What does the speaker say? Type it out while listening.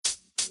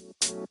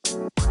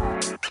Good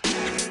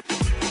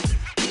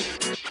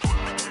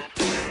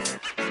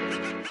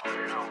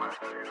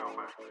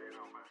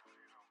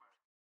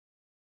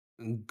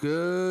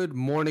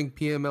morning,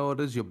 PML. It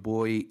is your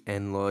boy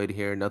N Lloyd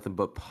here. Nothing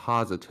but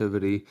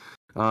positivity.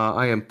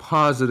 I am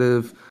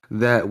positive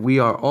that we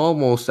are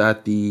almost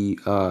at the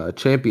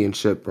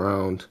championship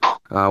round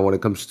when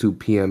it comes to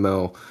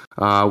PML.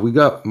 We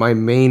got my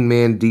main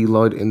man D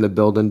Lloyd in the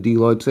building. D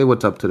Lloyd, say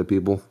what's up to the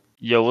people.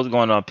 Yo, what's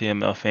going on,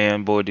 PML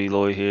fan? Boy D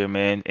Lloyd here,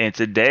 man. And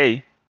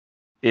today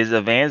is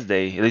Advanced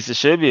Day. At least it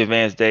should be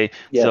Advanced Day.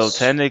 Yes. So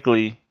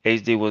technically,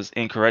 HD was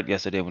incorrect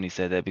yesterday when he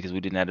said that because we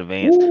did not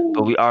advance.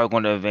 But we are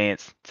going to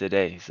advance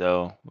today.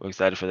 So we're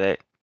excited for that.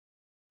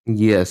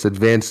 Yes,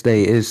 Advanced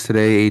Day is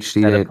today.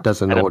 HD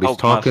doesn't know what he's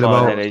talking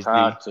about.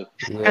 Toxic.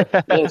 Yeah,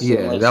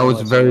 that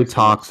was very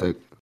toxic.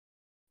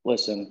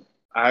 Listen,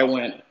 I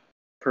went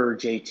per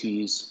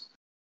JT's.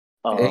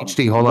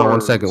 HD, hold on 1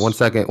 second.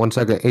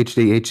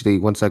 HD,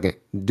 1 second.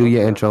 Do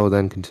your intro,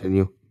 then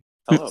continue.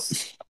 Hello.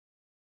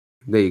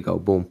 There you go.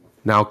 Boom.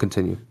 Now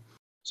continue.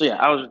 So yeah,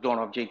 I was just going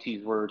off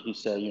JT's word. He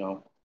said,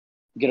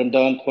 get them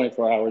done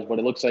 24 hours, but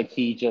it looks like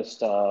he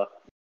just what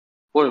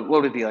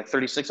would it be, like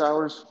 36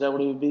 hours? Is that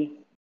what it would be?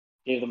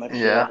 Gave them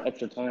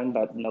extra time,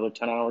 about another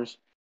 10 hours.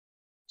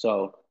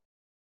 So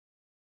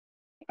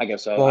I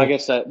guess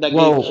that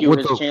gave Hugh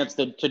his chance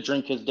to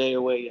drink his day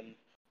away and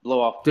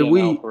blow off.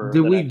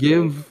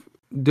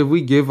 Did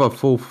we give a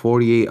full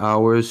 48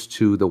 hours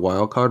to the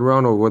wild card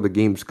round, or were the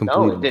games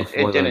completed? No,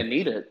 it didn't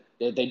need it.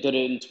 They did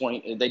it in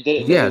 20. They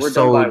did it. Yeah.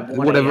 So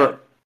whatever.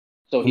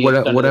 So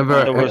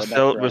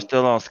we're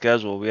still on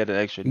schedule. We had an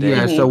extra day.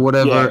 Yeah. So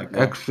whatever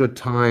extra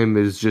time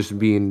is just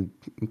being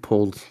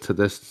pulled to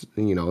this,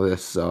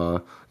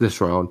 this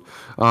round.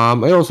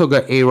 I also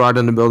got A-Rod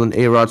in the building.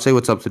 A-Rod, say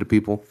what's up to the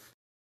people.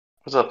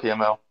 What's up,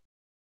 PML?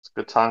 It's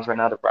good times right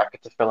now. The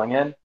brackets are filling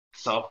in.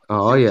 So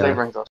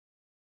brings us.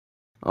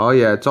 Oh,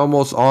 yeah, it's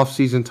almost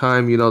off-season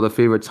time, the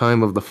favorite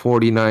time of the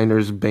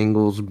 49ers,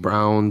 Bengals,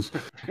 Browns,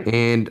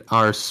 and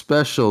our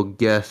special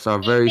guest, our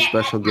very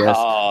special guest.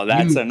 Oh,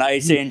 that's a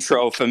nice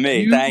intro for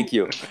me. Thank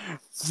you.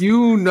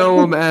 You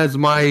know him as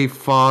my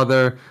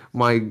father,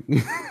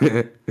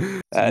 That's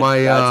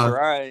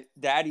right.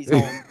 Daddy's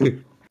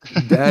home.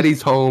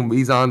 Daddy's home.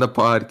 He's on the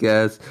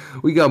podcast.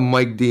 We got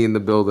Mike D in the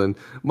building.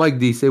 Mike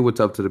D, say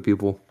what's up to the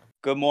people.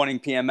 Good morning,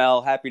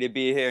 PML. Happy to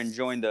be here and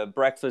join the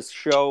breakfast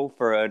show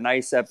for a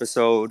nice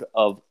episode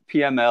of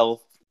PML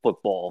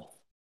football.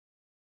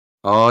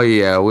 Oh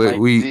yeah,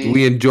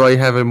 we enjoy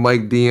having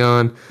Mike D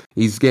on.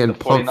 He's getting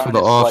pumped for the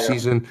off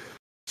season.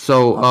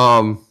 So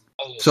I'd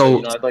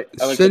like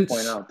to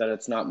point out that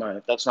that's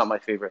not my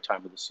favorite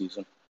time of the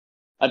season.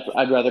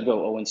 I'd rather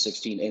go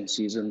 0-16 in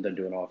season than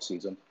do an off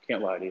season.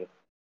 Can't lie to you.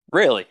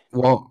 Really?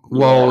 Well,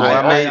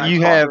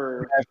 you have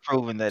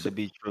proven that to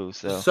be true.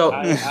 I'd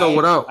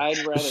rather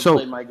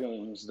play my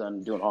games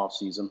than do an off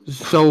season.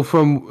 So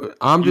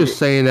I'm just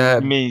saying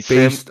that. You mean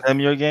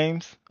sim your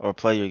games or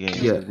play your games?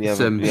 Yeah, we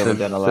haven't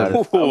done a lot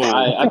of.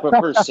 I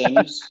prefer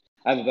sims.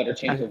 I have a better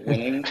chance of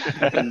winning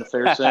in the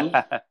fair sim.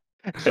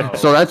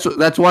 So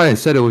that's why I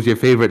said it was your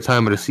favorite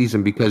time of the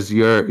season, because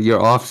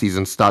your off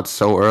season starts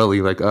so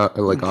early, like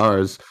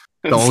ours.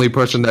 The only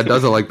person that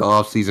doesn't like the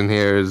off season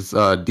here is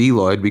D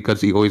Lloyd,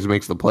 because he always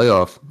makes the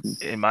playoff.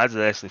 Mine's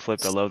actually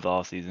flipped. I love the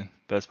off season.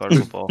 Best part of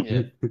football.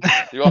 Yeah.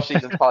 The off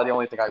season is probably the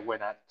only thing I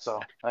win at, so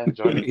I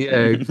enjoy it. Yeah,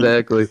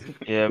 exactly.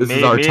 Yeah,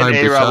 me and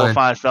A-Rod will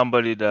find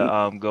somebody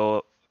to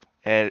go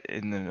at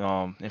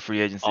in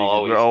free agency.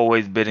 We're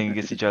always bidding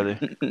against each other.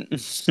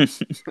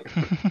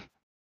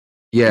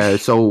 Yeah,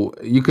 so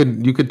you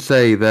could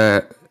say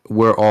that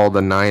we're all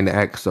the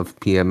 9X of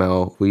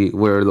PML.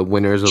 We're the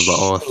winners of the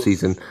off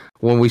season.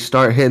 When we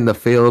start hitting the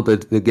field,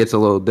 it gets a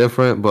little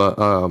different, but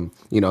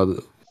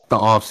the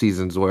off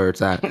season's where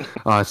it's at.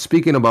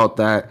 Speaking about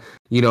that,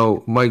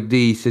 Mike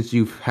D, since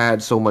you've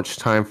had so much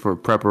time for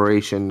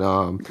preparation,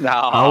 how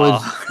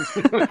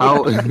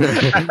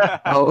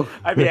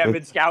I've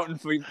been scouting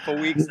for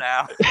weeks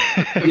now.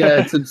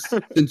 Yeah,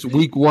 since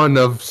week 1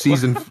 of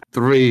season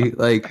 3,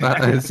 like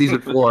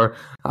season 4.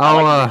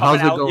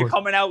 How's it going? You're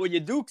coming out with your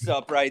dukes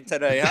up right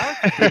today, huh?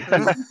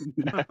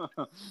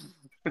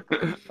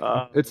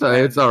 It's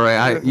all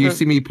right. You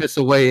see me piss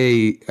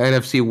away a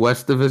NFC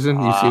West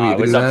division. You see me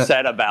do that? I was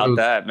upset about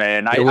that,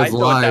 man. I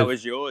thought that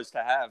was yours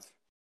to have.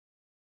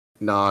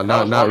 No,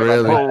 not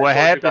really. Well, what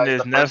happened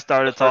is Neff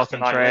started talking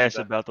trash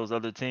about those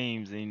other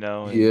teams,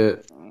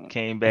 and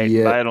came back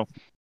to bite them.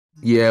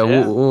 Yeah,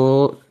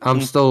 well,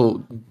 I'm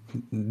still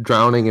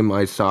drowning in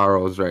my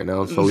sorrows right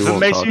now, so we won't talk about it. It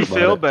makes you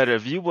feel better.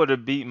 If you would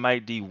have beat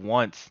Mike D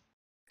once,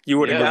 you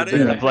would have got it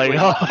in the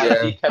playoffs.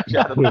 Yeah. He kept you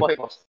out of the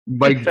playoffs.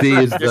 Mike D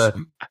is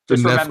the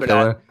Neff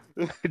killer.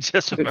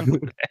 Just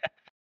remember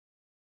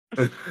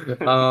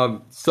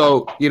that.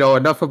 So,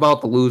 enough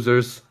about the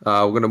losers.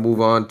 We're going to move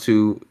on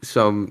to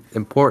some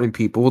important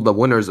people, the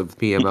winners of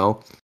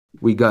PML.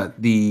 We got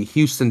the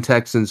Houston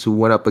Texans, who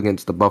went up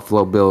against the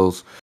Buffalo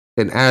Bills.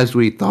 And as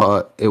we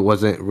thought, it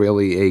wasn't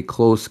really a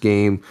close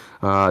game.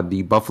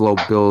 The Buffalo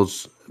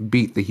Bills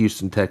beat the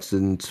Houston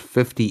Texans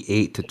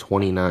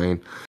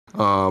 58-29.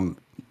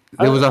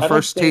 It was our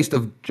first taste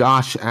of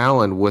Josh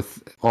Allen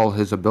with all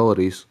his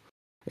abilities.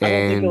 I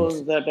don't think it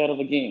was that bad of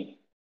a game.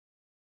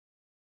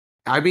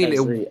 I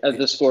mean, as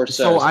the score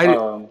says. So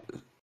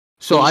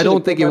I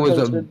don't think it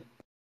was a.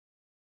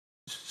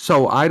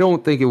 So I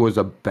don't think it was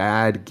a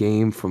bad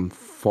game from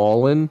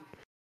Fallen.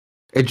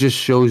 It just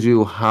shows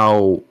you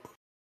how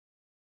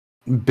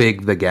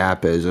big the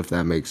gap is, if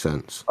that makes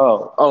sense.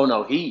 Oh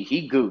no,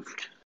 he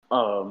goofed.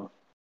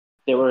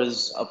 There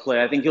was a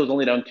play. I think he was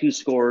only down 2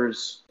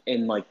 scores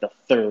in like the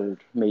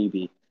third,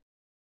 maybe,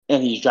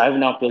 and he's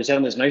driving out. He's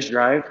having this nice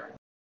drive,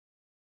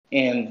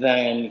 and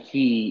then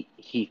he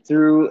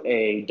threw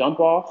a dump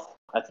off,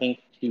 I think,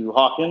 to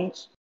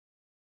Hawkins.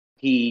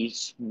 He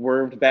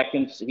swerved back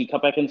in. He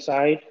cut back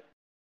inside,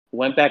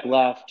 went back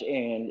left,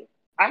 and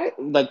I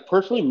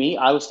personally,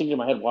 I was thinking in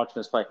my head watching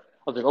this play. I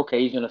was like, okay,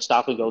 he's gonna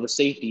stop and go to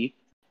safety,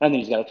 and then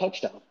he's got a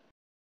touchdown.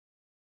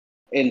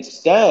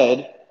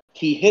 Instead,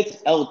 he hits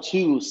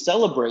L2,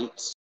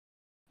 celebrates,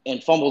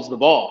 and fumbles the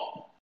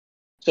ball.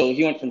 So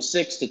he went from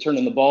 6 to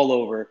turning the ball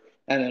over,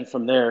 and then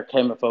from there,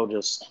 KMFO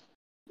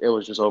it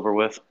was just over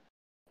with.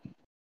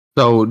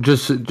 So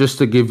just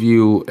to give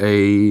you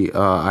a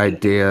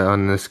idea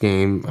on this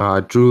game,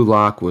 Drew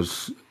Lock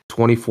was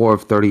 24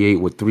 of 38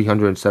 with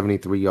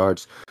 373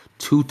 yards,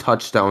 2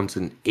 touchdowns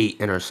and 8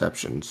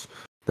 interceptions.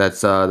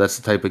 That's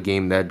the type of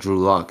game that Drew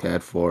Lock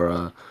had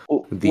for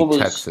the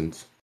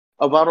Texans.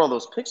 About all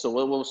those picks, though,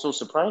 what was so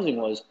surprising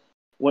was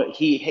what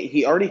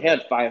he already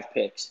had 5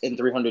 picks and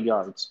 300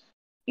 yards,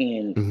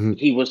 and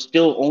he was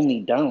still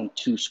only down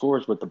 2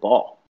 scores with the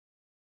ball.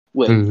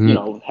 With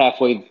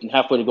halfway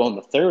to go in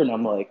the third, and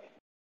I'm like,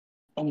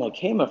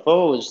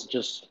 KMFO is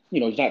just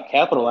he's not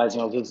capitalizing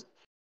on this.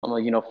 I'm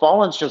like,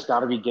 Fallen's just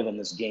got to be giving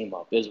this game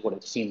up, is what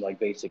it seemed like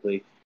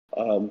basically.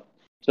 So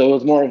it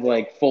was more of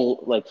like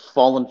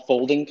Fallen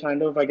folding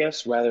kind of, I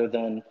guess, rather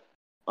than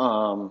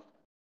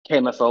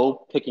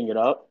KMFO picking it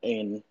up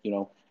and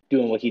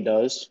doing what he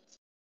does.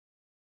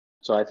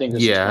 So I think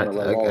this is kind of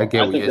I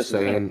get what you're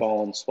saying. Kind of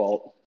Fallen's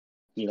fault.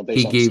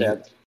 Based on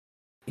stats.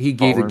 He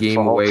gave the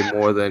game away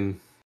more than.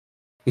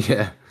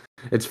 Yeah,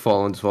 it's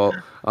Fallen's fault.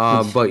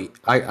 But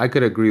I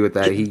could agree with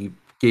that. He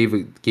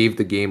gave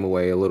the game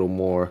away a little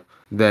more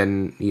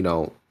than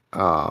than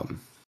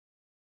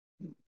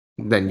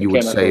you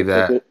would say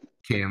that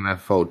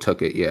KMFO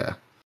took it. Yeah.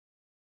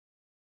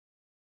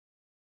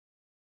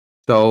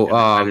 So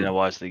I didn't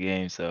watch the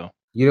game, so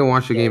you didn't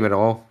watch the game at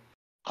all.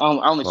 I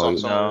only saw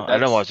some. No, I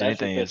didn't watch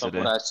anything yesterday.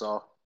 What I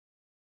saw.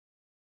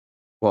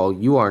 Well,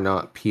 you are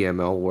not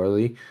PML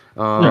worthy.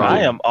 I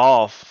am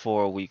off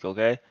for a week.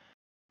 Okay.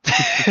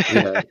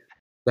 Yeah,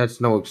 that's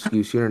no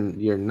excuse. You're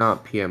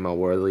not PML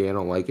worthy. I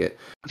don't like it.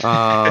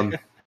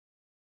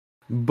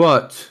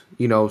 But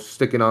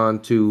sticking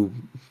on to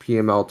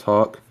PML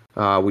talk,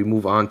 we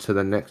move on to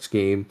the next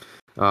game.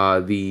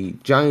 The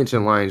Giants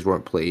and Lions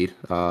weren't played.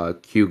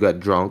 Q got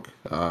drunk.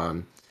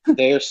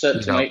 They are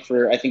set tonight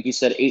for, I think he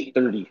said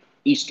 8:30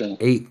 Eastern.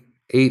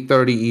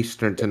 8:30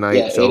 Eastern tonight.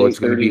 Yeah, so it's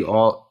going to be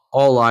all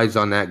eyes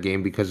on that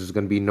game because there's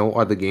going to be no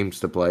other games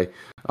to play.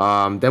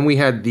 Then we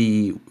had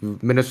the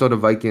Minnesota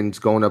Vikings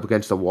going up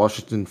against the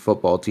Washington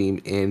football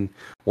team. And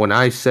when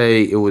I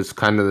say it was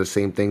kind of the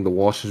same thing, the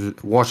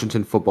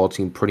Washington football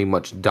team pretty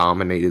much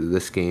dominated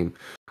this game.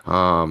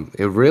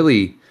 It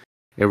really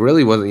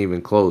wasn't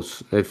even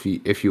close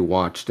if you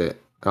watched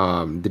it.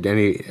 Did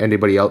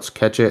anybody else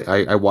catch it?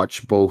 I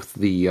watched both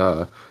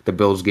the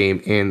Bills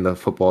game and the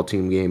football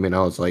team game, and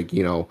I was like,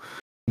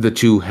 the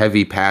 2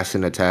 heavy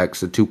passing attacks,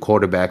 the 2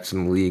 quarterbacks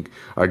in the league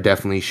are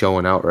definitely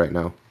showing out right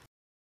now.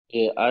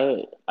 Yeah,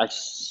 I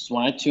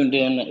when I tuned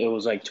in, it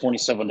was like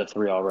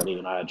 27-3 already,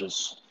 and I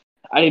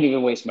didn't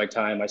even waste my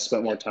time. I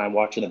spent more time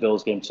watching the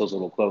Bills game, so it was a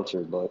little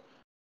closer. But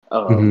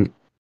I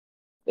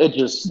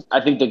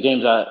think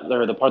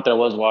the part that I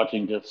was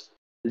watching, just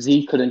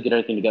Zeke couldn't get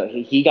everything together.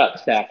 He got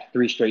sacked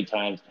 3 straight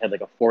times, had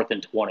like a 4th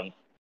and 20,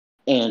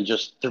 and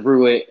just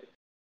threw it.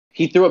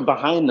 He threw it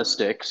behind the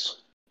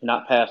sticks,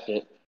 not past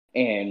it,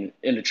 and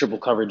into triple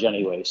coverage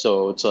anyway.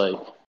 So it's like,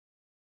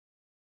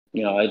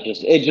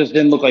 it just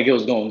didn't look like it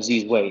was going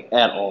Z's way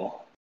at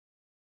all.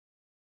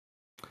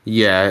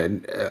 Yeah,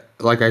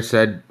 like I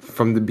said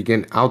from the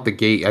beginning, out the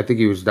gate, I think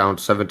he was down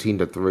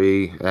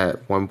 17-3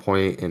 at one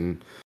point,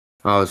 and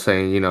I was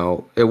saying,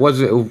 it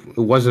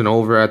wasn't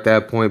over at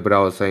that point, but I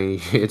was saying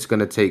it's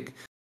gonna take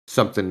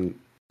something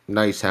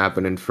nice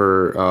happening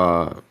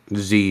for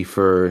Z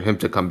for him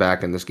to come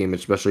back in this game,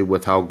 especially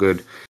with how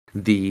good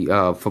the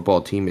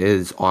football team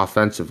is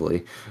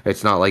offensively.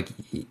 It's not like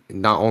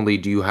not only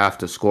do you have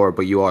to score,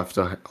 but you have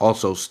to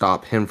also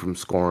stop him from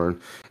scoring,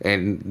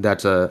 and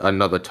that's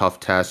another tough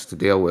task to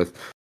deal with.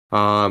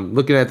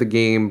 Looking at the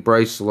game,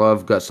 Bryce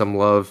Love got some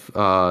love,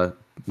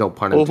 no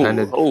pun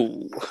intended.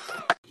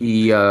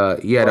 He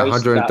had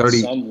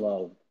 130. Got some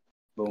love.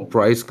 Boom.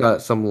 Bryce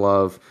got some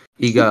love.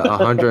 He got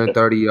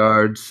 130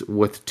 yards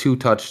with 2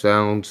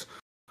 touchdowns.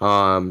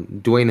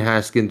 Dwayne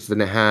Haskins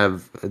didn't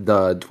have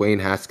the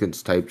Dwayne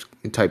Haskins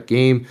type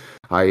game.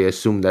 I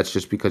assume that's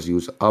just because he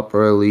was up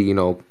early,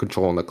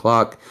 controlling the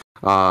clock.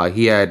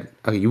 He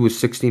was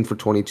 16 for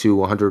 22,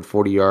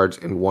 140 yards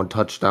and 1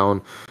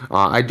 touchdown.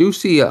 I do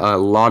see a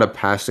lot of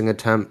passing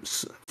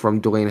attempts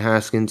from Dwayne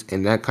Haskins,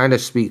 and that kind of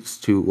speaks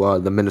to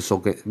the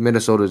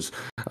Minnesota's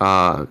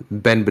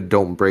bend but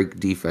don't break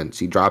defense.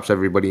 He drops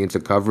everybody into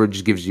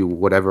coverage, gives you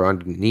whatever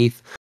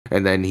underneath.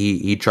 And then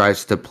he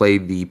tries to play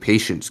the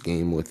patience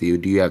game with you.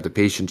 Do you have the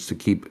patience to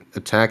keep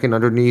attacking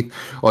underneath,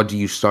 or do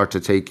you start to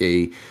take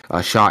a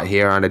shot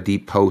here on a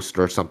deep post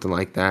or something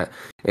like that?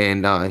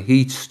 And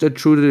he stood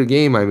true to the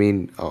game. I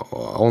mean,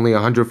 only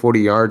 140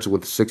 yards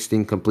with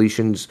 16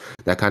 completions.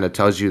 That kind of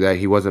tells you that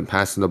he wasn't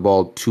passing the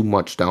ball too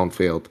much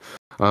downfield.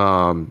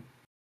 And,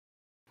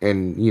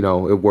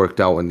 it worked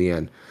out in the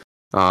end.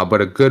 But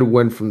a good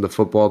win from the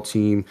football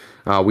team.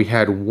 We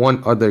had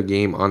one other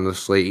game on the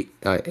slate,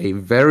 a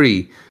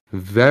very,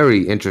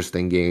 very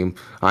interesting game.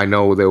 I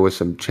know there was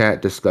some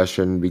chat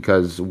discussion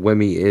because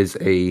Wimmy is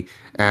a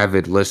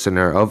avid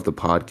listener of the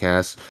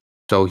podcast.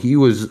 So he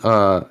was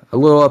a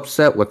little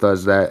upset with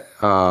us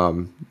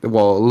a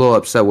little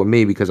upset with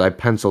me because I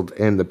penciled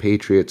in the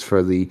Patriots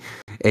for the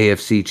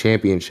AFC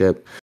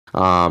Championship.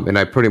 And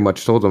I pretty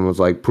much told him, I was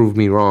like, prove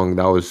me wrong.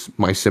 That was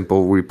my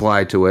simple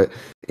reply to it.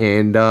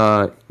 And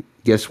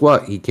guess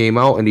what? He came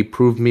out and he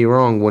proved me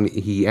wrong when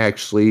he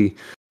actually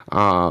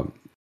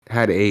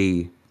had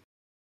a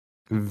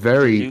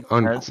very. Did you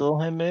pencil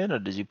him in, or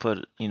did you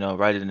put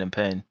write it in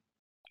pen?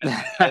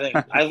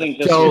 I think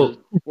this so.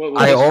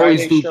 I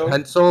always do show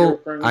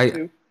pencil.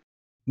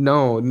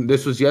 No,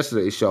 this was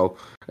yesterday's show,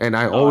 and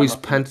I always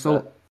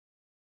pencil.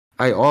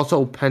 I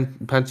also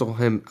pencil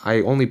him.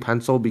 I only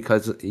pencil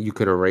because you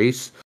could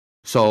erase.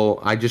 So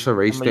I just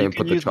erased it and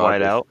put the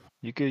Chargers. Whiteout.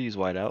 You could use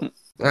whiteout.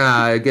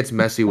 It gets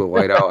messy with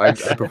whiteout. I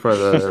prefer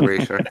the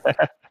eraser.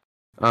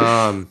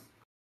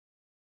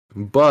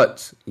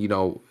 But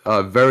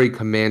a very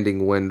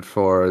commanding win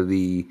for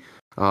the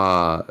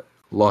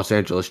Los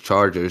Angeles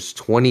Chargers,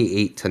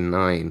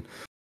 28-9.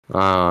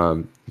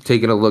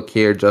 Taking a look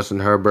here, Justin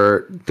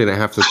Herbert didn't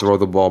have to throw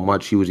the ball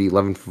much. He was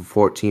 11 for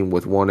 14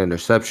 with 1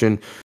 interception.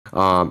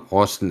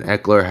 Austin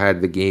Eckler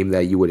had the game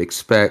that you would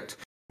expect.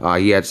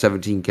 He had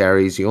 17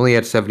 carries. He only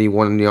had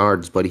 71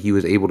 yards, but he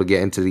was able to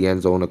get into the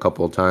end zone a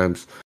couple of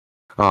times.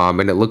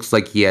 And it looks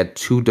like he had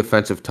 2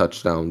 defensive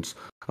touchdowns,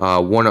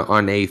 one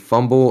on a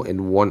fumble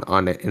and one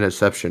on an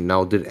interception.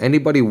 Now, did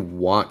anybody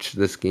watch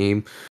this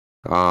game?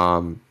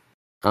 I'm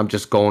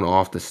just going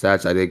off the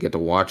stats. I didn't get to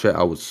watch it.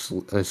 I was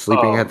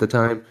sleeping at the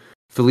time.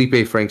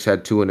 Felipe Franks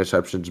had 2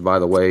 interceptions, by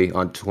the way,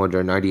 on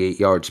 298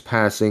 yards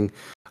passing.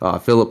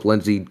 Philip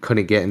Lindsay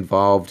couldn't get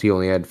involved. He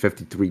only had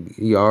 53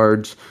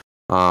 yards.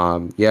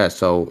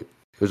 So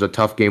it was a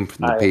tough game for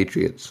the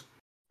Patriots.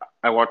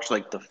 I watched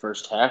the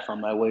first half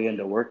on my way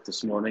into work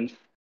this morning,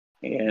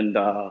 and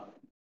I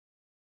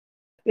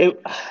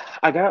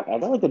got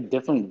a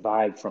different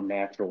vibe from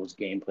Natural's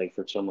gameplay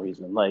for some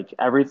reason.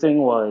 Everything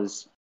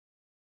was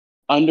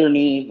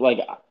underneath.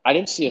 I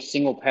didn't see a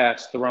single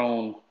pass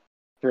thrown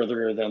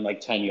further than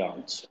 10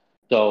 yards.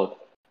 So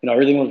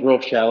everything was real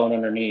shallow and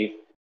underneath,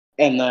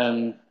 and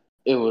then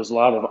it was a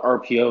lot of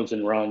RPOs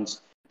and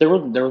runs. There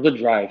was a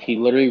drive. He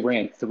literally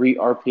ran 3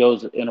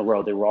 RPOs in a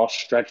row. They were all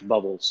stretch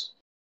bubbles.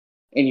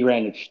 And he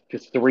ran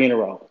just 3 in a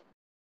row.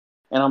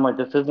 And I'm like,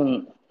 this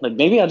isn't,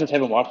 maybe I just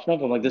haven't watched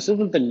enough. I'm like, this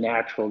isn't the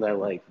natural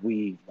that,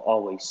 we've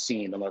always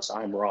seen, unless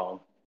I'm wrong.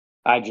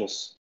 I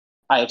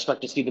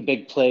expect to see the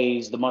big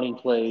plays, the money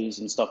plays,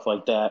 and stuff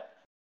like that.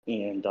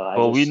 And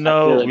we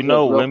know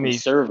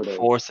Wimmy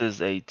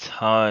forces a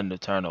ton of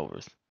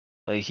turnovers.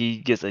 He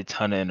gets a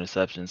ton of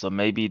interceptions. So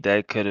maybe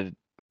that could have.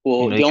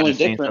 Well, the only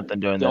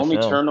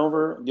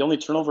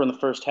turnover in the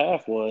first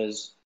half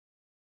was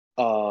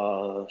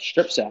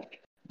strip sack.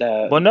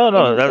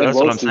 No, that's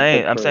what I'm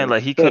saying. I'm saying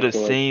he could have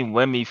seen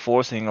Wimmy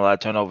forcing a lot of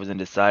turnovers and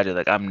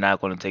decided I'm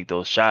not going to take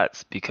those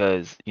shots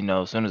because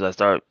as soon as I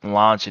start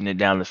launching it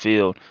down the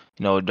field,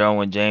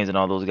 Derwin James and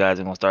all those guys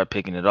are going to start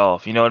picking it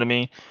off. You know what I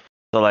mean?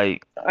 So I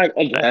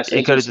guess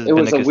it could have just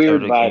been a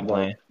weird vibe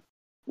plan.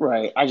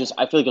 Right. I feel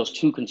like it was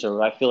too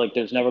conservative. I feel like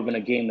there's never been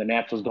a game the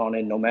Natural's gone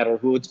in, no matter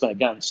who it's been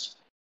against,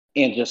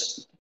 and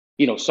just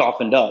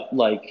softened up.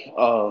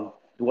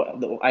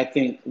 I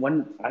think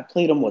when I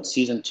played him,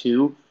 season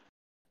 2.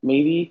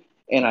 Maybe,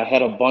 and I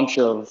had a bunch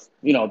of,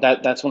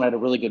 that's when I had a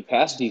really good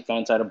pass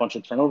defense. I had a bunch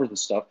of turnovers and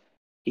stuff.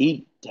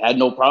 He had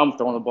no problem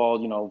throwing the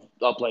ball,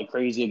 up like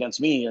crazy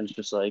against me. And it's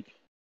just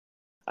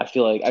I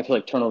feel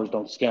like turnovers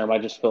don't scare him. I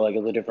just feel like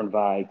it's a different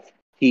vibe.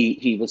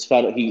 He was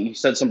fed. He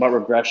said something about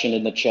regression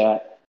in the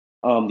chat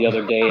the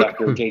other day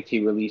after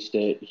JT released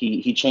it.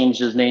 He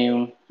changed his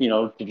name,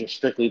 to just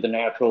strictly the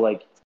Natural,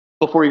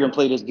 before he even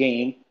played his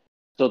game.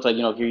 So it's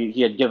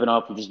he had given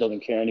up. He just doesn't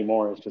care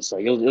anymore. It's just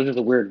it was just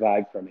a weird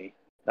vibe for me.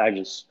 I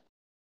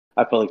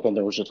felt like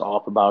something was just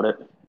off about it.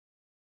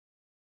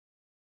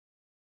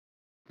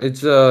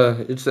 It's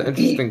an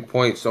interesting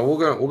point. So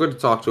we're gonna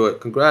talk to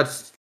it.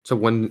 Congrats to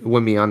win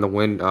me on the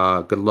win.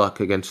 Good luck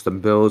against the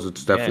Bills.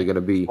 It's definitely going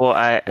to be. Well,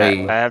 I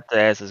have to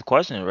ask this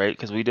question, right?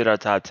 Because we did our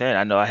top 10.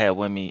 I know I had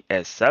Wimmy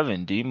at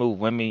 7. Do you move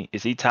Wimmy?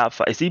 Is he top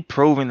 5? Is he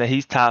proving that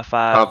he's top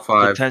 5? Top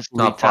 5,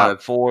 potentially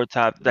top 4,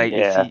 top like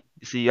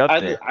is he up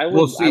there? I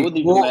would leave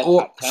him at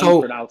top 10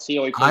 for now. See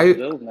how he plays the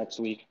Bills next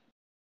week.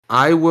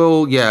 I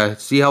will,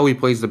 see how he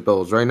plays the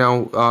Bills. Right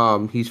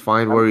now, he's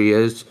fine where he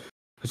is.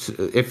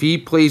 If he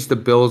plays the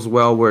Bills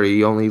well, where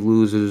he only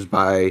loses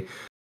by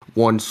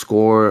 1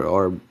 score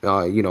or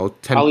 10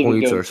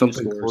 points or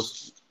something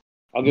close.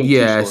 I'll give him 2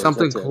 scores.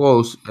 Something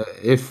close.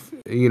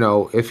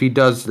 If he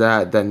does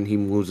that, then he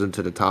moves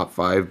into the top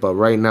 5. But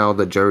right now,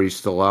 the jury's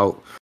still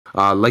out.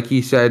 Like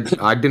he said,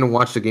 I didn't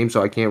watch the game,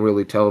 so I can't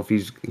really tell if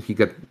he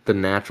got the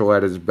natural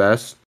at his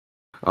best.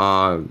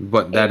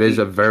 But that is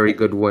a very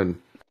good win.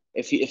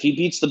 If he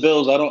beats the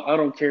Bills, I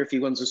don't care if he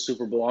wins the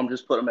Super Bowl. I'm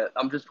just put him at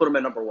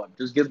number 1.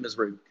 Just give him his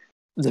ring.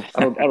 I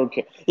don't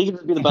care. He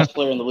can be the best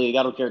player in the league.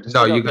 I don't care.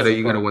 You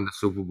gotta win the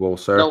Super Bowl,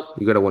 sir. Nope.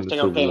 You gotta win the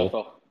Super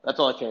Bowl. That's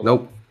all I care about.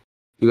 Nope.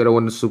 You gotta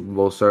win the Super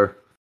Bowl, sir.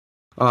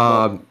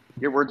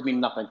 Your words mean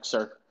nothing,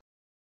 sir.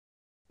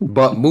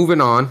 But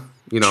moving on,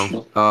 we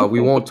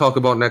won't talk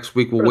about next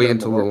week. We'll wait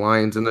until the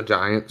Lions and the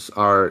Giants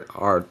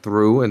are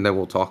through, and then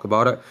we'll talk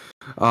about it.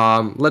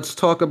 Let's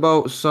talk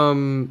about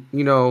some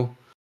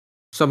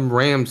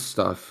Rams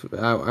stuff.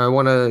 I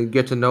want to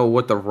get to know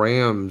what the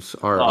Rams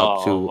are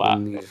up to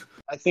in these.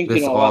 I think you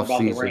know a lot about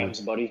the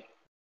Rams, buddy.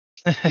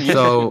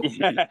 So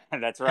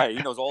that's right.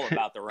 He knows all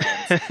about the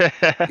Rams.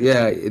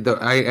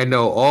 I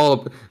know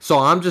all. So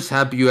I'm just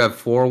happy you have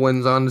 4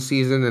 wins on the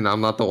season, and I'm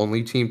not the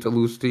only team to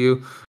lose to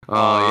you.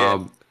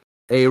 A-Rod.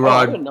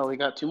 I didn't know he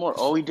got 2 more.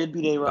 Oh, he did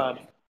beat A-Rod.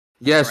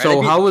 Yeah.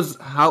 So how was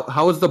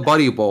the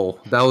Buddy Bowl?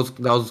 That was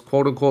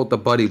quote unquote the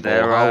Buddy Bowl.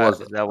 How was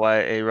it? Is that why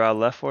A-Rod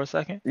left for a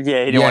second?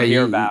 Yeah, he didn't want to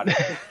hear about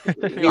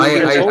it.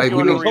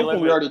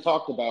 We already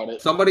talked about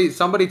it.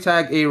 Somebody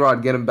tag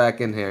A-Rod, get him back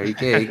in here. He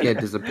can't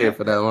disappear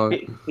for that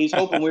long. He's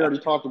hoping we already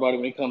talked about it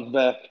when he comes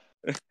back.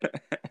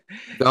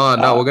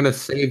 No, we're gonna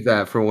save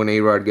that for when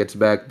A-Rod gets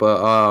back.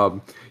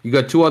 But you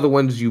got 2 other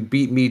ones. You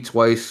beat me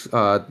twice.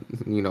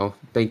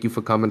 Thank you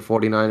for coming,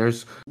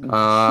 49ers.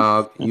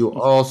 You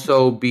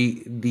also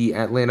beat the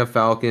Atlanta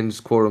Falcons,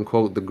 quote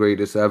unquote, the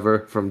greatest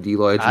ever from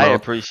D-Lloyd's mouth. I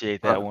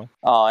appreciate that one.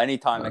 Oh,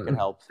 anytime it can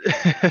help.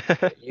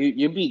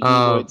 You beat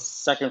D-Lloyd's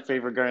second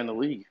favorite guy in the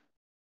league.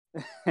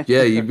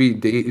 Yeah, you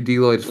beat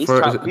D-Lloyd's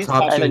first. He's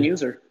top 10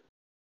 user.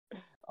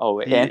 Oh,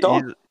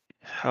 Anton?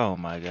 Oh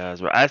my gosh,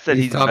 bro! I said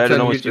he's better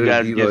than what you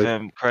guys give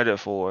him credit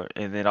for,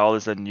 and then all of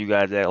a sudden you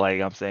guys act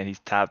like I'm saying he's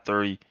top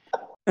 3.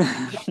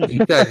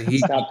 He said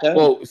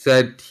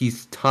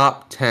he's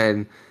top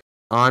 10.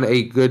 On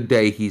a good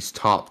day, he's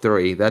top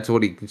 3. That's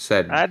what he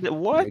said.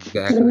 What?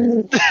 Exactly.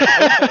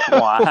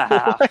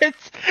 Wow. What?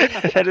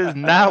 That is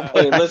not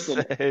what I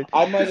said.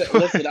 I might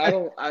listen. I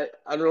don't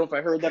know if I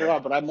heard that or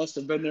not, but I must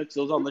have been there because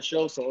it was on the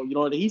show. So you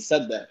know what? He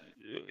said that.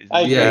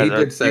 He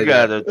did say that. You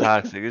guys are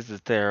toxic. This is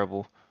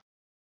terrible.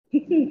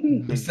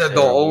 He said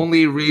the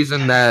only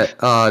reason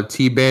that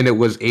T-Bandit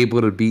was able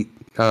to beat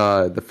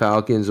the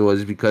Falcons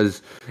was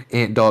because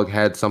Ant Dog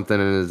had something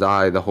in his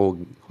eye the whole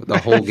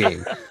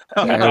game.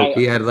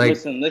 He had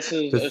listen, this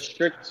is a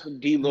strict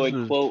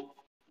D-Lloyd quote.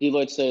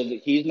 D-Lloyd said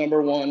that he's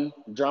number 1,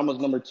 Drama's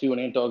number 2,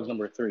 and Ant Dog's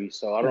number 3.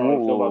 So I don't know how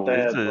you feel about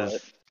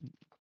that.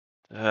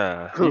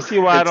 You see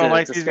why I don't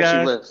like these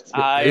guys?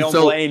 I don't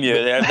blame you.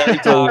 They're very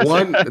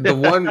toxic.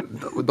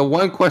 The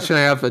one question I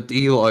have for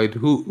D-Lloyd,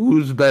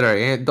 who's better,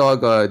 Ant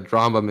Dog or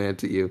Drama Man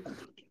to you?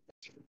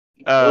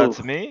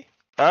 To me?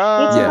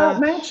 It's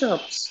about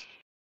matchups.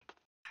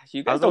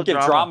 You guys don't give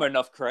drama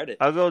enough credit.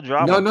 I'll go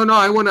Drama. No.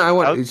 I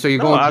want. So you're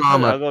going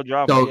Drama. I'll go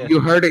Drama. So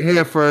you heard it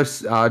here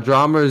first.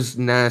 Drama's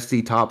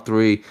nasty top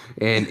 3,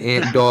 and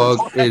Ant Dog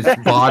is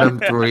bottom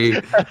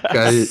 3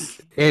 because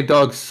Ant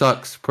Dog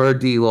sucks per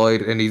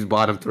D-Lloyd, and he's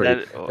bottom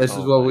 3. This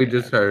is what we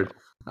just heard.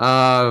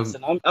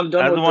 Listen, I'm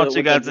done. I want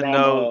you guys to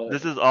know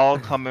this is all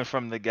coming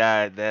from the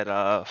guy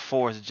that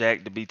forced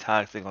Jack to be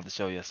toxic on the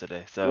show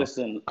yesterday. So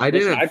listen, I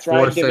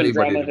tried giving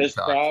Drama his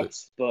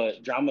props,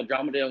 but Drama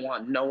didn't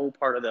want no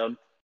part of them.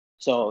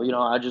 So I'm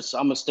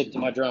gonna stick to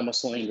my Drama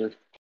slander.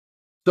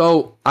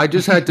 So I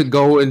just had to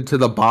go into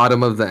the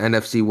bottom of the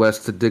NFC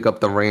West to dig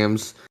up the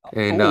Rams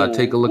and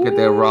take a look at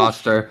their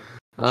roster.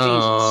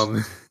 Wow,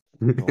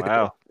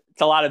 it's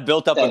a lot of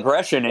built-up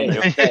aggression in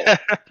you.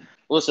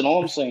 Listen,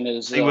 all I'm saying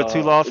is see what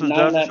 2 losses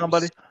does to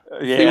somebody.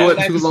 Yeah, see what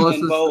 2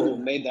 losses. Bo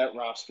made that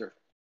roster,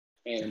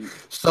 and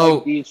so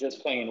he's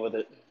just playing with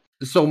it.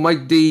 So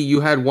Mike D, you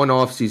had 1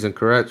 off season,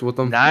 correct, with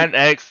them?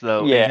 9X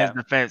though. Yeah. In his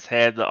defense,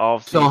 had the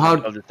off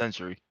season of the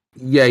century.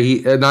 Yeah,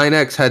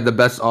 9X had the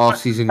best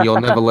offseason. You'll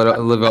never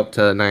live up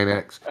to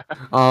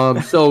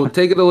 9X. So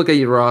taking a look at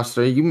your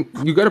roster, you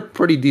got a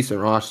pretty decent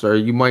roster.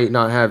 You might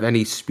not have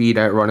any speed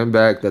at running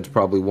back. That's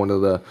probably one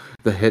of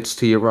the hits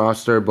to your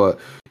roster. But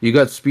you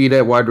got speed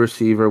at wide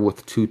receiver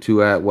with Tutu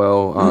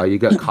Atwell. You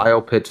got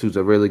Kyle Pitts, who's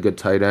a really good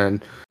tight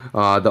end.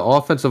 The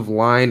offensive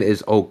line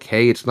is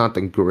okay. It's not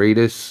the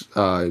greatest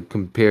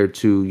compared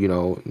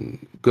to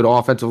good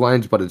offensive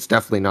lines, but it's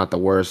definitely not the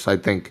worst. I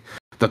think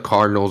the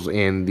Cardinals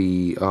and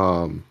the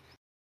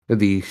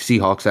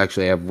Seahawks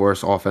actually have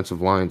worse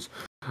offensive lines.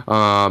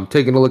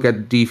 Taking a look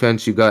at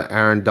defense, you got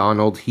Aaron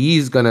Donald.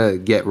 He's gonna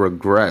get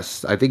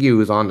regressed. I think he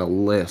was on the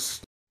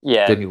list.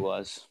 Yeah, he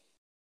was.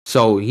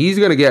 So he's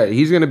gonna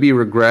be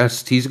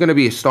regressed. He's gonna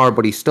be a star,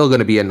 but he's still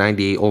gonna be a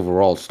 98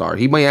 overall star.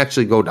 He might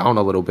actually go down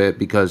a little bit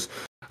because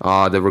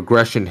the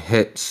regression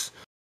hits.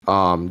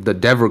 The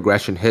dev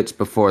regression hits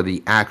before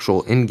the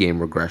actual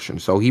in-game regression,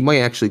 so he might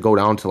actually go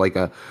down to like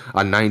a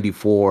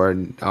 94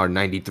 or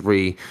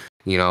 93.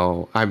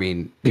 I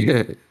mean,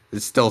 it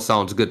still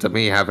sounds good to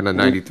me having a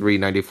 93,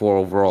 94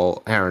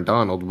 overall Aaron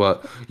Donald,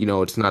 but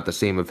it's not the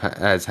same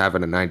as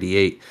having a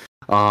 98.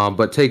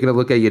 But taking a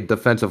look at your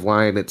defensive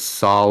line, it's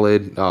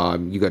solid.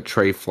 You got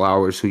Trey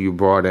Flowers, who you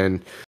brought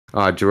in,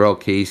 Jarrell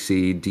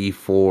Casey, D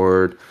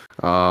Ford,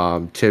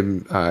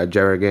 Tim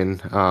Jerrigan.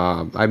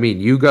 I mean,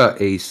 you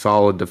got a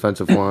solid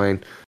defensive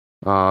line.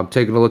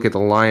 Taking a look at the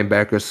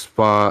linebacker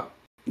spot,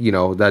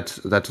 that's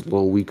a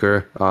little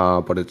weaker,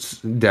 but it's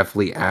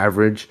definitely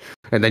average.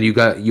 And then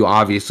you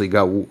obviously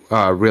got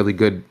really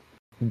good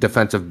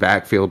defensive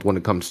backfield when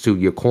it comes to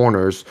your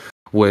corners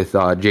with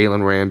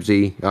Jalen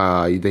Ramsey.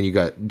 Then you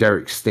got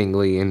Derek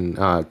Stingley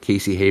and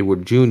Casey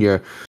Hayward Jr.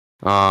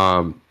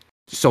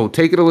 So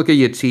taking a look at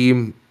your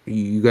team,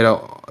 you got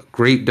a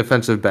great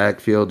defensive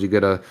backfield. You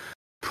got a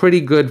pretty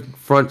good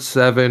front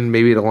seven.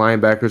 Maybe the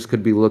linebackers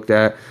could be looked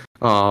at.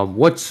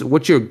 What's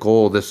your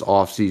goal this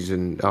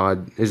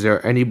offseason? Is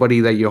there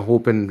anybody that you're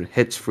hoping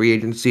hits free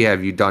agency?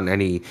 Have you done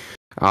any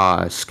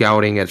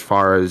scouting as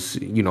far as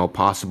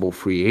possible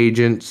free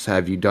agents?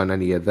 Have you done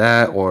any of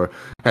that, or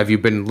have you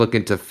been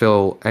looking to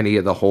fill any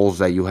of the holes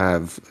that you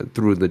have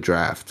through the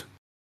draft?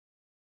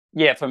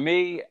 Yeah, for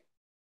me,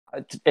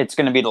 it's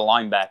going to be the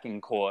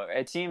linebacking core.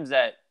 It seems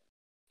that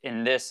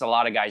in this, a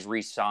lot of guys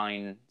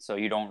re-sign, so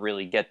you don't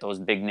really get those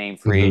big name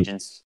free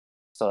agents.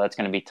 So that's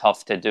going to be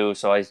tough to do.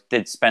 So I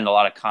did spend a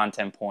lot of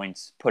content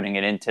points putting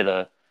it into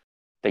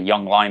the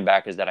young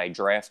linebackers that I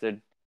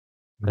drafted,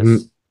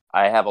 because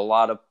I have a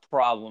lot of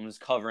problems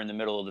covering the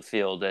middle of the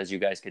field, as you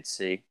guys could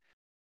see.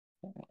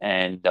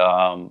 And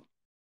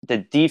the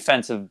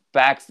defensive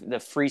back, the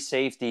free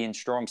safety and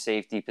strong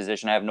safety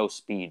position, I have no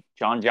speed.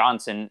 John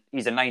Johnson,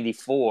 he's a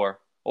 94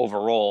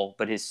 overall,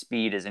 but his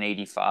speed is an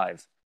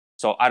 85.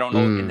 So I don't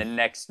know in the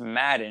next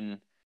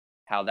Madden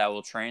how that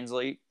will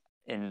translate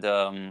in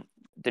the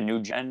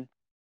new gen.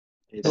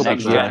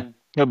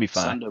 He'll be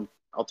fine. Send him.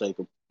 I'll take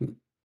him.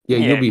 Yeah,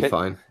 you'll be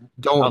fine.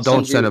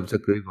 Don't send him to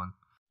Cleveland.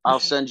 I'll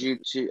send you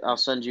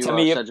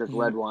Cedric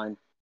Redwine.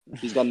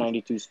 He's got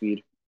 92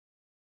 speed.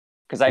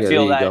 Because I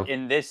feel that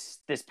in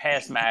this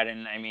past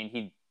Madden, I mean,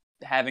 he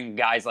having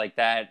guys like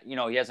that, he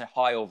has a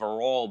high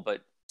overall, but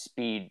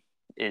speed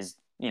is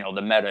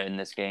the meta in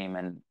this game,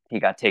 and he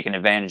got taken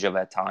advantage of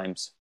at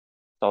times.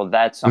 So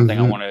that's something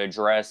I want to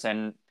address.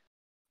 And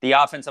the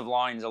offensive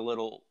line is a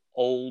little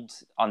old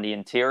on the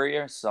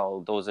interior,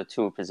 so those are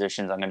two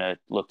positions I'm going to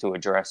look to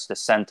address: the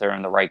center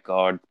and the right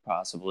guard,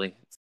 possibly,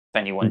 if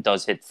anyone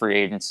does hit free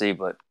agency.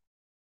 But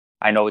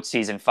I know it's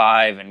season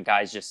 5, and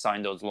guys just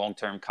sign those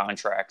long-term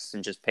contracts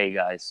and just pay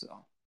guys.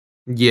 So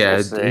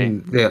yeah,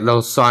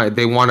 they'll sign.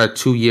 They want a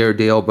 2-year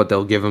deal, but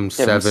they'll give them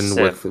 7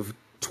 with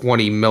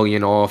 20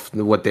 million off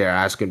what their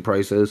asking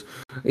price is.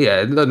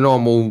 Yeah, the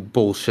normal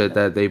bullshit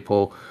that they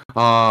pull.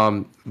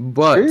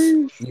 But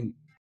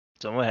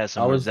someone has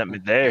some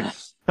resentment there.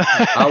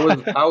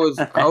 I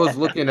was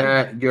looking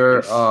at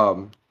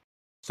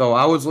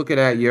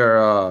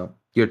your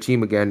your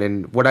team again,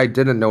 and what I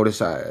didn't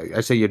notice,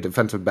 I say your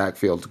defensive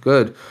backfield's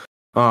good,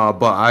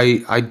 but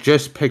I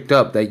just picked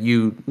up that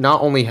you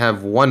not only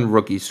have one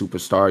rookie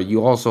superstar,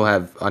 you also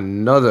have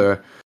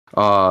another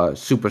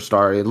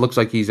superstar. It looks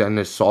like he's in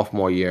his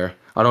sophomore year.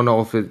 I don't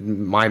know if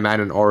my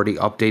Madden already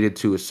updated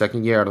to his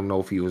second year. I don't know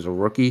if he was a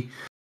rookie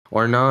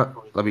or not.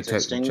 Let me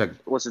check.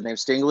 What's his name?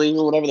 Stingley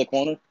or whatever, the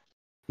corner?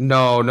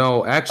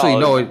 No. Actually,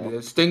 no.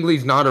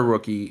 Stingley's not a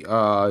rookie.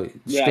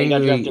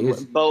 Stingley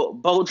is.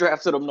 Bo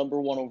drafted him number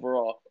 1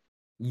 overall.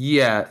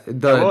 Yeah,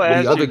 the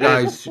other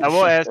guys. I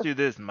will ask you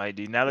this,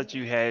 Mighty. Now that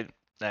you had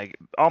like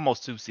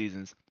almost 2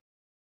 seasons,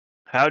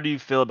 how do you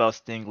feel about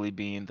Stingley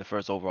being the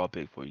first overall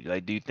pick for you?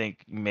 Like, do you think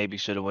you maybe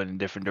should have went in a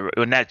different direction?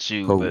 Well, not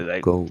you, but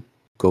like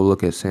go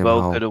look at Sam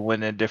Howell. Both could have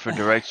went in a different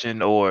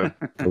direction, or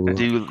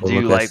do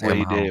you like what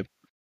he did?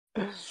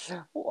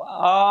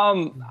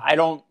 I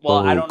don't. Well,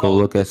 I don't know. Go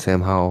look at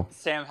Sam Howell.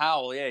 Sam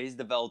Howell, yeah, he's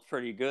developed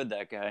pretty good,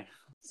 that guy.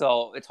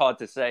 So it's hard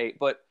to say,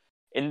 but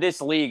in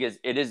this league,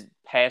 it is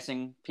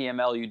passing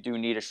PML. You do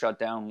need a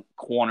shutdown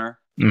corner.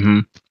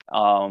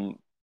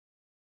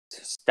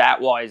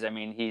 stat-wise, I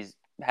mean,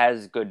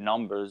 has good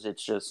numbers.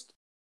 It's just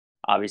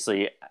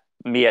obviously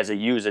me as a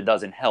user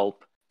doesn't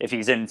help if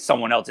he's in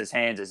someone else's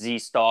hands, a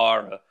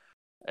Z-Star,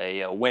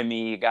 a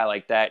Wimmy, a guy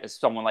like that,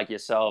 someone like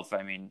yourself.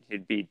 I mean,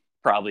 he'd be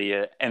probably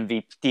a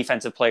MVP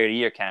Defensive Player of the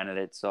Year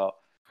candidate. So,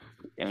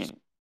 I mean,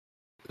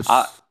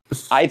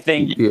 I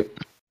think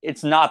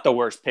it's not the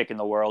worst pick in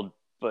the world,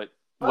 but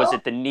was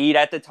it the need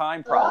at the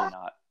time? Probably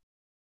not.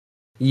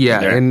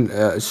 Yeah,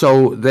 and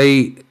so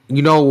they,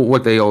 you know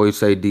what they always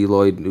say,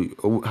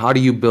 Deloitte, how do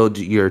you build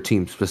your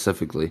team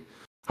specifically?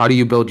 How do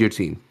you build your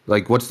team?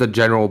 Like, what's the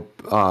general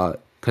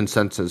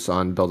consensus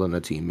on building a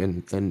team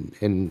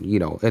in you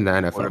know, in the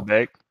NFL?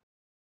 Quarterback?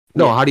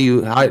 No,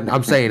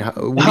 I'm saying,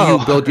 when do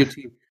you build your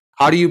team?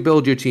 How do you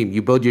build your team?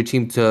 You build your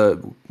team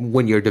to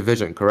win your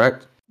division,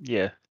 correct?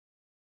 Yeah.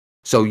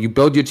 So you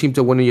build your team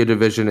to win your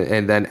division,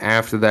 and then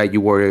after that, you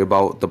worry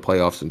about the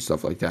playoffs and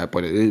stuff like that.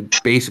 But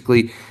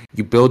basically,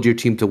 you build your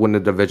team to win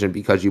the division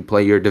because you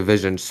play your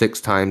division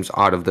 6 times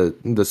out of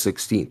the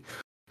 16.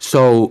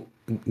 So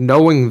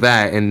knowing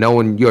that and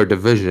knowing your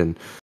division,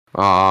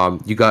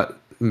 you got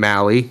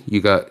Mally,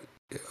 you got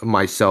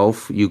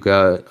myself, you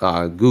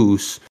got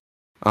Goose.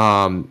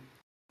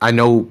 I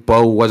know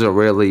Bo wasn't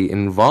really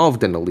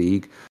involved in the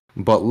league,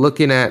 but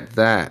looking at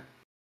that,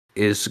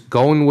 is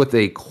going with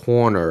a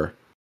corner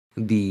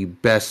the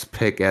best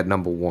pick at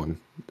number 1?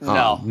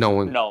 No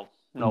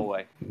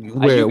way.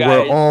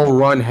 We're all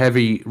run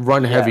heavy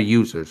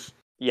users.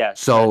 Yeah.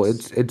 So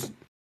it's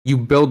you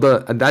build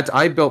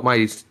I built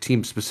my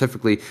team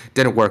specifically.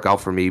 Didn't work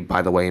out for me,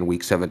 by the way, in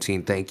week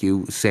 17. Thank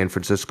you, San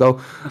Francisco.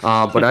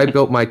 But I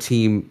built my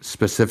team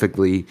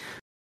specifically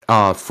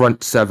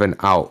front 7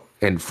 out.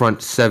 And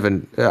front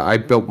 7, I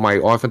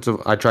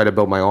try to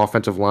build my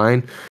offensive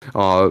line,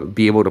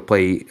 be able to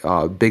play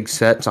big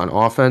sets on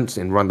offense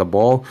and run the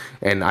ball.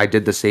 And I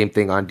did the same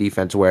thing on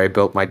defense, where I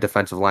built my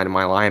defensive line and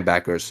my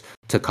linebackers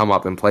to come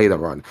up and play the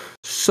run.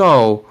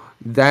 So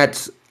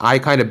I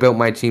kind of built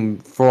my team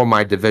for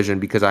my division,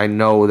 because I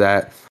know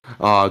that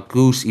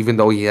Goose, even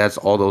though he has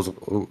all those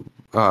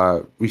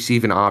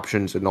receiving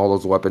options and all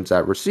those weapons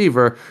at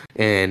receiver,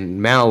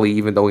 and Mally,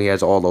 even though he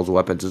has all those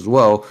weapons as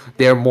well,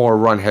 they're more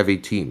run-heavy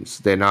teams.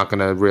 They're not going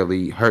to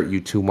really hurt you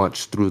too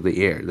much through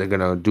the air. They're going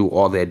to do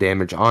all their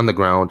damage on the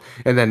ground,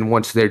 and then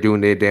once they're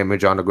doing their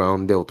damage on the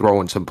ground, they'll throw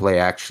in some play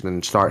action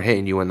and start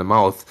hitting you in the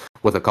mouth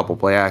with a couple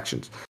play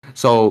actions.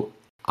 So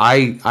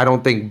I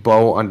don't think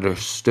Bo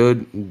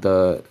understood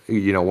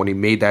when he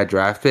made that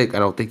draft pick. I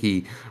don't think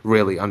he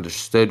really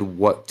understood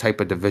what type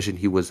of division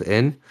he was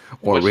in,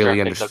 or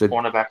really understood. The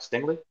cornerback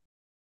Stingley?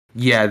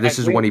 Yeah, this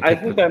is when he picked.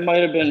 I think that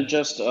might have been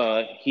just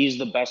he's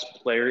the best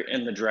player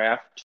in the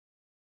draft,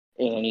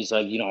 and he's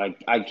like,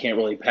 I can't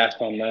really pass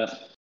on that.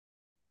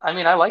 I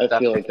mean, I like that. I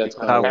feel like that's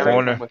kind of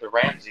corner with the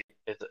Ramsey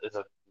is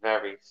a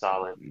very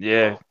solid.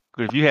 Yeah.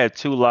 If you had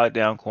 2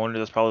 lockdown corners,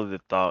 that's probably the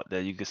thought,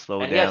 that you could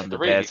slow down the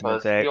passing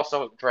attack. He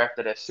also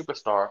drafted a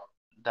superstar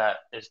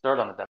that is third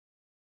on the depth.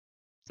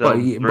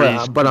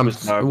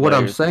 What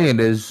I'm saying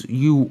is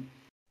you're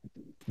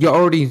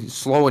already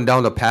slowing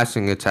down the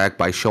passing attack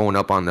by showing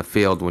up on the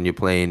field when you're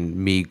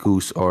playing me,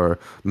 Goose, or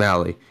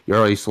Mally. You're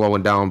already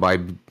slowing down by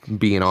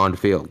being on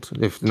field.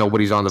 If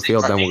nobody's on the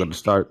field, then we're going to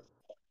start.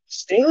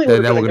 Stingley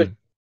would have been good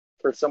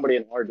for somebody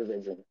in our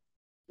division.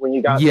 When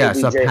you got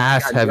OBJ, a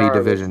pass-heavy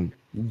division.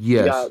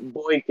 Yes. You got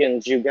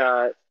Boykins, you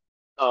got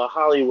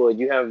Hollywood,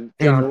 you have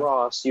John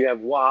Ross, you have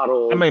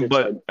Waddle. I mean,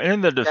 but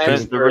in the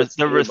defense,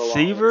 the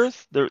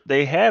receivers,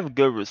 they have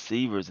good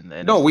receivers in the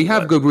NFC. No, we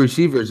have good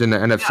receivers in the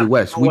NFC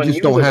West. We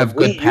just don't have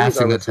good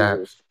passing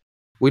attacks.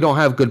 We don't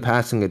have good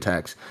passing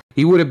attacks.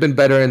 He would have been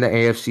better in the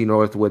AFC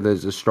North, where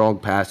there's a strong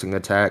passing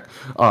attack.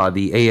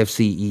 The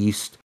AFC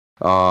East,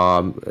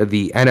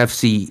 the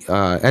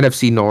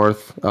NFC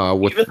North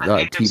with even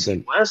the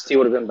AFC West, he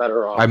would have been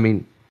better off.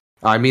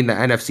 I mean the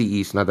NFC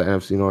East, not the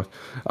NFC North.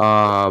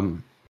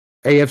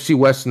 AFC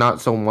West, not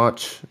so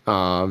much.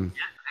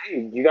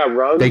 You got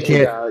Ruggs. They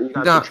can't. You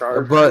got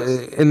but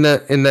in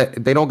the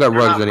they don't got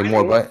Ruggs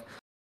anymore.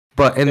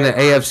 But in the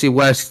AFC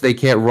West, they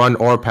can't run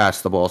or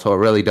pass the ball, so it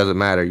really doesn't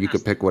matter. You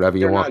could pick whatever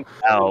you want.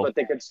 But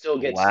they could still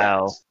get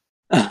stats.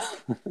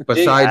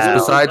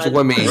 Besides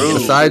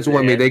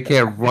Wimmy, they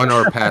can't run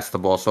or pass the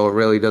ball, so it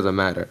really doesn't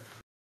matter.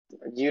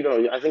 I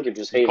think you're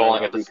just hating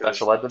calling it the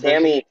special ed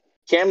division.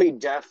 Cammy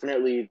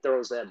definitely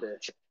throws that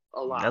bitch a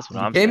lot. That's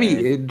what I'm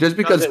saying. Just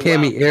because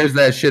Cammy airs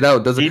that shit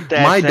out doesn't.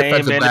 My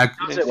defensive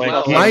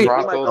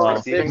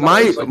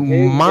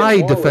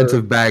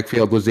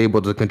backfield was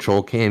able to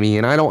control Cammy,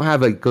 and I don't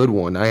have a good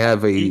one. I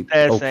have a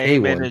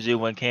same energy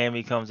when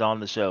Cammy comes on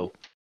the show.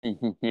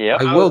 Yeah,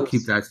 I will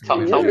keep that.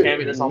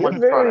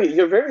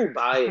 You're very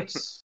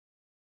biased.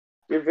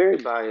 You're very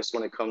biased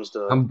when it comes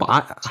to.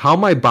 How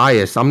am I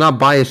biased? I'm not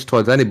biased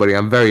towards anybody.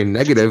 I'm very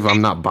negative.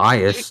 I'm not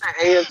biased. You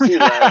hate the AFC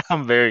West.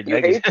 I'm very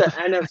negative. You hate the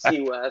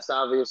NFC West.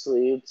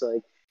 Obviously, it's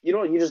like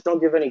you just don't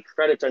give any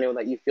credit to anyone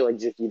that you feel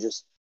like you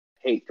just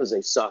hate because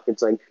they suck.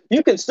 It's like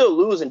you can still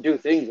lose and do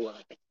things well.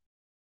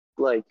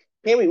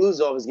 Cammy loses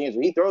all of his games,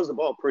 but he throws the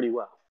ball pretty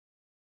well.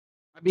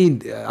 I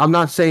mean, I'm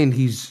not saying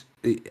he's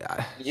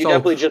You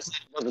definitely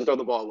just doesn't throw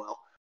the ball well.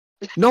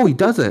 No, he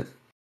doesn't.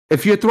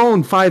 If you're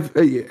throwing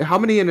 5, how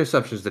many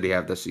interceptions did he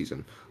have this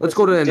season? Let's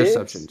go to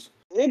interceptions.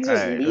 Diggs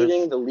is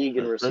leading the league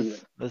in receiving.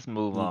 Let's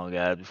move on,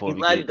 guys, before we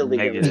led get the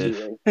league in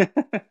negative. receiving.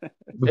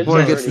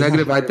 Before it gets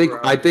negative, I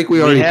think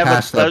we already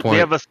passed that point. We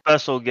have a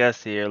special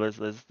guest here.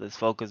 Let's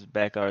focus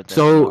back our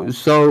attention.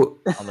 So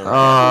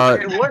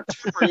and what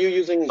term are you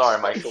using?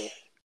 Sorry, Mike.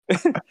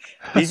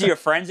 These are your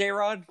friends,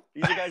 A-Rod?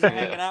 These are guys you're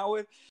hanging out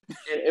with?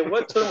 And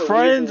what term?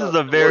 Friends is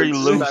a very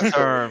loose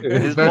term.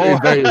 It's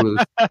very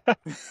loose.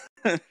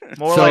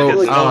 More like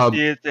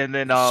associates, and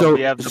then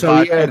we have the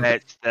boxing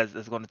match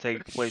that's going to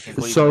take place in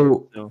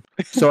Cleveland.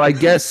 So I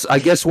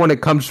guess when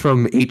it comes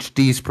from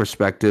HD's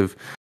perspective,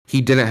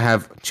 he didn't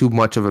have too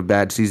much of a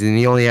bad season.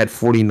 He only had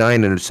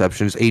 49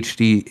 interceptions.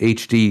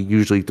 HD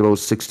usually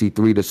throws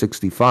 63 to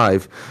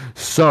 65.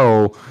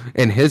 So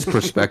in his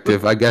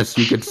perspective, I guess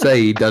you could say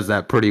he does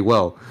that pretty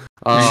well.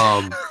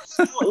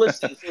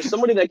 Listen, for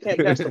somebody that can't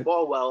pass the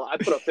ball well, I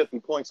put up 50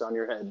 points on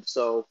your head.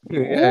 So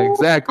yeah,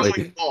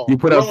 exactly. You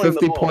put up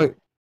 50 points.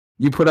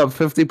 You put up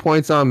 50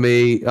 points on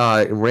me.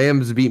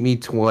 Rams beat me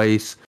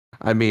twice.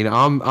 I mean,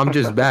 I'm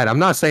just bad. I'm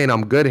not saying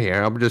I'm good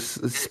here. I'm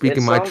just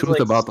speaking my truth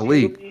about the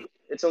league.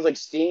 It sounds like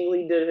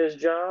Stingley did his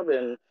job,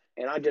 and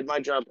I did my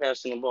job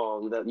passing the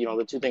ball. That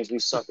the two things we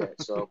suck at.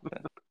 So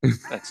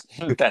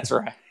that's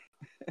right.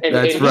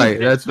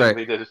 That's right.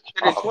 He did it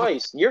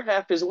twice. You're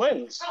half his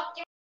wins.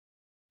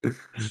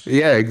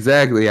 Yeah,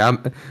 exactly.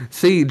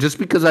 See, just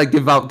because I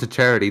give out to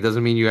charity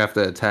doesn't mean you have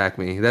to attack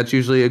me. That's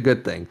usually a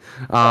good thing.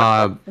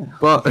 But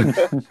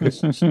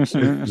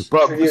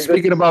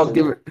speaking about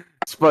giving,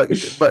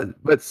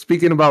 but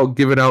speaking about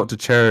giving out to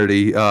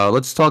charity,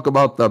 let's talk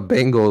about the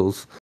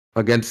Bengals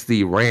against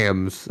the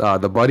Rams,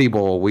 the Buddy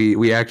Bowl.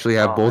 We actually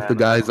have both the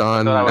guys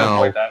on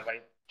now.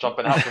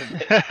 Jumping out.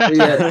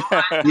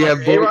 We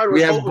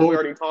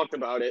already talked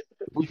about it.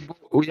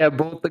 We have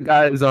both the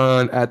guys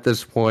on at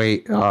this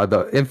point.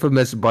 The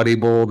infamous Buddy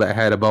Bowl that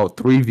had about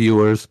 3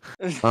 viewers.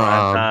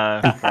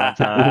 Prime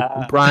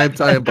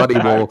time Buddy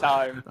Bowl.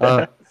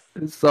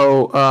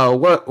 So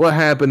what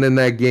happened in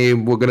that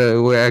game?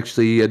 We're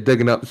actually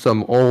digging up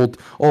some old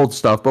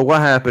stuff. But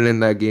what happened in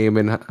that game,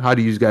 and how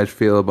do you guys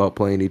feel about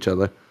playing each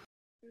other?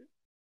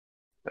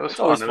 It was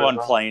fun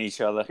playing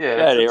each other.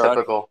 Yeah, it's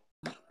typical.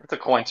 It's a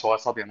coin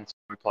toss. I'll be honest.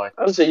 We play.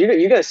 I would say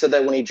you guys said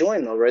that when he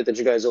joined, though, right? That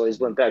you guys always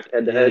went back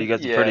head to head. You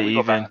guys are pretty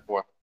even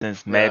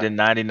since Madden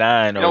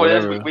 '99 or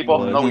whatever. We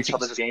both know each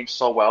other's games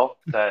so well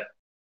that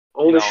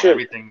shit.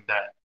 Everything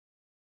that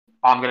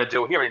I'm gonna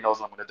do, he already knows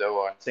what I'm gonna do.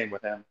 Or same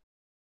with him.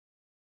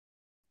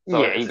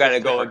 So you got to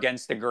go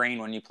against the grain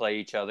when you play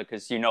each other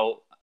because he's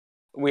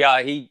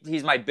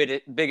my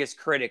biggest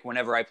critic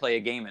whenever I play a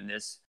game in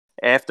this.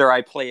 After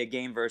I play a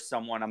game versus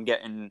someone, I'm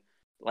getting.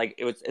 Like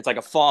it's like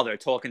a father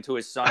talking to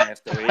his son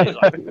after he's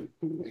like,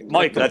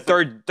 Mike, that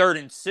third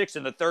and 6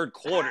 in the third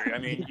quarter. I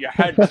mean, you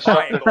had to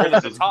try and go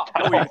over the top.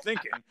 What were you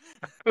thinking?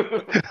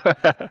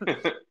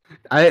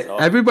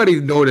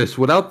 Everybody noticed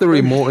without the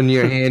remote in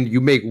your hand,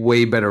 you make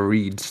way better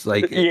reads.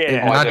 Like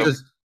not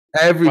just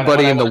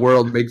everybody in the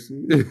world makes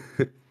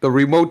the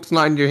remote's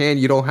not in your hand.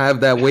 You don't have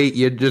that weight.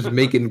 You're just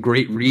making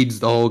great reads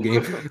the whole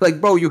game.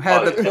 Like, bro, you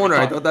had the corner.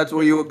 I thought that's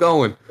where you were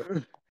going.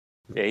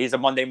 Yeah, he's a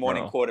Monday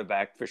morning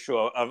quarterback for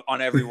sure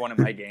on every one of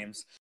my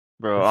games.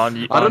 Bro, I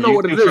don't know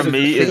what it is. For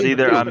me, it's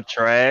either I'm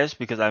trash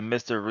because I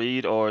missed a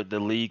read or the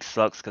league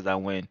sucks because I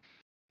win.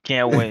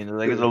 Can't win.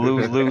 Like it's a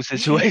lose-lose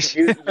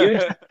situation.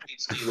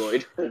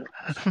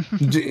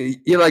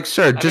 You're like,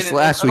 sir, just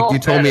last week you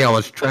told me I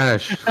was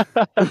trash.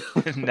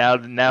 now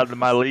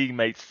my league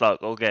mates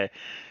suck. Okay.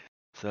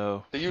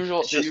 So the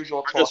usual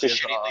talk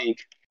is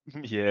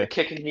the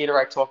kicking meter.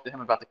 I talked to him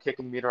about the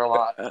kicking meter a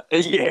lot.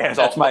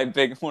 That's my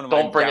big one.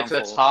 Don't bring it to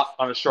the top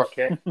on a short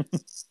kick.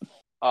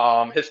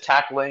 His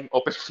tackling,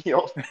 open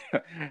field.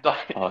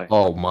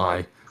 Oh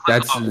my,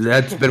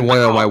 that's been one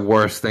of my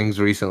worst things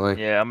recently.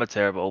 Yeah, I'm a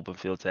terrible open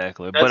field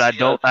tackler, but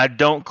I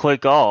don't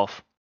click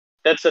off.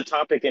 That's a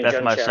topic in.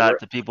 That's my shot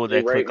to people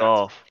that click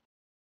off.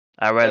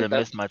 I'd rather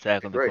miss my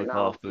tackle than click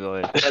off. Go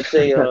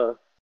ahead.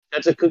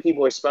 That's a Cookie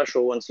Boy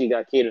special. Once he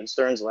got Caden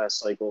Stearns last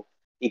cycle.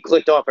 He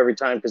clicked off every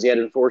time because he had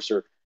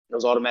Enforcer.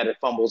 Those automatic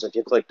fumbles if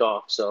you clicked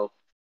off. So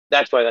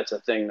that's why that's a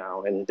thing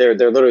now. And they're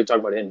literally talking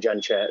about it in Gen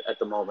Chat at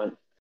the moment.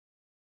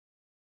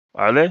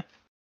 Are they?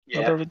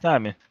 Yeah. Perfect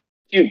timing.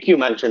 Q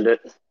mentioned it.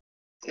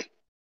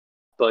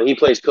 But he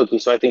plays Cookie,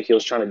 so I think he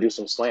was trying to do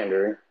some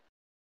slander.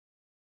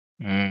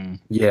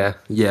 Yeah,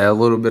 a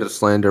little bit of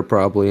slander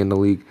probably in the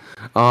league.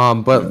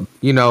 But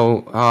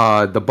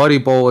the Buddy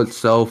Bowl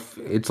itself,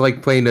 it's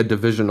like playing a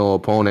divisional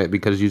opponent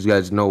because you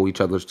guys know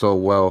each other so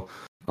well.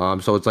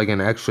 So it's like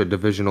an extra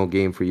divisional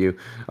game for you.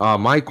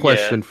 My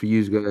question for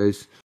you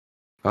guys,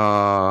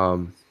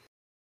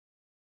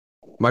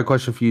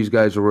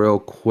 real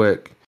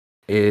quick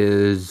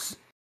is,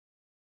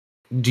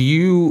 do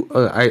you?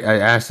 I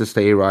asked this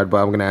to A-Rod, but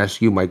I'm gonna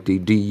ask you, Mike D.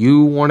 Do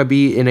you want to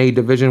be in a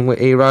division with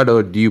A-Rod,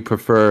 or do you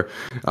prefer,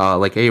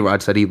 like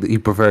A-Rod said, he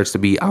prefers to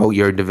be out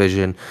your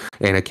division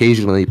and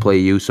occasionally play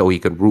you, so he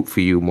could root for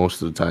you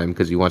most of the time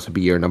because he wants to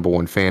be your number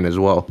one fan as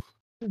well.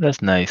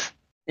 That's nice.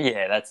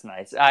 Yeah, that's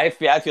nice. I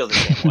feel the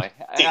same way.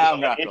 I'm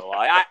not gonna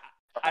lie.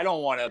 I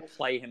don't want to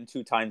play him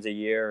 2 times a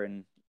year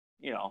and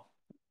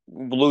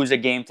lose a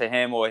game to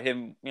him or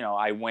him.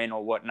 I win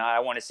or whatnot. I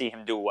want to see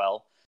him do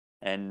well.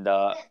 And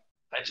I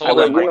told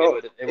him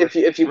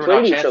if you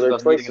played each other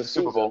twice a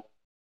Super Bowl.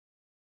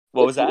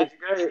 What was that?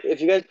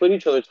 If you guys played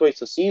each other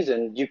twice a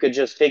season, you could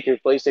just take your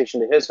PlayStation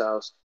to his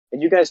house,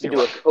 and you guys could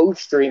do a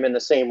co-stream in the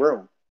same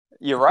room.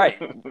 You're right.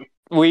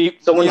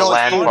 Someone's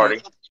LAN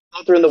party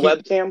out there in the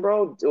webcam,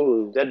 bro.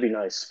 Ooh, that'd be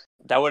nice.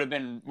 That would have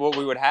been what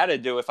we would have had to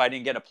do if I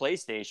didn't get a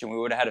PlayStation. We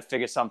would have had to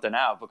figure something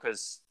out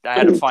because I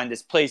had to find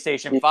this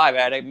PlayStation 5. I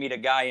had to meet a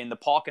guy in the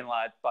parking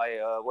lot by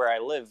where I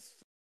live.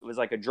 It was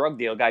like a drug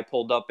deal. Guy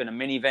pulled up in a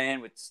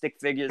minivan with stick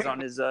figures on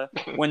his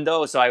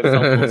window, so I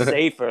felt a little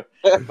safer.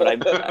 But I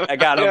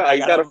got him. Yeah,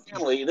 he's got a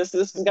family. This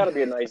has got to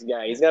be a nice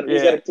guy. He's got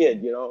a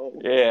kid,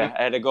 Yeah,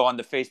 I had to go on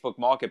the Facebook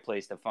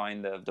Marketplace to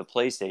find the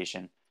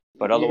PlayStation.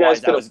 But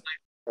otherwise,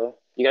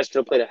 you guys could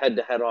have played a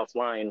head-to-head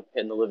offline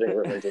in the living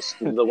room and just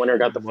the winner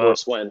got the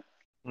first win.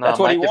 No, that's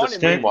what he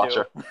wanted me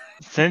to do.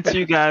 Since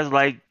you guys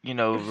like,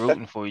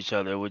 rooting for each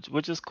other,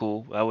 which is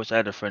cool. I wish I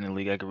had a friendly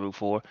league I could root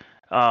for.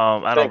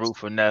 I don't root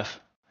for Neff.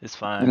 It's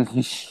fine.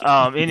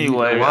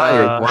 Anyway,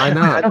 why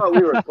not? I thought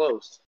we were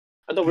close.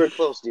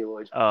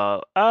 D-Lloyd.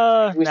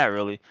 Not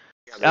really.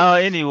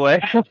 Anyway,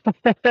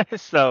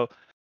 so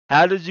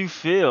how did you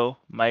feel,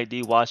 Mike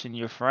D, watching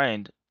your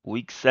friend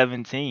week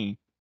 17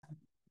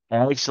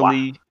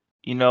 actually,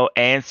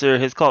 answer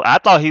his call? I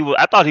thought he was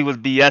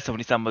BSing when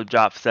he said I'm gonna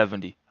drop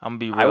 70. I'm gonna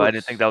be real. I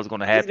didn't think that was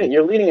gonna happen.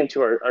 You're leading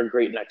into our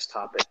great next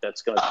topic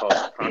that's gonna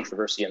cause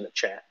controversy in the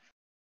chat.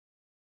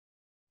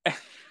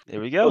 There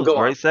we go.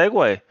 Great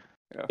segue.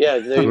 Yeah,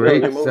 there you go.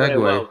 You're moving it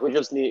well. We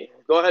just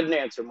go ahead and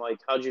answer, Mike.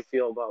 How'd you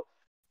feel about?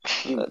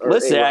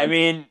 Listen, I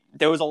mean,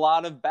 there was a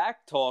lot of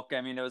back talk.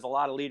 I mean, there was a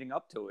lot of leading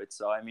up to it.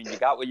 So, I mean, you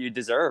got what you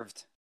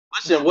deserved.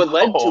 Listen, what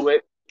led to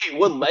it?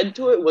 What led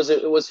to it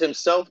was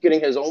himself getting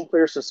his own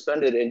player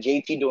suspended and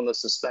JT doing the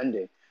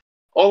suspending.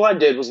 All I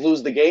did was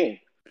lose the game.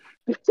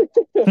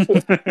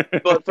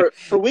 But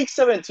for week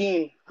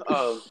 17,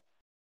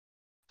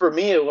 for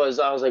me I was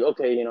like,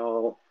 okay,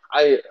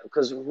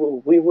 because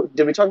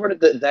did we talk about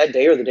it that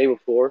day or the day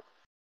before?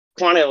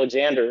 Quan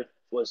Alexander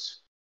was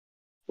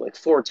like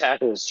 4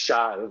 tackles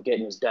shy of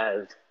getting his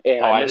dev.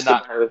 And I did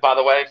not. By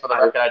the way, for the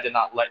record, I did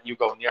not let you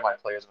go near my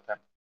players with him.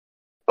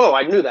 Oh,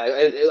 I knew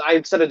that.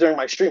 I said it during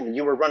my stream.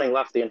 You were running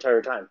left the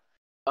entire time.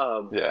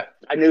 Yeah.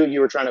 I knew you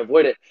were trying to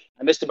avoid it.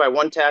 I missed it by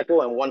 1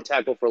 tackle and 1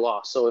 tackle for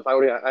loss. So if I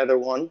would have either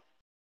one,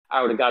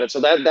 I would have got it. So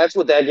that's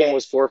what that game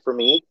was for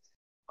me.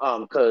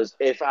 Because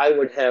if I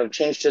would have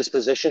changed his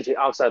position to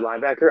outside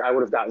linebacker, I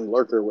would have gotten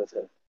Lurker with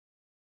him.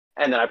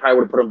 And then I probably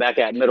would have put him back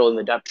at middle in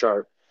the depth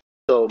chart.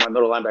 So my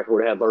middle linebacker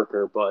would have had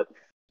Lurker. But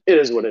it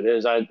is what it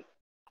is.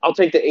 I'll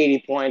take the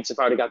 80 points if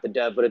I would have got the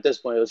dev. But at this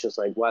point, it was just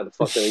like, why the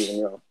fuck did I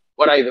even,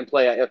 what I even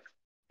play? I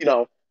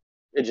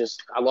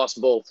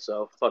lost both.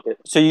 So fuck it.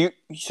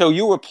 So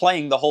you were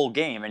playing the whole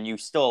game and you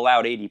still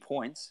allowed 80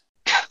 points.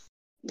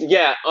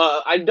 Yeah.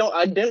 I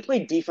didn't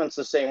play defense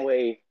the same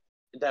way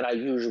that I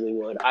usually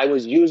would. I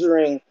was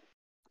using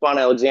Quan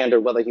Alexander,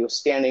 whether he was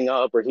standing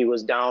up or he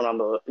was down on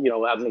the,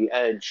 on the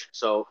edge.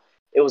 So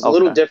it was a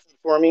little different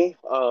for me.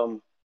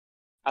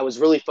 I was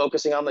really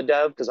focusing on the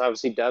dev because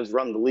obviously devs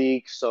run the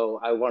league. So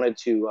I wanted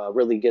to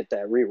really get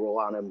that reroll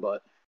on him,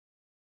 but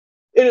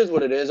it is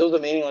what it is. It was a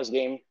meaningless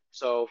game.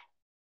 So,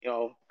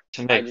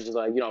 I just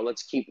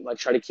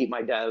let's try to keep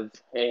my dev,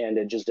 and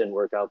it just didn't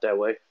work out that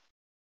way.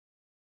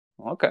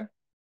 Okay.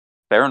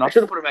 Fair enough. I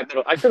should have put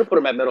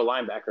him at middle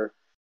linebacker.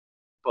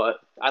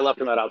 But I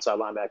left him at outside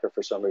linebacker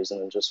for some reason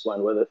and just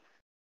went with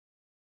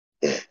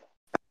it.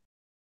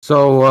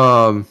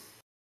 So,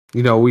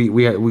 we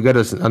got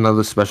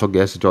another special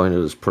guest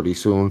joining us pretty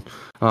soon,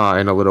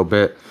 in a little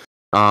bit.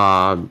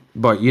 But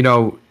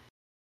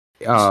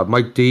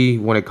Mike D,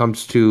 when it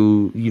comes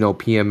to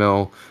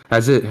PML,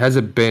 has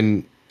it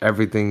been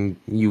everything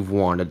you've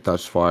wanted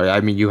thus far? I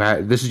mean,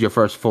 this is your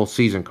first full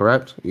season,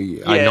 correct?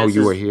 Yeah, I know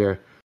you were here.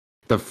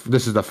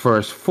 This is the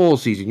first full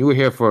season. You were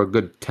here for a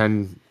good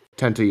 10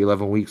 to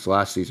 11 weeks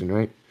last season,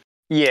 right?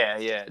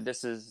 Yeah.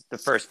 This is the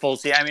first full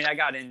season. I mean, I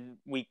got in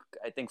week,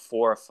 I think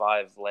 4 or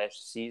 5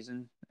 last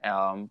season.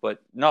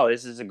 But no,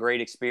 this is a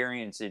great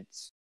experience.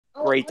 It's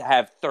great to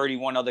have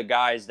 31 other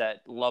guys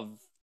that love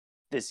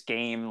this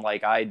game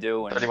like I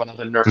do. And 31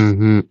 other nerds.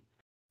 Mm-hmm.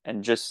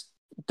 And just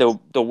the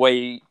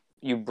way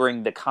you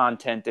bring the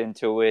content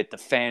into it, the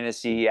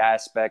fantasy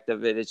aspect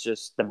of it, it's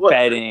just the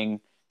betting.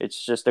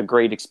 It's just a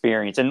great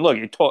experience. And look,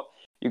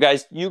 you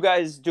guys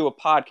do a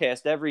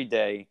podcast every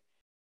day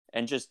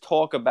and just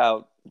talk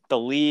about the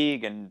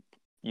league, and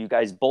you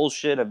guys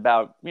bullshit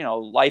about,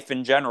 life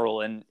in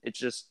general. And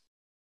it's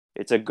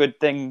a good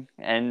thing,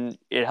 and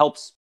it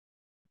helps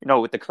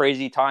with the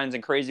crazy times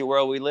and crazy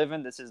world we live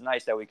in, this is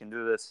nice that we can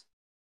do this.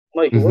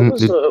 Mike,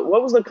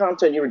 what was the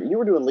content you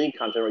were doing? League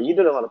content, right? You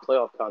did a lot of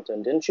playoff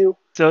content, didn't you?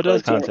 Still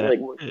does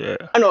content. Yeah.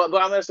 I know,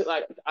 but I'm asking,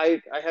 like,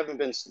 I haven't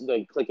been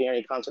like clicking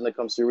any content that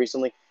comes through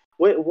recently.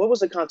 What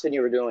was the content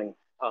you were doing,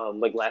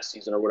 like last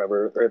season or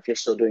whatever, or if you're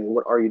still doing,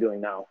 what are you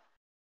doing now?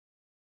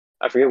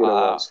 I forget what it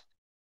was.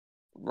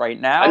 Right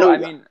now, I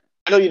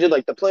know you did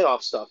like the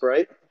playoff stuff,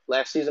 right?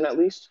 Last season at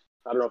least.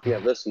 I don't know if you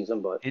have this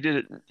season, but he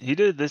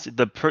did this.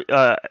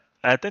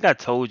 I think I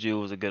told you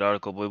it was a good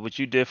article, but what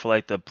you did for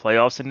like the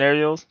playoff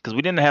scenarios, because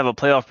we didn't have a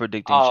playoff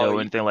predicting show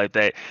or anything like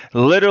that.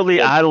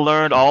 Literally, I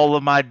learned all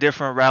of my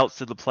different routes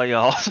to the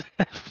playoffs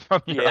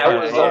from you.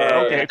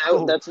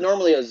 Cool. That's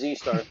normally a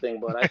Z-Star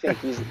thing, but I think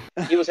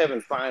he was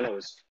having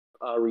finals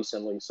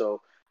recently, so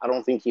I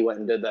don't think he went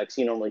and did that because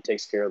he normally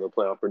takes care of the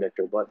playoff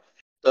predictor. But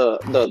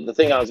the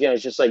thing I was getting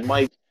is just like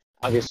Mike,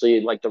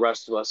 obviously, like the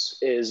rest of us,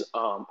 is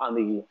on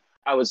the,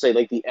 I would say,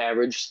 like the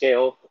average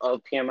scale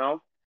of PML.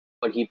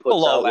 But he puts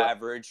below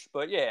average,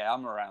 but yeah,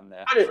 I'm around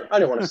there. I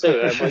didn't want to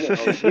say that, but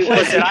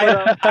listen,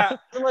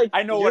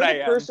 I know what I am.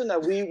 You're the person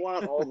that we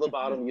want all the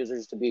bottom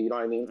users to be. You know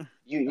what I mean?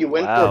 You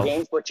win 4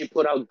 games, but you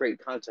put out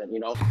great content.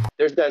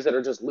 There's guys that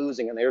are just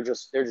losing and they're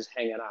just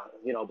hanging out.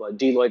 But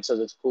Deloitte says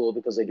it's cool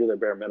because they do their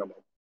bare minimum.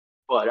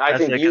 But I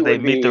think they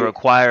meet the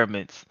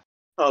requirements.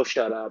 Oh,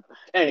 shut up.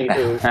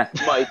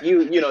 Anywho, Mike,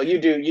 you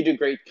do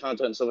great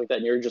content and stuff like that,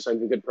 and you're just like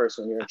a good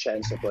person. You're in chat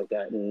and stuff like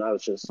that. And I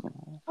just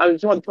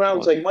want to point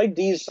out, like Mike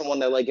D is someone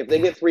that, like, if they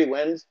get 3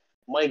 wins,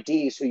 Mike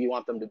D is who you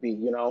want them to be.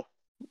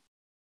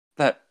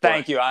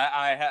 Thank you.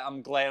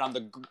 I'm glad I'm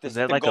is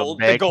that like a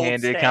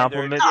backhanded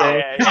compliment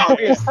there? I'm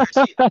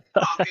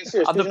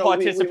the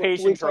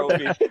participation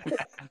trophy.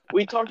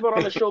 We talked about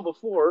on the show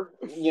before.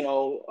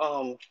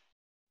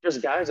 There's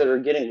guys that are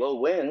getting low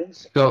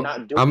wins. So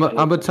I'm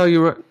gonna tell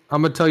you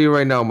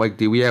right now, Mike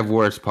D. We have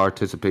worse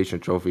participation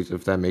trophies.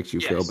 If that makes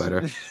you feel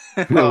better,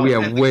 we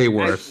have way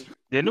worse.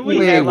 Didn't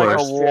we have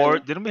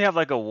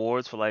like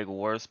awards for like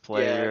worst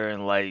player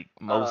and like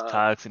most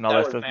toxic and all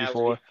that stuff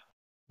before?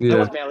 Yeah, that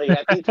was Mally.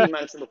 I think he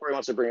mentioned before he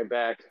wants to bring it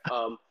back.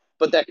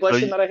 But that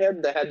question that I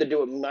had that to do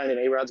with mine and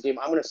A-Rod's game,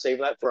 I'm gonna save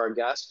that for our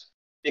guest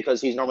because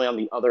he's normally on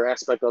the other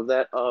aspect of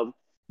that.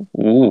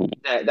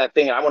 That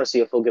thing, I want to see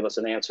if he'll give us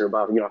an answer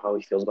about how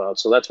he feels about it.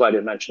 So that's why I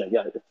didn't mention it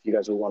yet, if you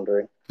guys were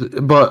wondering.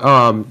 But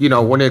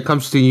when it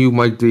comes to you,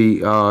 Mike D,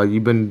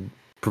 you've been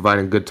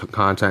providing good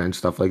content and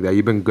stuff like that.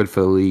 You've been good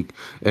for the league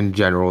in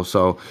general.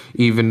 So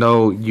even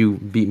though you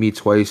beat me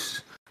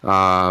twice,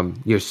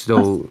 you're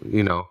still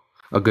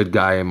a good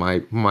guy in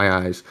my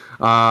eyes.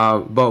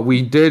 But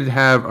we did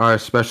have our other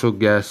special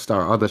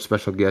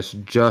guest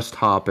just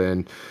hop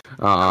in,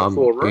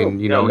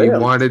 and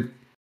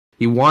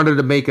he wanted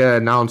to make an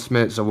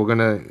announcement, so we're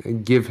gonna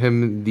give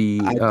him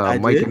the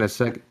mic in a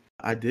second.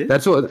 I did.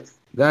 That's what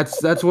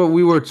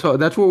we were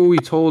told. That's what we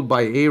told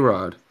by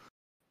A-Rod.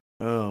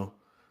 Oh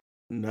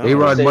no!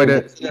 A-Rod might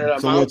have. Is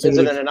it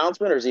an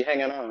announcement or is he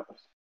hanging out?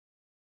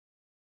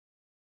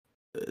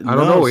 I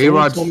don't know.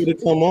 A-Rod told me to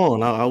come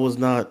on. I was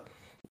not.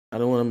 I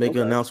don't want to make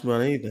an announcement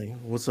on anything.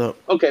 What's up?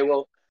 Okay,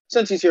 well,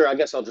 since he's here, I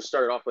guess I'll just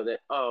start it off with it.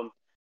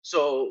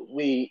 So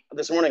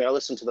this morning I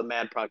listened to the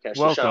Mad podcast.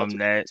 Welcome,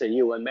 Nat. To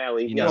you and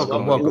Mally.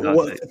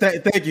 Welcome.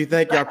 Thank you.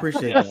 I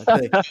appreciate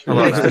that.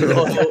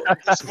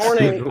 This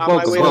morning on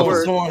my way to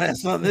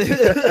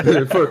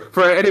work.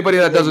 For anybody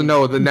that doesn't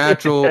know, the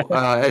natural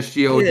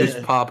SGO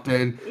just popped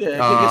in.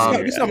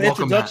 Get some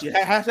introduction.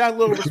 Have a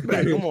little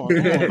respect. Come on.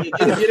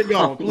 Get it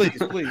going,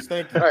 please.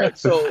 Thank you. All right.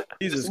 So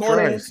this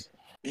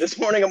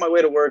morning on my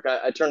way to work,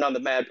 I turned on the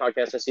Mad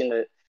podcast. I seen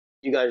that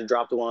you guys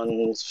dropped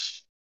one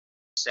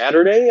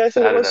Saturday, I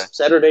think it was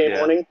Saturday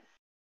morning.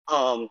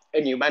 And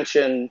you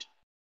mentioned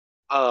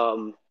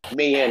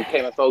me and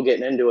KMFO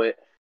getting into it,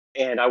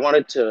 and I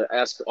wanted to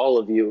ask all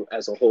of you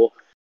as a whole.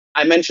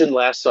 I mentioned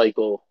last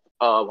cycle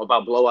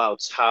about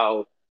blowouts,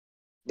 how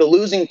the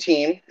losing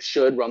team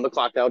should run the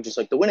clock out just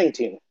like the winning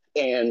team,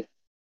 and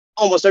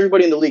almost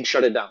everybody in the league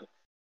shut it down.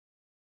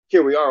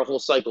 Here we are a whole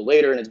cycle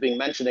later, and it's being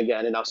mentioned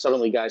again, and now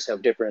suddenly guys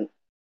have different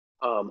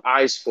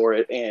eyes for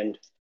it, and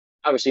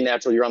obviously,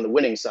 naturally, you're on the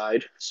winning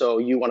side, so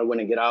you want to win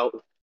and get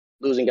out.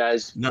 Losing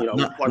guys, not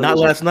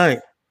last night.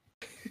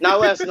 Not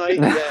last night,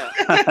 yeah.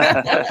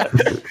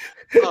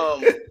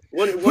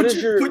 What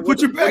is your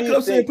put your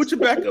backups in? Put your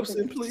backups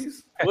in,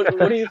 please. What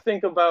do you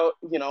think about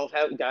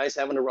guys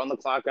having to run the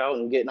clock out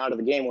and getting out of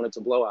the game when it's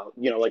a blowout?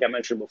 Like I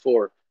mentioned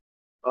before.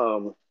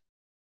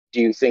 Do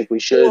you think we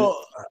should?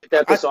 Well,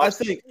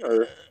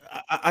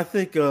 I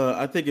think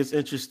it's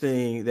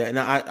interesting that, and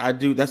I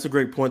do. That's a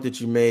great point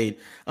that you made.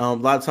 A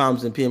lot of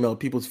times in PML,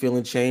 people's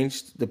feelings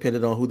change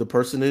depending on who the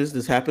person is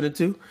that's happening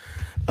to.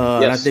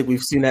 Yes. And I think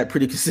we've seen that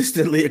pretty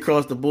consistently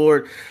across the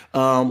board.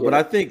 But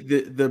I think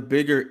the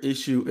bigger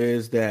issue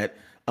is that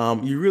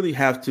you really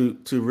have to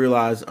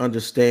realize,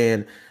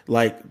 understand,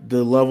 like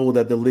the level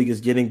that the league is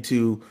getting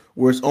to,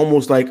 where it's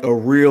almost like a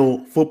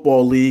real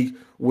football league,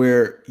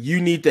 where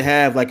you need to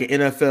have like an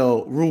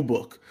NFL rule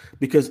book,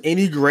 because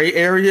any gray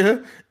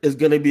area is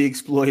going to be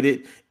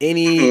exploited.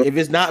 If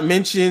it's not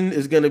mentioned,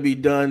 is going to be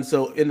done.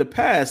 So in the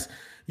past,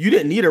 you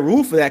didn't need a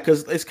rule for that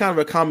because it's kind of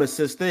a common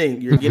sense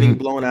thing. You're getting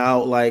blown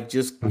out, like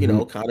just kind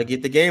of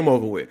get the game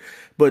over with.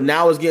 But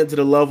now it's getting to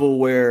the level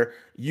where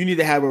you need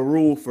to have a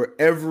rule for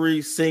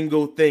every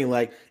single thing.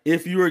 Like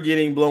if you are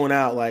getting blown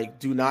out, like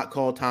do not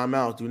call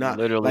timeout. Do not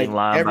literally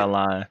line by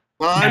line.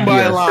 Line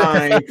by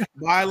line,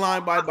 by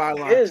line by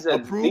line,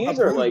 approved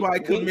by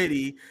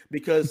committee,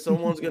 because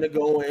someone's going to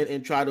go in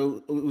and try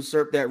to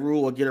usurp that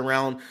rule or get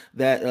around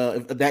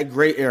that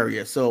gray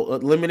area. So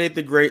eliminate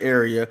the gray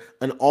area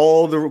and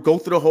go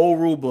through the whole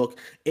rule book.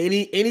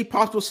 Any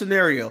possible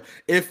scenario.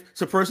 If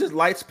a person's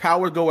lights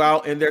power go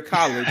out in their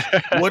college,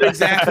 what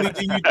exactly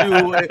do you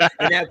do at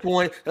that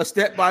point? A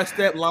step by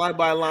step, line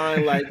by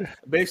line, like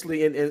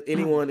basically in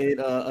anyone in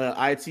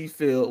IT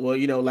field,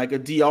 well, like a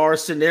DR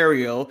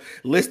scenario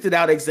listed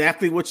out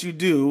exactly what you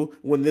do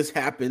when this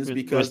happens,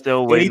 because we're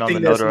still waiting on the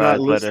notarized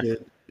letter.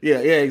 Yeah,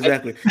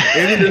 exactly.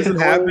 Anything that doesn't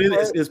happen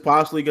is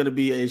possibly going to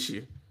be an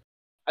issue.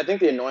 I think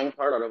the annoying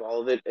part out of all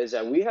of it is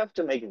that we have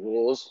to make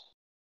rules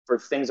for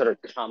things that are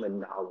common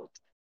knowledge.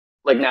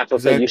 Like natural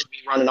thing, you should be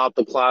running off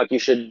the clock. You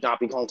should not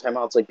be calling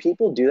timeouts. Like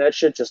people do that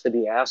shit just to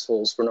be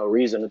assholes for no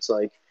reason. It's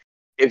like,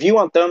 if you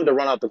want them to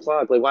run out the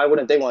clock, like why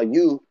wouldn't they want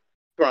you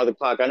to run out the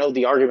clock? I know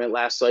the argument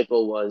last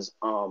cycle was,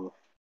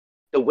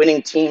 the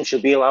winning team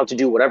should be allowed to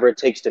do whatever it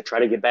takes to try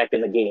to get back in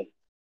the game.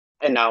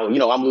 And now,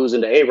 I'm losing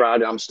to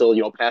A-Rod, and I'm still,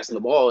 passing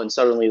the ball, and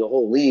suddenly the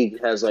whole league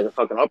has like a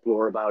fucking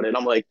uproar about it.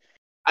 I'm like,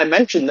 I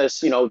mentioned this,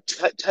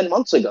 10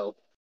 months ago.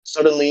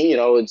 Suddenly,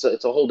 it's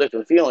a whole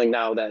different feeling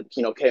now that,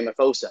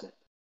 KMFO said it.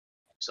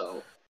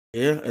 So.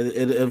 Yeah,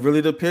 it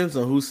really depends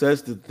on who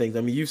says the things.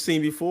 I mean, you've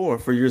seen before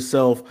for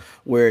yourself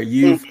where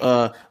you've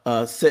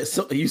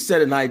you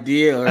said an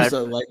idea or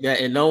something like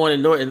that, and no one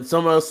and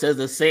someone else says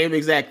the same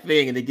exact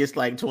thing, and it gets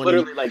like 20.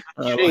 Literally, like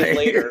a few days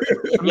later.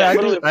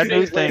 I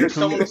do think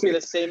someone will say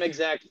the same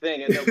exact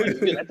thing, and they're like,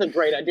 "Dude, that's a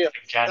great idea."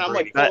 And I'm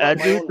like, I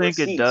do think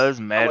it does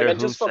matter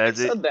who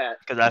says it,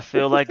 because I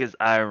feel like it's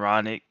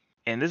ironic.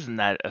 And this is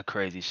not a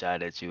crazy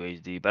shot at you,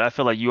 HD, but I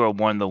feel like you are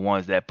one of the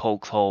ones that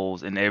pokes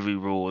holes in every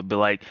rule and be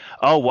like,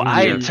 "Oh, well,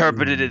 I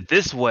interpreted it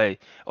this way,"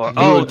 or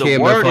 "Oh, the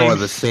wording are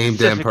the same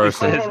damn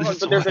person."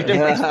 But there's a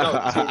difference,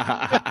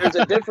 though. There's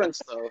a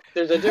difference, though.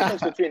 There's a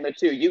difference between the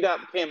two. You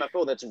got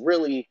KMFO that's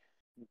really,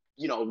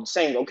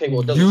 saying, "Okay,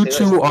 well, it doesn't you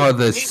two are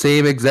the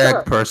same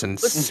exact person,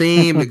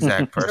 same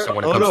exact person."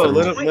 When it comes to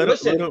let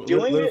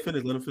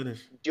him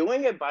finish.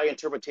 Doing it by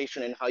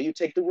interpretation and how you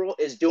take the rule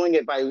is doing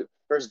it by.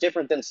 There's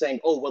different than saying,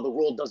 "Oh, well, the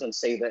rule doesn't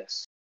say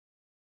this."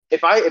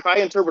 If I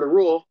interpret a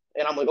rule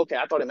and I'm like, "Okay,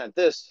 I thought it meant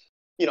this,"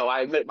 I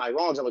admit my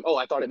wrongs. I'm like, "Oh,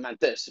 I thought it meant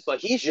this," but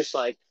he's just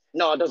like,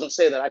 "No, it doesn't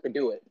say that I could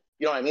do it."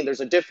 You know what I mean?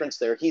 There's a difference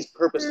there. He's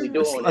purposely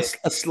doing it.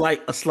 A slight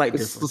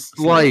difference.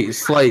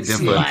 Slight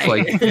difference.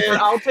 Like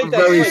I'll take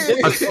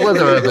that. A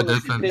slither of a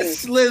difference.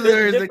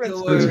 Slither is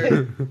the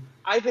word.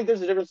 I think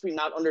there's a difference between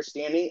not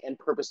understanding and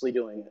purposely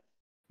doing it.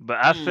 But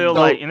I feel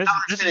like, and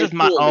this is just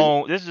my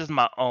own. This is just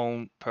my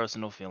own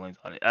personal feelings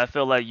on it. I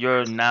feel like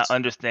your not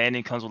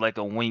understanding comes with like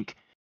a wink.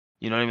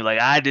 You know what I mean? Like,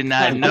 I did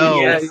not know.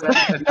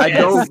 I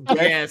don't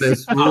get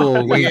this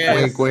rule.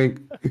 Wink,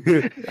 wink.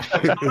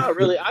 Not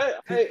really. I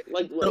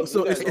like.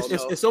 So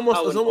it's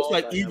almost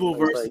like evil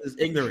versus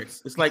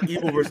ignorance. It's like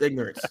evil versus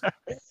ignorance.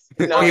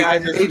 You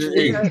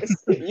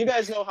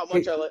guys know how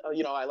much I like.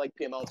 I like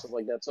PML and stuff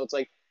like that. So it's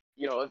like.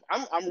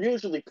 I'm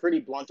usually pretty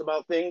blunt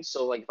about things,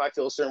 so like if I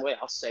feel a certain way,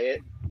 I'll say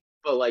it.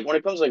 But like when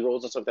it comes to like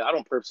rules and stuff like that, I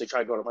don't purposely try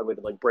to go out of my way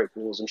to like break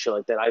rules and shit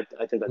like that. I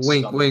think that's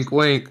wink.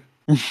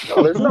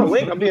 No, there's no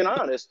wink. I'm being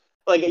honest.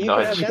 Like you can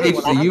ask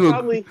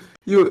anyone.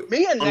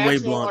 Me and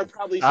National are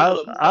probably.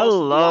 I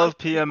love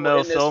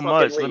PML so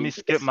much. Let me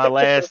skip my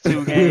last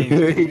 2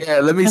 games. Yeah,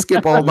 let me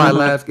skip all my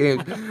last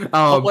games.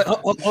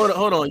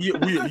 Hold on.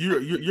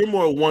 You're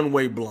more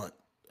one-way blunt.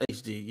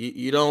 HD,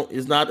 you don't.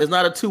 It's not a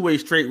 2-way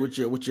straight with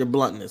your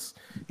bluntness.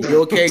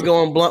 You're okay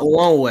going blunt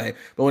one way,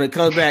 but when it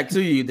comes back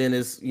to you, then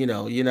it's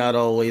you're not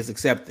always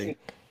accepting.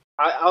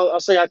 I'll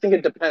say I think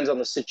it depends on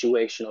the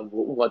situation of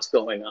what's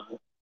going on.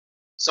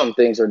 Some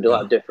things are a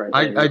lot different.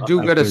 I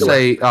do gotta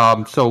say,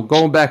 so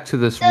going back to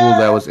this rule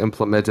that was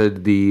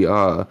implemented,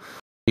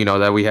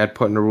 that we had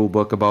put in the rule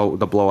book about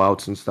the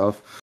blowouts and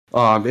stuff.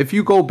 If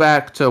you go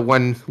back to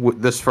when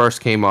this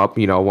first came up,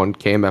 when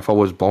KMFO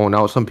was blowing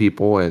out some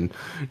people, and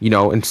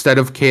instead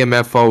of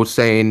KMFO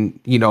saying,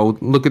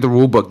 look at the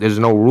rule book, there's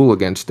no rule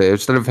against it.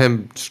 Instead of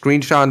him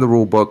screenshotting the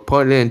rule book,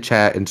 putting it in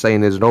chat, and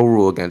saying there's no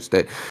rule against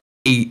it,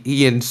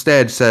 he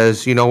instead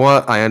says, you know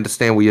what, I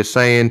understand what you're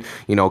saying.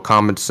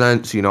 Common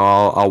sense.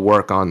 I'll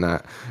work on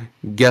that.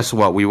 Guess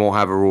what? We won't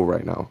have a rule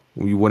right now.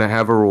 We wouldn't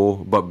have a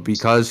rule, but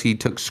because he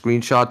took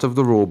screenshots of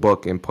the rule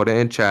book and put it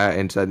in chat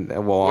and said,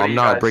 well, I'm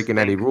not breaking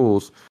any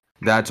rules,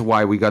 that's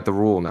why we got the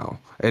rule now.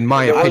 In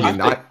my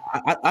opinion.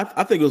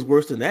 I think it was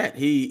worse than that.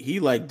 He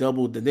like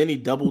doubled, and then he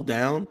doubled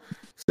down,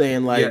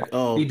 saying like,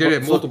 "Oh, he did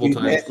it multiple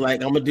times.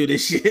 Like, I'm gonna do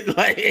this shit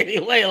like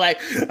anyway.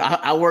 Like,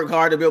 I work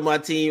hard to build my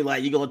team.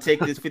 Like, you gonna take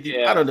this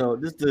 50? I don't know.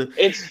 Just to,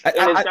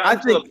 I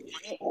think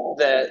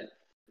that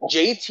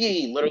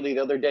JT literally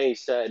the other day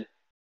said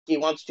he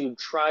wants to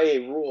try a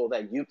rule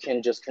that you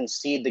can just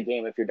concede the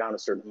game if you're down a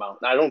certain amount.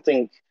 And I don't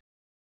think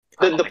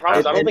the problem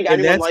is I don't think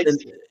anyone likes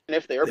it. And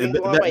if they are being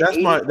blown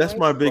that's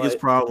my biggest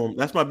problem.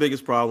 That's my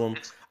biggest problem.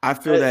 I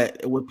feel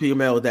that with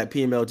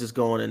PML just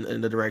going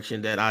in the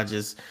direction that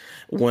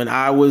when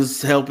I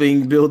was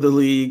helping build the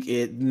league,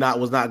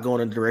 was not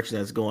going in the direction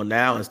that's going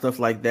now, and stuff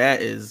like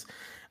that is.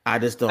 I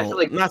just don't.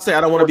 Like not say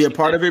I don't want to be a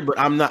part of it, but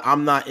I'm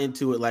not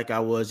into it like I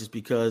was just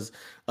because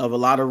of a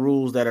lot of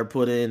rules that are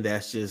put in.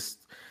 That's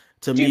just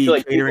to me.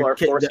 Like I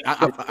feel like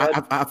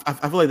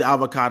the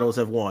avocados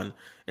have won,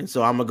 and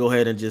so I'm gonna go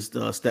ahead and just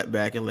step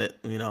back and let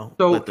you know.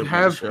 So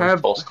have the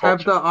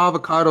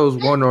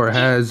avocados won or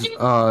has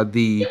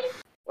the.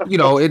 You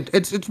know,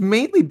 it's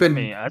mainly been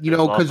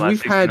because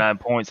we've had 9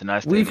 points and I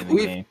stayed in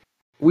the game.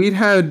 We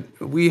had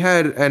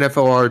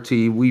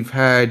NFLRT. We've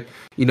had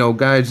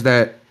guys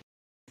that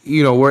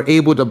were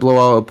able to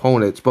blow out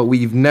opponents, but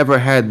we've never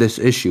had this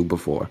issue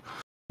before.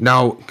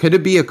 Now, could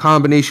it be a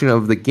combination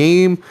of the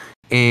game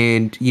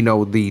and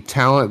the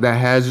talent that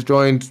has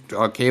joined?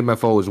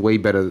 KMFO is way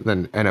better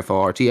than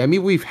NFLRT. I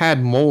mean, we've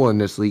had Mole in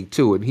this league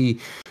too, and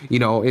he,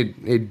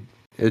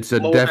 it's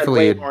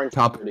definitely a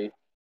topic.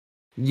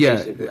 Yeah,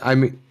 basically. I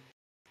mean,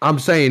 I'm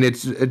saying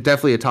it's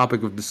definitely a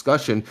topic of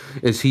discussion.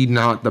 Is he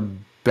not the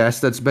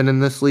best that's been in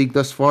this league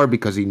thus far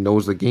because he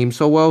knows the game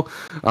so well?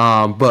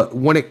 But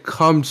when it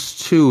comes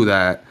to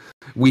that,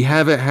 we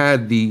haven't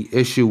had the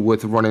issue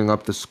with running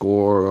up the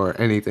score or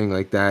anything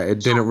like that. It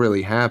didn't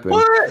really happen.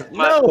 What?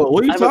 No,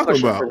 what are you talking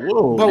about?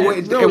 Whoa. But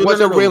it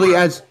wasn't really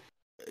as...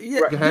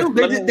 Yeah,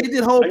 they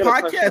did whole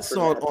podcasts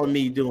on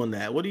me doing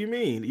that. What do you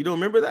mean? You don't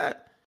remember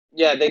that?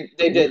 Yeah, they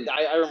did.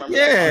 I remember.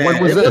 Yeah.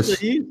 When was this?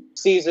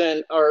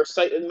 Season or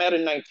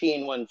Madden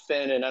 19 when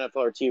Finn and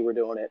NFLRT were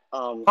doing it.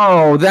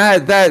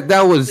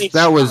 That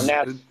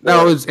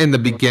was in the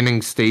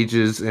beginning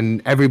stages,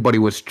 and everybody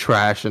was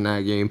trash in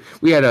that game.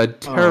 We had a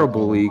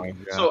terrible league.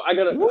 So I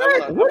gotta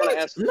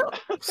ask. No.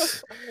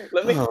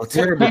 Let me.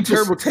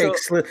 Terrible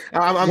takes.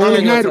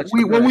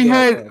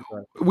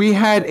 We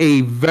had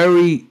a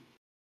very.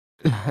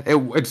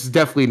 It's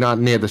definitely not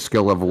near the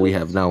skill level we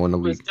have now in the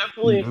league. It's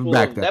definitely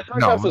back then. That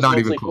podcast was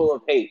mostly full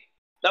of hate.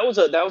 That was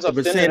a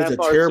Finn and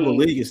FR terrible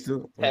league.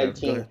 Still tag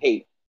team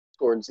hate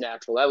towards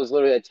Natural. That was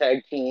literally a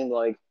tag team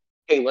like,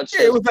 hey, let's.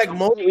 Yeah, it was like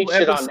multiple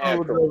episodes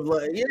of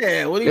like,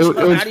 yeah. What do you?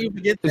 How do you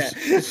forget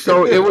that?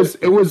 So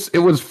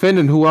it was Finn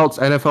and who else?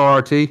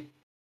 NFLRT.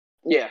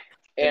 Yeah.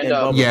 And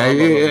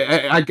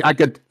I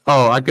could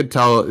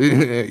tell.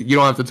 You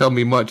don't have to tell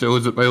me much. It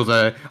was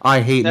a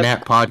I Hate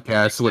Nat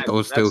podcast with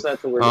those two.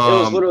 That's the word. It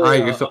was literally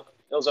it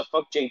was a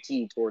fuck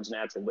JT towards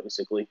Natural,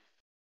 basically.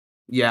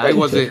 Yeah, I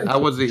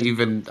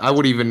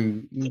wouldn't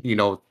even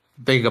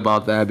think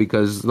about that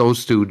because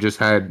those two just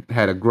had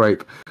a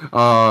gripe.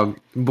 But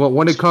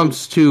when it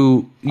comes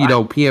to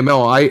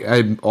PML,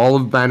 I all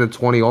of Madden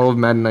 20, all of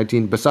Madden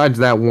 19. Besides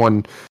that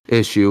one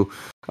issue.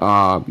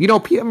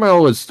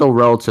 PML is still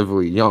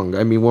relatively young.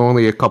 I mean, we're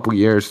only a couple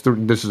years.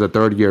 This is a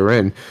third year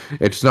in.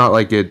 It's not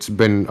like it's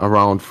been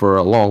around for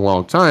a long,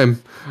 long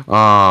time.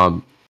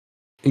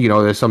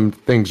 There's some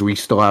things we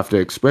still have to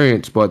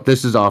experience, but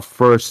this is our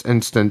first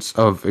instance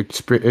of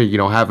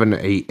having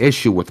a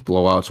issue with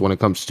blowouts when it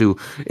comes to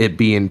it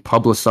being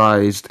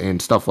publicized and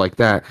stuff like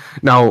that.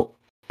 Now,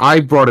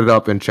 I brought it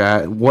up in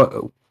chat.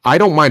 I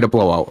don't mind a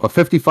blowout. A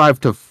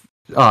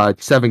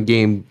 55-7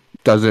 game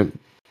doesn't.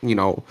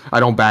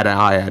 I don't bat an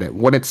eye at it.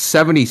 When it's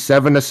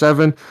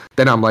 77-7,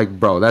 then I'm like,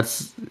 bro,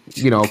 that's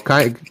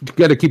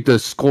got to keep the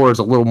scores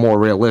a little more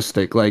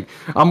realistic. Like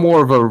I'm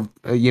more of a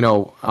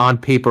on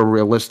paper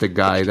realistic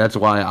guy. That's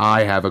why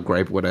I have a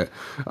gripe with it.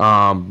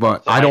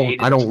 But so I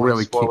don't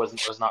really. Score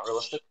was not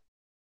realistic.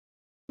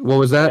 What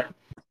was that?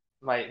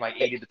 My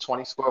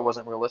 80-20 score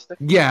wasn't realistic.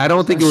 Yeah, I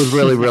don't think it was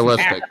really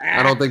realistic.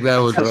 I don't think that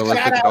was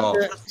realistic at all.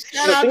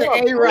 Shout out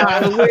to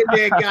A-Rod who went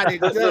there and got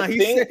it done.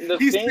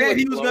 He said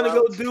he was going to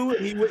go do it,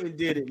 and he went and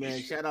did it,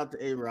 man. Shout out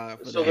to A-Rod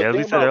for that. Yeah, as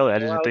we said earlier, I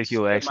didn't think he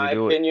would actually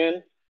do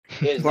it.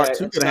 Part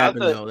 2 could happen,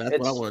 though. That's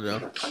what I want to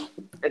know.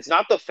 It's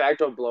not the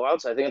fact of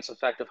blowouts. I think it's the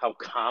fact of how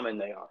common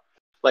they are.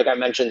 Like I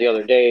mentioned the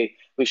other day,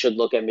 we should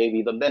look at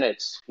maybe the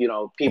minutes. You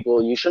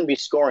shouldn't be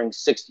scoring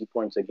 60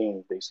 points a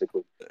game,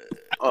 basically.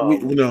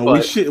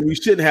 We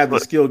shouldn't have the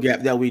skill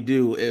gap that we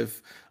do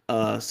if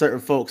certain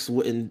folks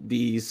wouldn't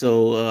be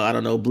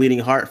so bleeding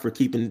heart for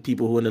keeping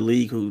people who are in the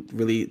league who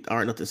really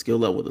aren't at the skill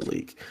level of the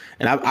league.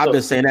 And I've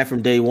been saying that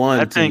from day one.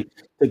 I think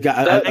that's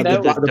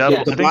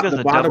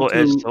a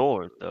double-edged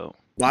sword, though.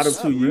 Bottom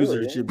two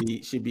users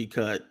should be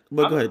cut.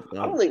 But go ahead.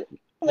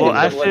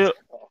 I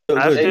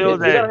feel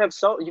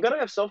that you gotta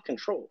have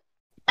self-control.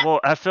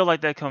 Well, I feel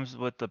like that comes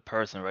with the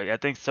person, right? I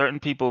think certain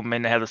people may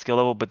not have the skill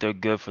level, but they're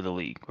good for the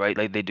league, right?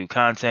 Like they do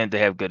content, they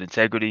have good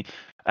integrity.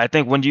 I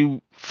think when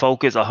you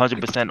focus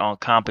 100% on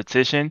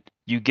competition,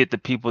 you get the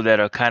people that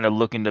are kind of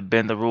looking to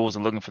bend the rules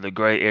and looking for the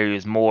gray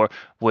areas more,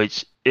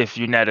 which if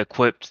you're not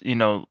equipped,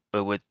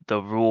 with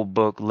the rule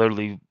book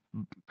literally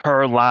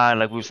per line,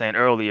 like we were saying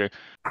earlier,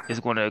 is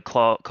going to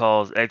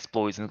cause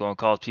exploits and going to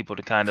cause people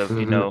to kind of,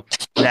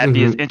 not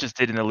be as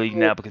interested in the league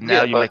now because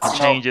now you're making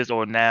changes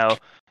or now,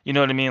 you know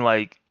what I mean?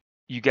 Like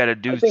you got to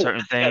do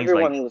certain things.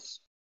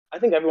 I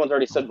think everyone's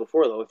already said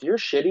before though, if you're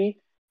shitty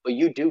but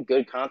you do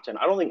good content,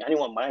 I don't think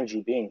anyone minds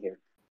you being here.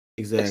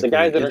 Exactly. It's the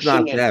guys that are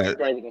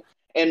shitty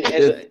and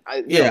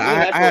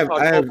I have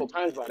talked multiple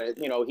times about it.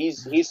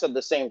 He said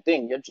the same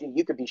thing.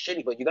 You could be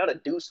shitty, but you got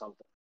to do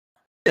something.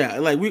 Yeah,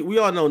 like we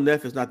all know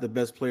Neff is not the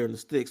best player in the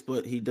sticks,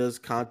 but he does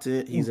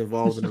content. He's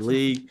involved in the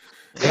league.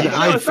 And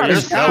I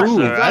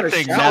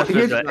think Neff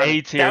is an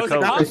A-tier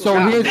coach. So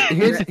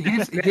here's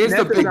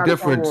the big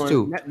difference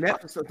too.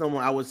 Neff is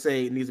someone I would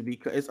say needs to be.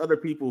 It's other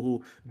people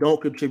who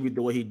don't contribute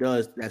the way he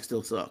does that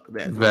still suck.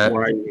 Vet.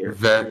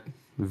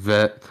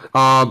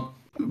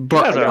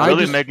 But I'm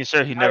really making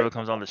sure he never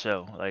comes on the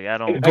show. Like I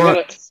don't.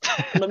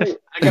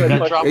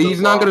 He's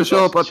not going to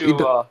show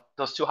up.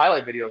 Those two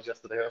highlight videos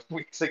yesterday,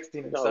 week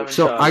 16 and 17.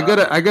 So I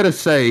gotta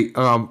say,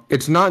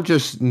 it's not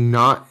just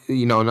not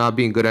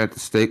being good at the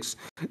sticks.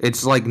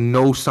 It's like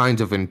no signs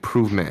of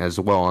improvement as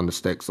well on the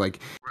sticks.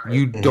 Like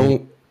you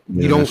don't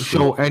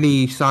show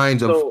any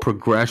signs of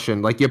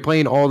progression. Like you're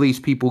playing all these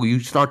people, you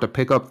start to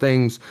pick up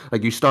things.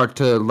 Like you start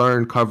to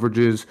learn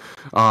coverages.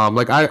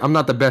 Like I'm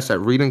not the best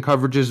at reading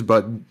coverages,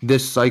 but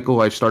this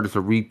cycle I started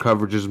to read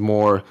coverages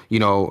more,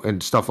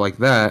 and stuff like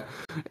that.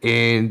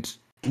 And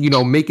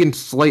making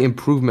slight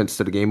improvements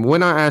to the game. We're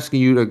not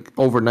asking you to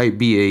overnight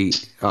be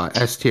a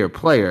S-tier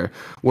player.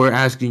 We're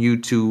asking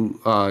you to,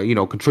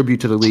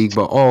 contribute to the league,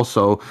 but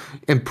also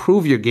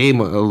improve your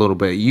game a little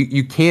bit.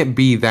 You can't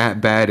be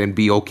that bad and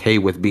be okay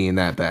with being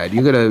that bad.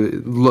 You got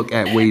to look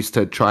at ways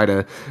to try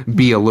to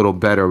be a little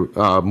better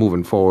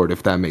moving forward,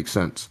 if that makes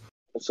sense.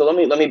 So let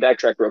me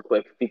backtrack real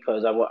quick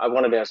because I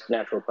wanted to ask a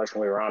natural question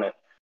while we were on it.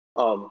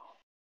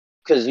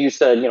 Because you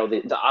said,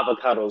 the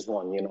avocados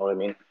won, you know what I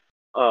mean?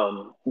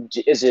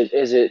 Is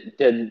it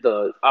did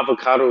the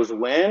avocados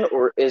win,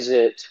 or is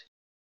it,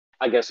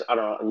 I guess, I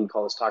don't know, you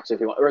call this toxic if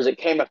you want, or is it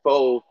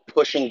KMFO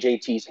pushing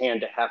JT's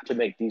hand to have to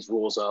make these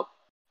rules up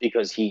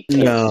because he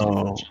can't?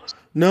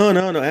 No, it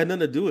had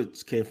nothing to do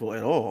with KMFO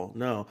at all.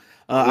 No,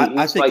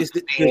 I think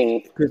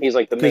he's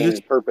like the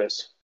main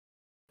purpose.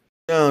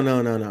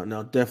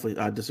 No, definitely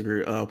I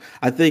disagree.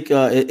 I think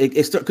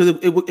it's because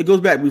it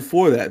goes back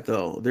before that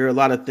though. There are a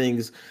lot of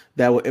things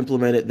that were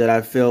implemented that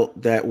I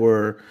felt that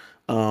were.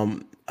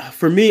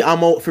 For me,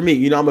 I'm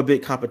a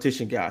big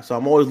competition guy, so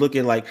I'm always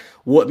looking like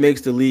what makes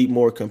the league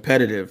more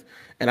competitive.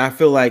 And I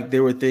feel like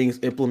there were things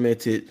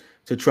implemented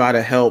to try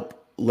to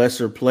help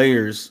lesser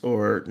players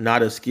or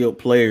not as skilled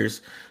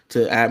players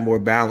to add more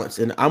balance.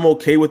 And I'm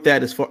okay with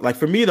that. As far like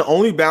for me, the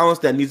only balance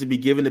that needs to be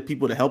given to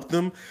people to help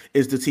them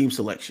is the team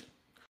selection.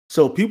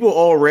 So people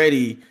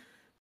already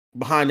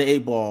behind the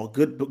 8 ball,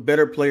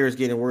 better players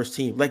getting worse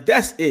team. Like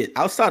that's it.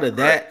 Outside of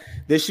that,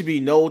 there should be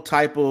no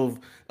type of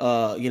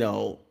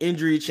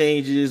injury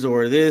changes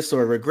or this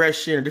or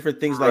regression or different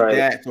things like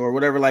that or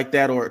whatever like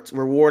that, or it's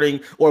rewarding,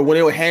 or when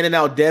they were handing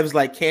out devs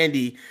like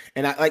candy.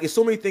 And it's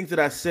so many things that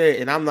I said,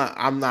 and I'm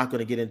not going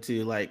to get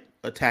into like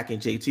attacking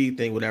JT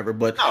thing, whatever,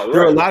 but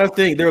there are a lot of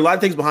things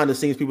behind the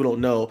scenes people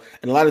don't know,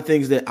 and a lot of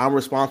things that I'm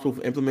responsible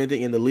for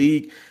implementing in the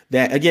league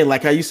that, again,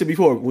 like how you said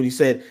before, when you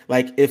said,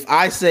 like, if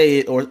I say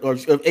it or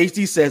if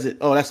HD says it,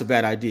 oh, that's a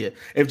bad idea.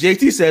 If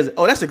JT says it,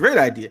 oh, that's a great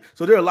idea.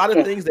 So there are a lot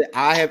of things that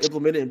I have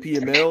implemented in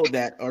PML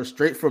that are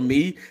straight from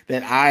me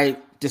that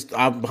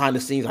I'm behind the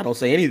scenes. I don't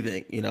say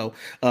anything,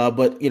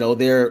 but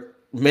they're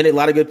a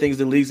lot of good things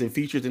in leagues and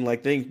features and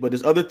like things, but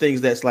there's other things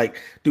that's like,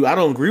 dude, I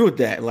don't agree with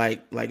that.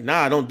 Like,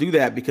 nah, I don't do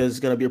that because it's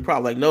gonna be a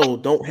problem. Like, no,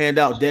 don't hand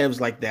out devs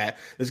like that.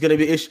 There's gonna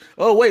be issue.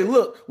 Oh, wait,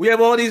 look, we have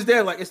all these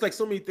devs. Like, it's like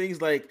so many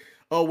things like,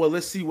 oh, well,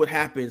 let's see what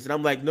happens. And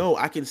I'm like, no,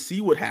 I can see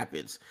what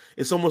happens.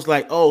 It's almost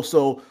like, oh,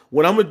 so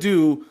what I'm gonna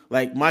do,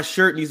 like my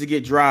shirt needs to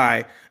get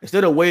dry.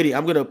 Instead of waiting,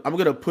 I'm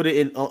gonna put it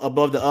in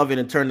above the oven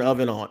and turn the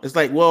oven on. It's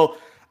like, well,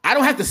 I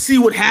don't have to see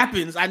what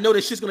happens. I know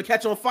this shit's gonna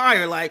catch on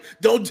fire. Like,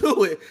 don't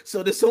do it.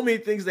 So there's so many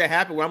things that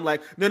happen where I'm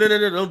like, no,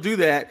 don't do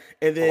that.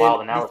 And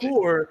then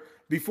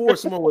before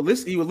someone would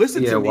listen, he would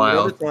listen to me.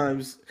 Other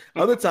times,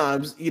 oh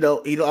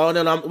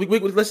no,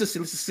 let's just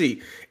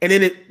see. And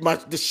then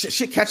the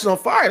shit catches on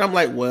fire, and I'm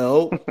like,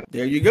 well,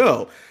 there you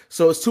go.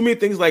 So it's too many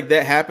things like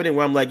that happening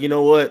where I'm like, you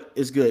know what,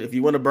 it's good. If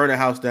you want to burn a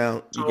house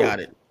down, you got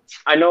it.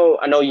 I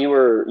know you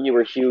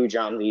were huge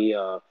on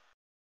the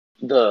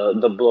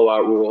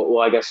blowout rule.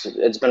 Well, I guess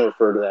it's been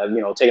referred to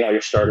that, taking out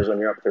your starters when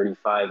you're up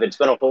 35. It's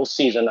been a whole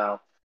season now.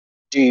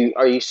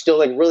 Are you still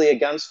like really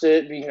against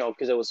it?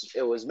 Because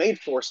it was made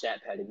for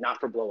stat padding, not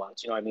for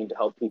blowouts. You know what I mean, to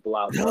help people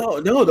out.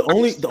 No. The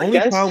only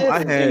problem I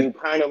had. Do you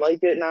kind of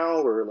like it now,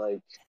 or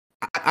like?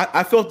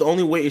 I felt the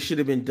only way it should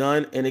have been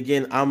done. And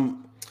again,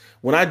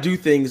 when I do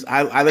things,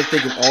 I like to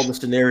think of all the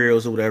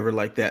scenarios or whatever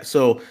like that.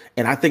 So,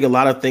 and I think a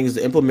lot of things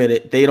to implement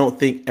it, they don't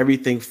think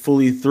everything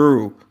fully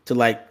through to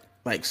like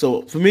Like,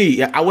 so for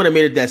me, I would have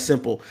made it that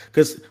simple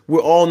because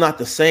we're all not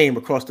the same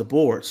across the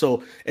board.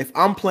 So if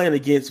I'm playing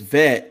against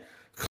Vet,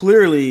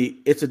 clearly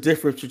it's a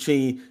difference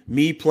between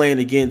me playing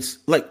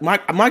against, like, my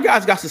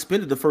guys got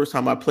suspended the first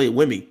time I played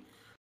Wimmy.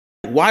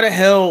 Why the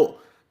hell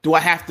do I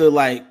have to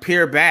like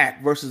pair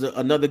back versus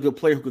another good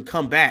player who could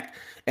come back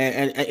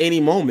and at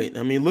any moment?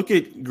 I mean, look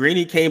at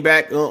Greeny came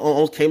back,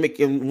 almost came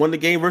and won the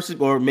game versus,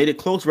 or made it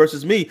close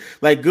versus me.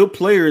 Like, good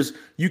players,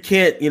 you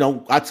can't,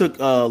 I took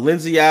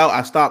Lindsey out.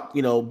 I stopped,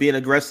 being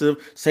aggressive.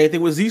 Same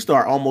thing with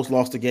Z-Star, almost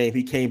lost the game.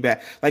 He came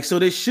back. Like, so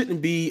this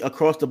shouldn't be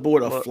across the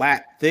board a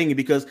flat thing,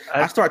 because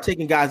I start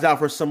taking guys out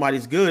for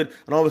somebody's good,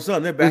 and all of a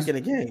sudden they're back in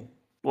the game.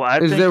 Well, I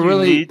think there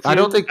really? Need to. I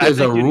don't think there's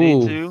a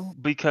rule.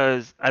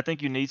 I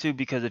think you need to,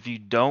 because if you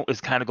don't, it's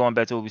kind of going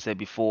back to what we said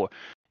before.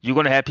 You're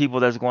going to have people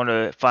that's going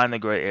to find the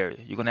gray area.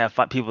 You're going to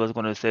have people that's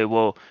going to say,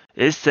 well,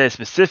 it says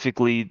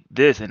specifically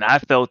this, and I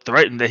felt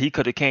threatened that he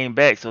could have came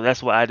back, so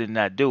that's why I did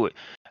not do it.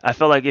 I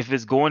feel like if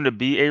it's going to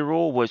be a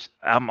rule, which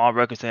I'm on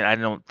record saying I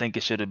don't think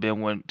it should have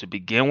been one to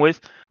begin with,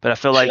 but I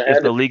feel like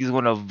if the league is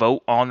going to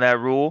vote on that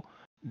rule,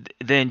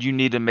 then you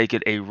need to make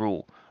it a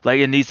rule. Like,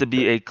 it needs to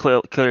be a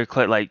clear.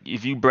 Like,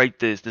 if you break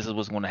this is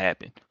what's going to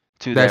happen.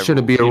 That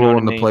shouldn't be a rule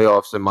in the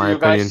playoffs, in my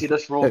opinion. In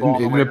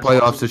the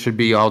playoffs, it should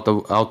be out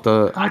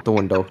the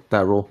window.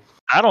 That rule.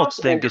 I don't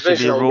think it should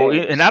be a rule,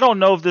 and I don't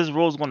know if this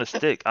rule is going to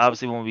stick.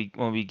 Obviously,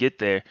 when we get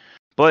there.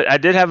 But I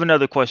did have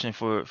another question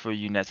for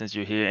you, Nat, since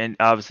you're here, and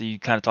obviously you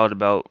kind of talked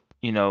about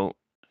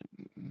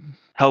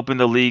helping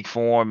the league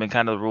form and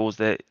kind of the rules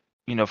that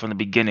from the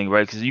beginning,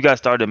 right? Because you guys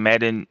started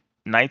Madden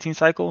 19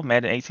 cycle,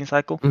 Madden 18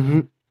 cycle.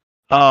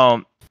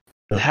 Mm-hmm.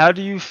 How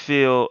do you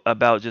feel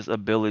about just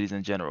abilities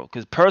in general?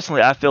 Because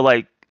personally, I feel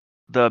like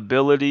the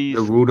abilities,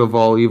 the root of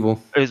all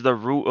evil, is the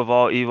root of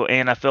all evil,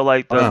 and I feel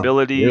like the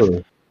abilities,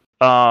 really?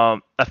 I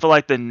feel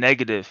like the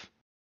negative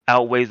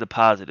outweighs the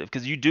positive,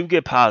 because you do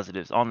get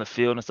positives on the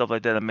field and stuff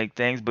like that make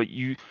things, but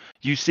you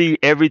see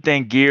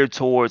everything geared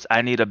towards,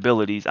 I need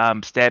abilities.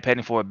 I'm stat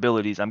padding for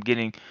abilities. I'm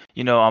getting,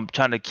 I'm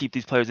trying to keep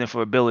these players in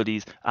for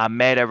abilities. I'm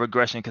mad at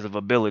regression because of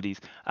abilities.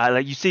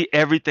 You see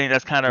everything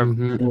that's kind of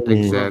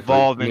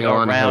revolving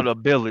around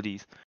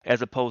abilities,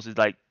 as opposed to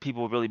like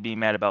people really being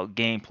mad about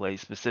gameplay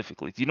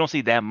specifically. You don't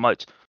see that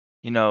much,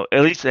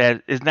 at least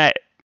it's not,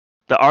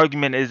 the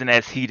argument isn't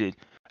as heated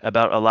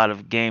about a lot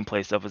of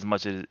gameplay stuff as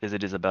much as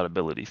it is about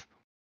abilities.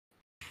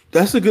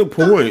 That's a good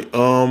point.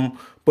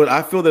 But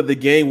I feel that the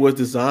game was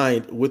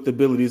designed with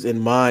abilities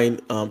in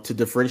mind to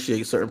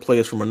differentiate certain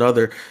players from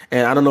another.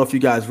 And I don't know if you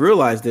guys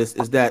realize this,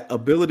 is that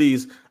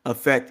abilities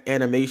affect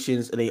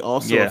animations and they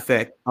also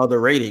affect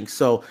other ratings.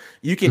 So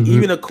you can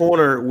even a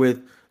corner with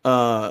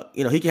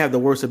he can have the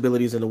worst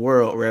abilities in the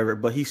world or whatever,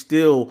 but he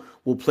still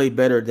will play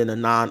better than a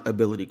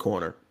non-ability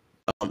corner.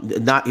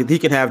 He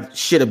can have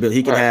shit ability.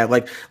 He can have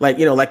like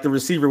the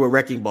receiver with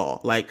wrecking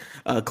ball. Like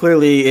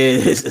clearly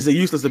it's a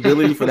useless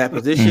ability for that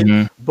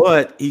position,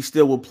 but he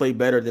still will play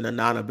better than a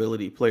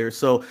non-ability player.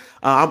 So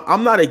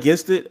I'm not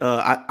against it.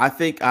 I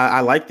think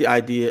I like the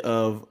idea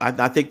of.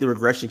 I think the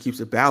regression keeps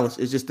it balanced.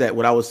 It's just that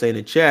what I was saying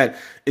in chat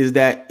is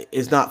that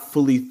it's not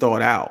fully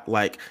thought out.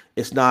 Like,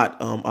 it's not,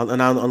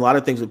 and a lot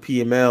of things with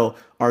PML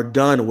are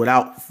done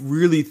without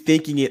really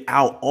thinking it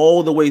out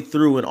all the way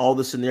through and all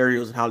the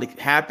scenarios and how they can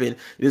happen.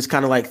 It's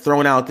kind of like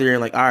thrown out there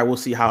and like, all right, we'll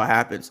see how it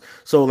happens.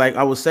 So like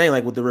I was saying,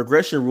 like with the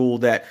regression rule,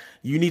 that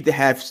you need to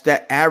have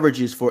stat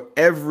averages for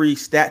every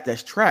stat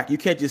that's tracked. You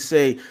can't just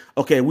say,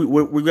 okay,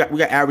 we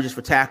got averages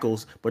for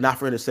tackles, but not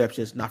for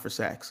interceptions, not for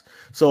sacks.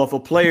 So if a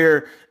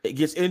player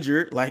gets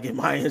injured, like in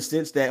my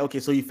instance, that okay,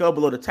 so he fell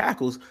below the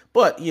tackles,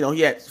 but he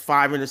had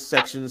 5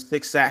 interceptions,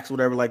 6 sacks,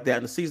 whatever like that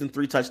in the season,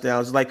 3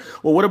 touchdowns. It's like,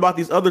 well, what about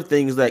these other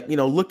things? Like,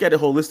 look at it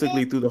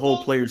holistically through the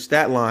whole player's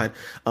stat line,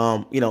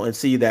 and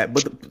see that.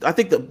 But I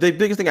think the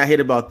biggest thing I hate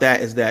about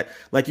that is that,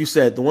 like you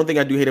said, the one thing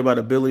I do hate about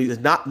abilities is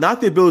not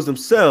the abilities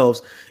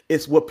themselves.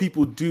 It's what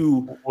people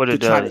do what it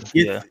does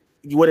to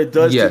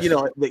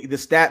the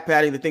stat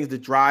padding, the things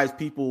that drives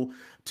people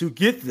to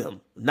get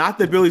them, not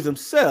the abilities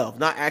themselves,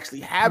 not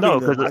actually having them.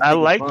 No, because I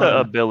like the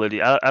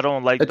ability. I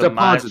don't like the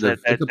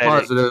mindset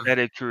that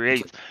it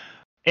creates.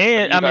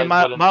 And I mean,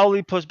 my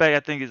only pushback,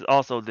 I think, is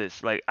also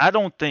this. Like, I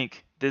don't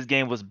think this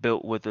game was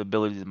built with the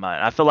abilities in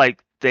mind. I feel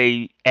like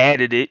they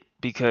added it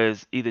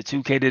because either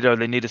 2K did it or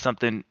they needed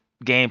something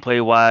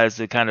gameplay-wise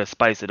to kind of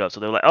spice it up.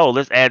 So they're like, oh,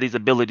 let's add these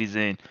abilities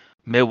in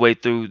midway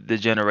through the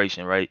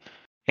generation, right?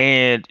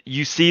 And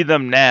you see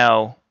them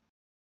now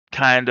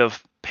kind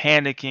of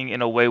panicking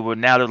in a way where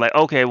now they're like,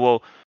 okay,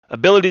 well,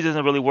 abilities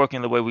isn't really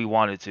working the way we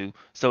wanted to.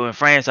 So in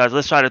franchise,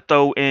 let's try to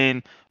throw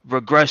in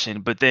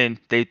regression, but then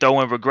they throw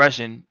in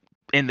regression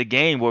in the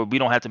game where we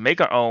don't have to make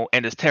our own,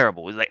 and it's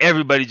terrible. It's like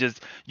everybody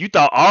you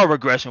thought our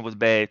regression was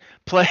bad.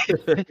 Play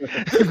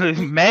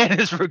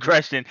Madden's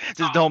regression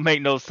just don't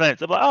make no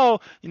sense. I'm like,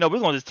 oh, we're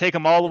gonna just take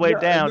them all the way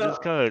down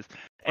just cause.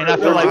 And I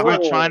feel like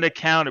we're trying to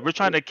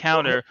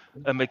counter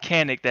a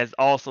mechanic that's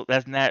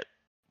not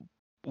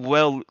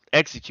well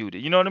executed.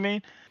 You know what I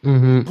mean?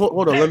 Mm-hmm.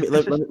 Hold on,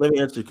 let me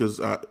answer, because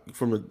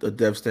from a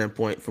dev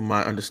standpoint, from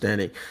my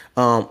understanding,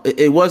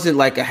 it wasn't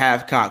like a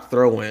half-cocked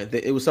throw-in.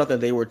 It was something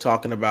they were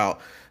talking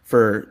about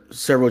for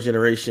several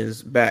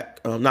generations back,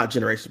 not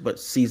generations, but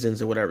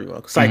seasons or whatever you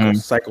want,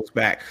 cycles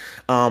back.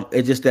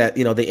 It's just that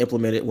they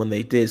implemented when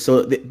they did.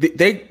 So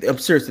I'm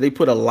serious, they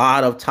put a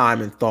lot of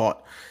time and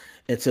thought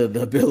into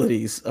the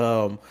abilities.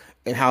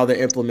 And how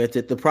they're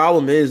implemented. The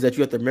problem is that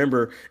you have to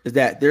remember is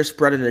that they're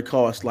spreading the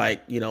cost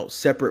like,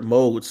 separate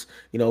modes,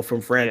 from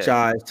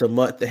franchise to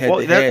MUT to head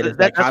to head.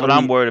 That's what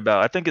I'm worried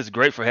about. I think it's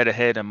great for head to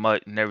head and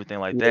MUT and everything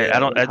like that.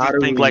 I just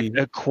think like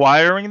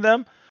acquiring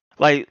them,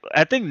 like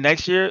I think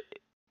next year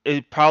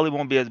it probably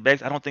won't be as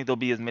big. I don't think there'll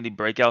be as many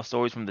breakout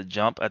stories from the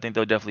jump. I think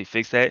they'll definitely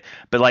fix that.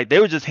 But like they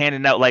were just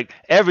handing out like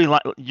every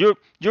line. Your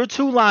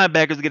two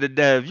linebackers get a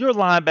dev. Your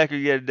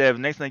linebacker get a dev.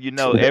 Next thing you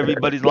know,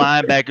 everybody's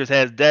linebackers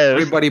has devs.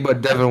 Everybody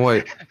but Devin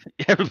White.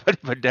 Everybody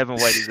but Devin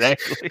White,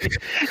 exactly.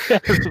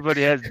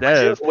 Everybody has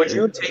devs. Would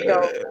you take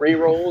out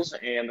re-rolls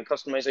and the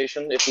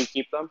customization if we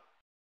keep them?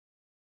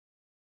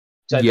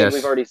 So I think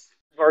we've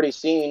already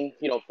seen,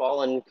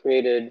 Fallen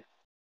created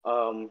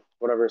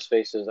whatever his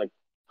face is, like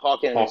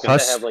Hawkins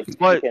have like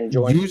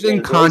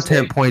using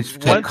content points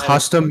to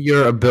custom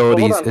your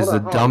abilities is the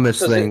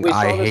dumbest thing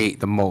I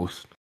hate the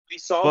most. We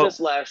saw this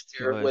last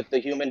year with the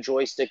human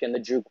joystick and the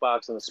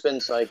jukebox and the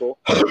spin cycle.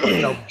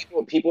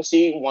 People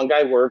see one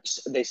guy works,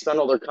 they spend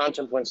all their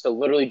content points to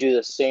literally do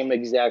the same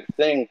exact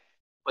thing.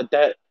 But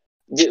that,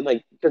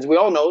 like, because we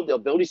all know the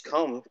abilities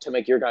come to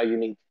make your guy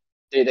unique.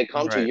 They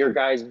come to your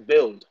guy's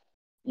build.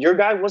 Your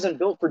guy wasn't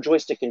built for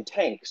joystick and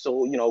tank, so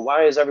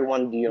why is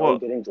everyone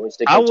getting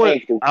joystick and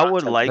tank? I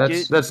would like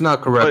it. That's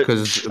not correct,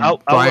 because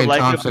Brian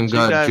Thompson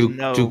got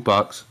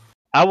jukebox.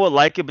 I would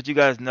like it, but you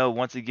guys know,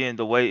 once again,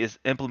 the way it's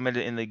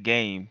implemented in the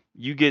game,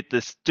 you get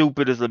the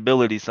stupidest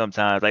ability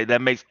sometimes. Like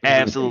that makes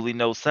absolutely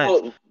no sense.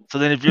 Well, so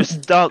then, if you're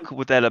stuck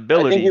with that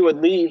ability, I think you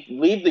would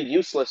leave the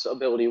useless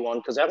ability one,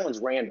 because that one's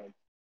random.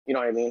 You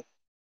know what I mean?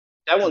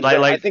 That one's like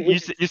I think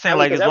you're saying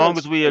like as long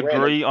as we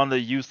agree on the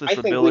useless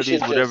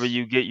abilities, whatever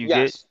you get, you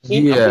get.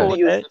 Whatever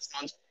you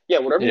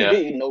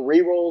get. No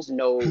rerolls,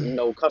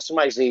 no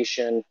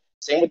customization.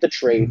 Same with the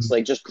traits.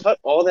 Like just cut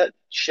all that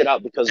shit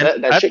out, because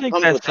that shit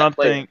comes with that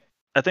player.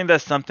 I think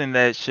that's something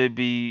that should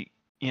be,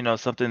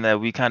 something that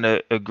we kind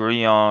of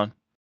agree on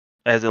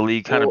as a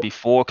league kind of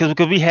before, because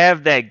we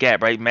have that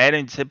gap, right?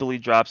 Madden typically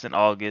drops in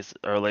August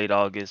or late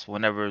August,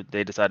 whenever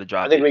they decide to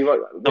drop. I think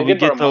we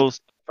get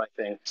those. I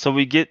think. So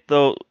we get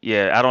those.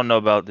 Yeah, I don't know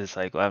about this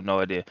cycle. I have no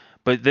idea.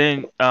 But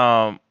then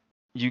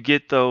you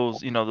get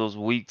those, those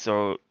weeks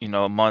or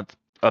a month,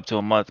 up to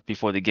a month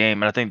before the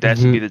game, and I think that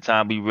should be the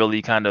time we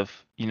really kind of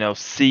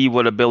see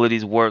what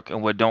abilities work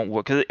and what don't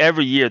work, because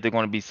every year they're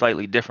going to be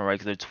slightly different, right?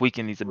 Because they're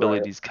tweaking these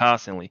abilities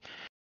constantly.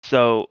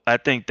 So I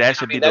think that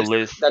should be the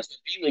list. That's what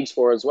B-League's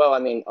for as well. I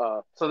mean,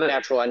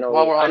 Natural. I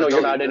know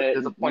you're not in it.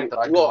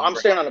 I'm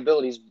staying on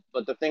abilities,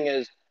 but the thing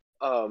is,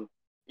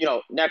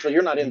 Natural,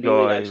 you're not in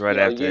B-League. Right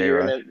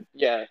after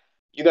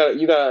you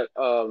got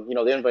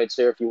the invites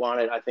there if you want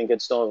it. I think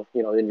it's still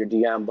in your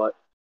DM, but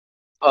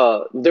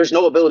there's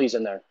no abilities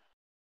in there,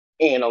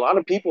 and a lot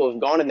of people have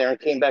gone in there and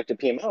came back to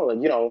PML,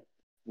 and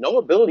no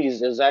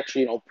abilities is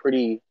actually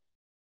pretty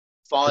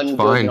fun. It's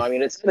fine. I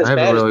mean, it's I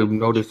haven't really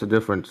noticed the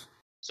difference.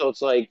 So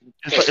it's like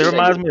it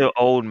reminds me of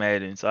old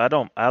Madden,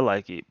 so I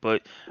like it,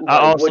 but I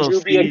also would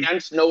you be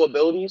against no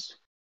abilities?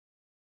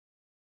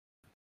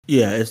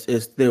 Yeah,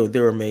 it's they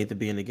were made to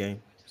be in the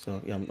game,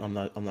 so yeah, I'm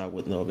not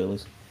with no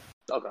abilities.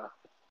 Okay.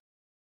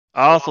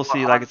 I also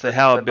see, like I said,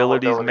 how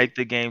abilities make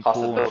the game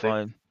cool and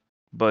fun.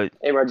 But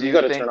hey, Roger, you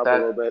got to turn up a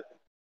little bit.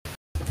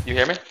 You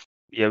hear me?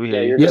 Yeah, we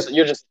hear you.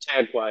 You're just a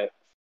tad quiet.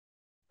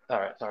 All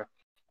right, sorry.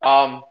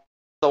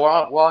 So we're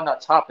on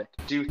that topic.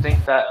 Do you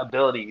think that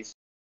abilities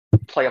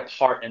play a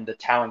part in the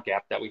talent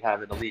gap that we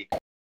have in the league?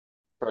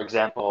 For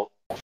example,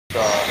 the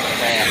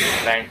Rams,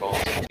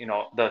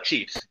 Bengals, the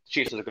Chiefs.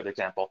 Chiefs is a good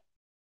example.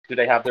 Do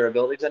they have their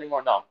abilities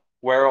anymore? No.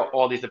 Where are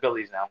all these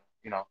abilities now?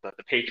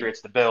 The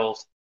Patriots, the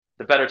Bills,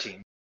 the better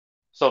teams.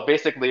 So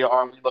basically,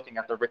 are we looking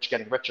at the rich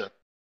getting richer,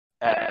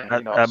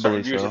 and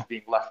certain users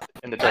being left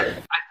in the dirt?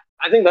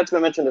 I think that's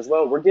been mentioned as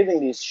well. We're giving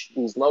these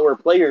lower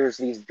players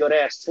these good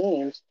ass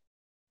teams,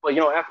 but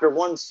after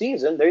one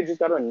season, they just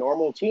got a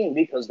normal team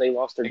because they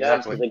lost their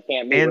dads because they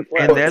can't be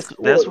replaced.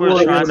 And that's where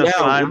we're trying to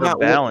find the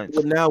balance.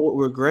 But now, what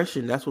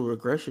regression? That's what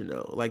regression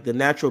though. Like the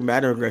natural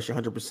Madden regression,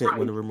 100%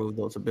 when to remove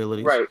those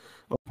abilities. Right.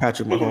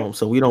 Patrick Mahomes.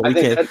 So we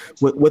can't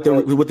with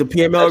the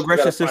PML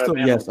regression system.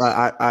 Yes,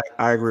 I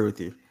agree with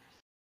you.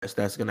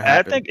 That's gonna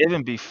happen. I think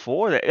even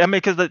before that, I mean,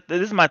 because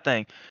this is my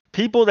thing.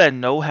 People that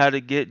know how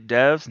to get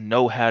devs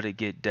know how to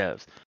get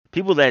devs.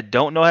 People that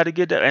don't know how to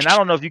get devs, and I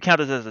don't know if you count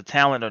this as a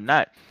talent or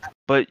not,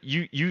 but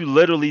you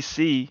literally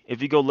see,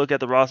 if you go look at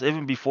the roster,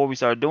 even before we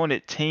started doing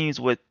it, teams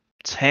with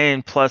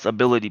 10 plus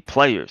ability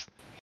players.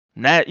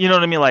 Not, you know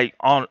what I mean? Like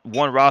on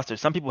one roster,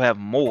 some people have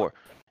more.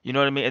 You know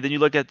what I mean? And then you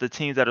look at the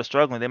teams that are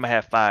struggling, they might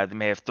have 5, they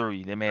may have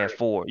 3, they may have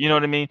 4. You know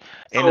what I mean?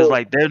 And it's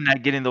like they're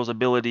not getting those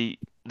ability.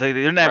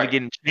 They're not even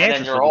getting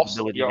chances for those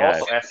ability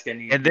guys.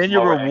 And then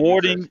you're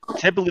rewarding.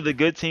 Typically, the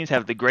good teams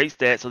have the great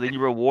stats, so then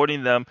you're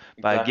rewarding them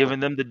by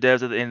giving them the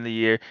devs at the end of the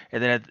year.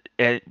 And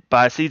then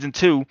by season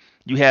 2,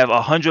 you have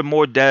 100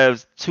 more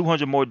devs,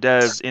 200 more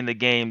devs in the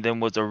game than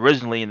was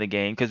originally in the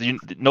game because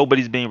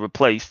nobody's being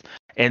replaced.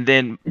 And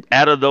then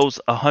out of those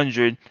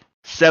 100,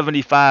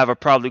 75 are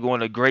probably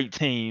going to great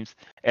teams,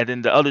 and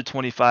then the other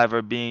 25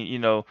 are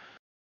being,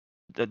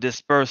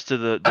 dispersed to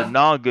the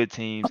non-good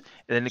teams,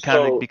 and then it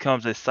kind of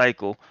becomes a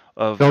cycle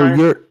of.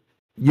 So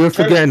you're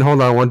forgetting.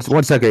 Hold on, one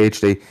second,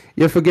 HD.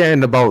 You're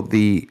forgetting about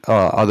the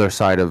other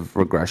side of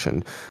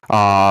regression.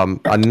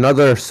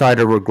 Another side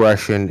of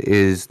regression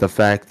is the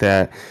fact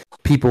that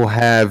people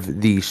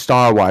have the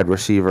star wide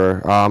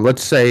receiver.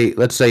 Let's say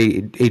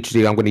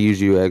HD. I'm going to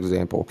use you as an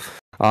example.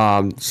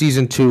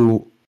 Season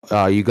 2,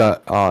 you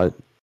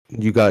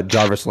got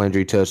Jarvis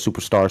Landry to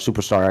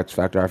superstar X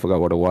Factor. I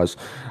forgot what it was.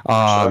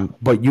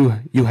 But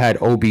you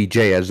had OBJ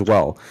as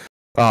well.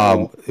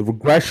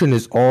 Regression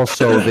is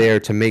also there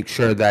to make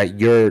sure that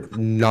you're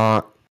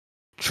not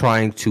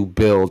trying to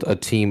build a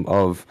team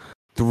of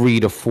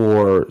 3 to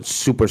 4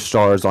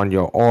 superstars on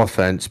your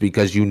offense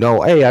because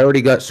hey, I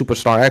already got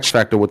superstar X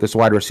Factor with this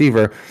wide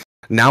receiver.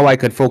 Now I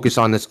could focus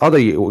on this other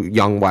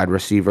young wide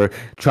receiver,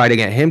 try to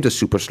get him to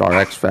superstar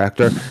X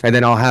Factor, and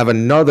then I'll have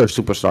another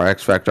superstar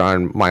X Factor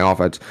on my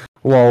offense.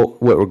 Well,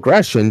 with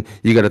regression,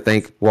 you got to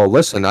think, well,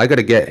 listen, I got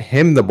to get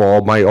him the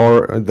ball,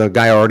 the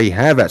guy I already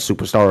have at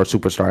superstar or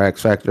superstar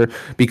X Factor,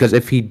 because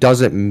if he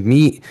doesn't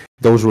meet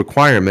those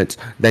requirements,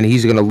 then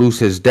he's going to lose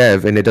his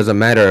dev, and it doesn't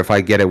matter if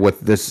I get it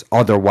with this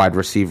other wide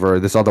receiver,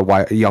 this other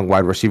young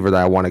wide receiver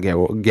that I want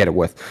to get it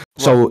with.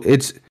 Right. So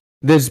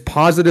there's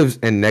positives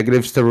and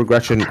negatives to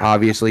regression.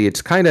 Obviously,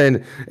 it's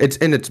in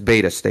its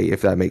beta state,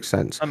 if that makes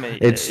sense. I mean,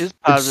 it's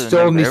positive. It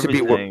still needs to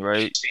be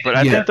right. But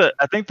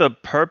I think the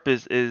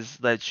purpose is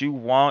that you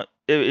want,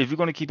 if you're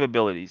going to keep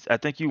abilities, I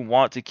think you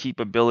want to keep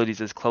abilities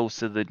as close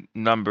to the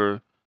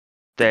number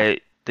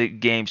that the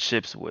game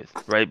ships with,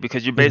 right?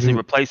 Because you're basically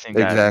replacing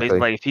guys. Exactly. Basically,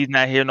 like if he's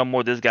not here no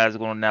more, this guy's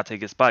going to now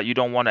take his spot. You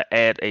don't want to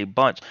add a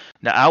bunch.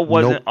 Now, I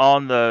wasn't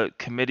on the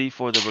committee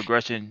for the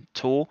regression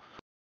tool.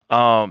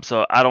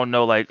 So I don't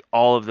know like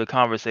all of the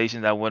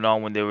conversations that went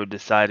on when they were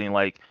deciding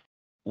like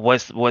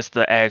what's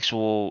the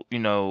actual,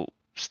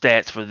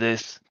 stats for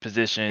this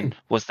position,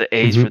 what's the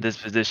age for this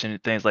position,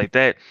 and things like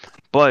that.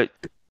 But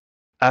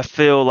I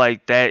feel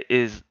like that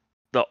is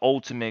the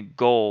ultimate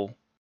goal,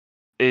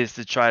 is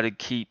to try to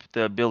keep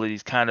the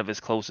abilities kind of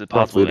as close as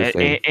possible.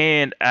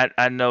 And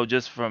I know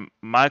just from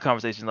my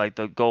conversation, like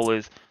the goal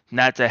is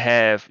not to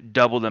have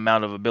double the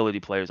amount of ability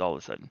players all of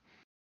a sudden.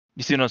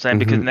 You see what I'm saying?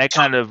 Because that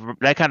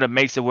kind of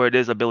makes it where it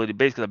is ability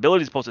based. Because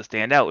ability is supposed to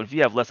stand out. If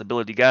you have less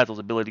ability guys, those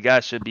ability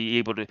guys should be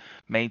able to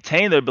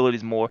maintain their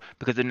abilities more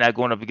because they're not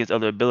going up against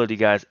other ability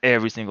guys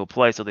every single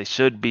play. So they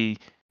should be,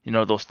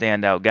 those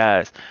standout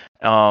guys.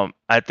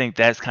 I think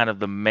that's kind of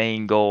the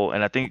main goal.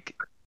 And I think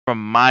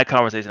from my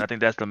conversation, I think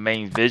that's the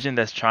main vision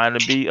that's trying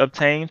to be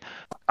obtained.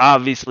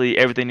 Obviously,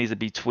 everything needs to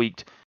be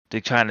tweaked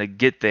to try to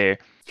get there.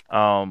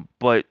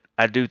 But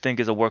I do think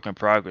it's a work in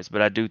progress,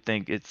 but I do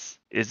think it's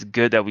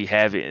good that we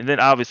have it. And then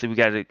obviously we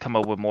got to come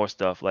up with more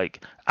stuff.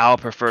 Like I'll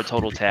prefer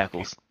total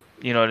tackles.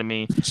 You know what I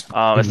mean?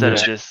 Instead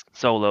of just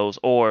solos.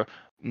 Or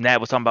Nat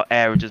was talking about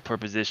averages per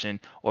position,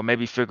 or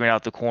maybe figuring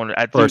out the corner.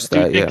 I do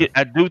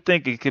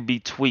think it could be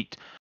tweaked.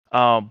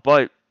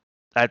 But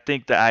I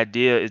think the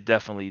idea is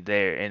definitely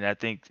there, and I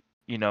think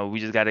we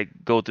just got to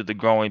go through the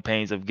growing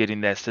pains of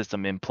getting that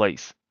system in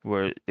place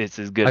where it's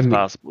as good as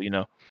possible.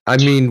 I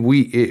mean,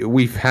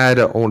 we've had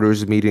an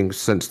owners meeting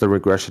since the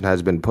regression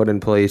has been put in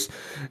place,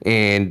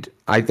 and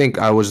I think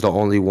I was the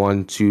only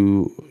one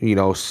to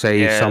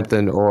say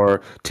something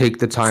or take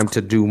the time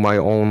to do my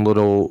own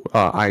little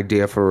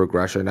idea for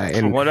regression. And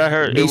from what I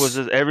heard, it was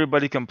just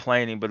everybody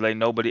complaining, but like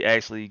nobody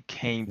actually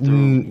came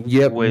through.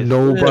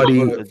 Nobody.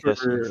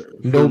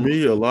 For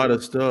me, a lot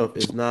of stuff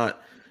is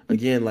not.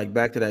 Again, like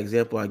back to that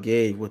example I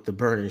gave with the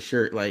burning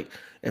shirt. Like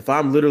if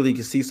I'm literally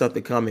can see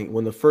something coming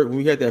when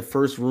we had that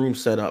first room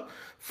set up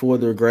for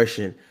the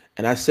regression,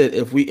 and I said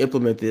if we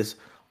implement this,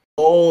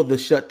 all the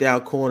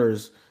shutdown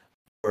corners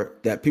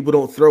that people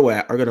don't throw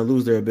at are going to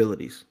lose their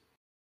abilities.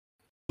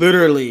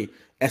 Literally,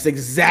 that's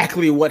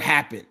exactly what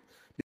happened.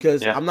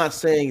 Because I'm not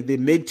saying the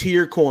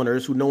mid-tier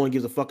corners who no one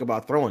gives a fuck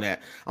about throwing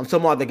at. I'm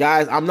talking about the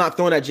guys. I'm not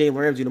throwing at Jalen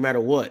Ramsey no matter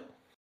what.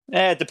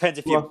 It depends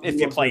if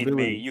you played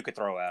me, you could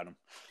throw at him.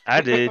 I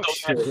did.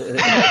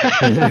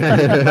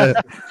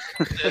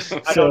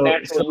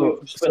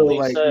 So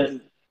like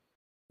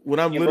when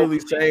I'm literally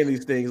saying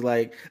these things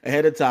like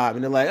ahead of time,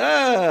 and they're like,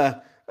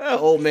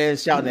 old man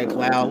shouting at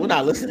cloud, we're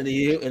not listening to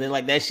you, and then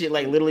like that shit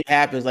like literally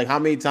happens. Like how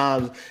many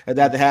times has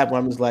that happened?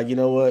 I'm just like, you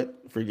know what?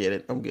 Forget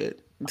it. I'm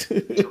good.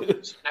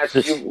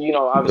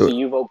 Obviously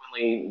you've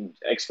openly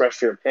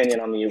expressed your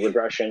opinion on the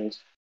regressions,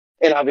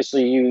 and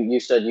obviously you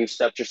said you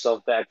stepped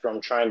yourself back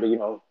from trying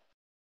to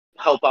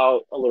help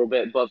out a little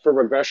bit. But for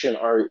regression,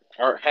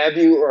 have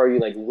you or are you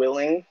like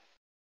willing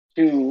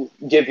to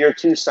give your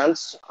 2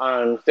 cents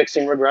on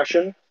fixing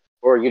regression,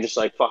 or are you just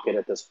like fuck it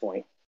at this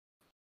point?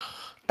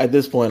 At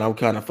this point, I'm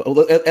kind of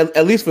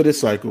at least for this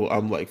cycle,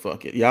 I'm like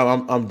fuck it, yeah,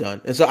 I'm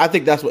done. And so I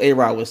think that's what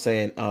A-Rod was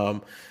saying.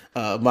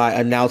 My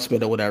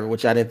announcement or whatever,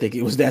 which I didn't think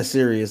it was that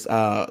serious.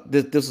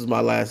 This is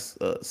my last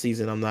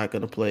season. I'm not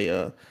gonna play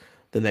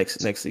the next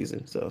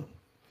season. So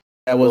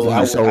that was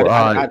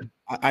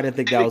I didn't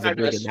think that was a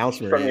big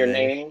announcement from your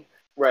name,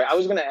 right? I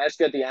was gonna ask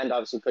you at the end,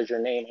 obviously, because your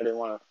name. I didn't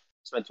want to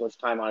spend too much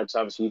time on it. So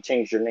obviously, you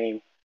changed your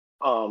name.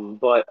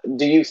 But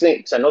do you think?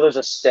 Because I know there's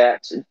a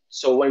stat.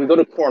 So when we go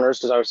to corners,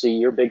 because obviously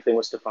your big thing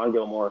was Stephon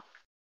Gilmore,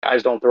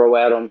 guys don't throw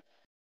at him.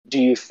 Do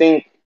you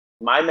think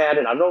my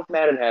Madden? I don't know if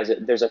Madden has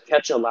it. There's a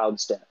catch allowed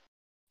stat.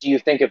 Do you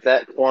think if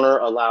that corner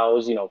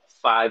allows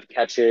 5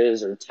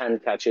 catches or 10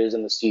 catches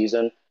in the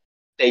season,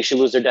 they should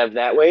lose their dev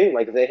that way?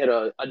 Like if they hit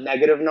a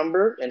negative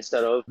number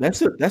instead of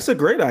that's a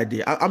great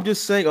idea. I'm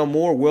just saying a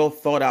more well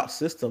thought out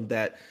system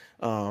that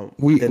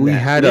we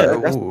had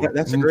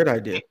that's a great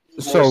idea.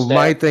 So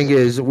my thing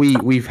is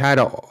we had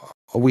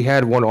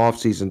one off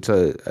season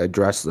to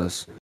address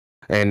this.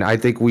 And I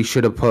think we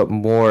should have put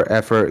more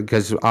effort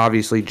because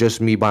obviously just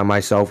me by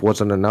myself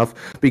wasn't enough.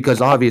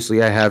 Because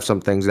obviously I have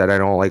some things that I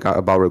don't like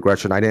about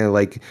regression. I didn't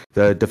like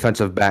the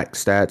defensive back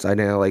stats. I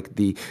didn't like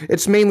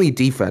it's mainly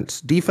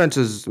defense. Defense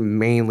is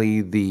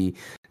mainly the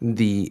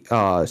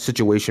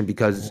situation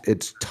because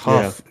it's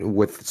tough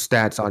with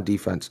stats on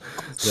defense.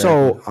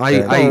 So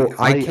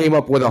I came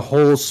up with a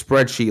whole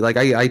spreadsheet. Like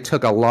I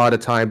took a lot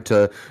of time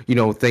to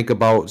think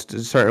about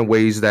certain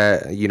ways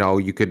that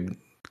you could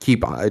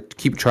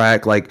keep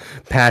track, like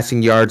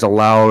passing yards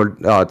allowed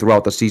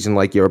throughout the season,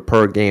 like your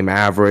per game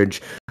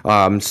average,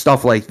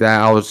 stuff like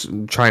that. I was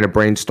trying to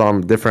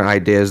brainstorm different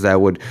ideas that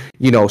would,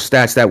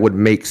 stats that would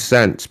make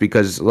sense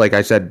because, like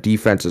I said,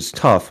 defense is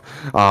tough.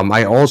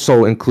 I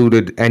also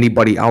included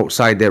anybody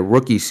outside their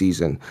rookie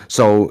season,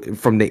 so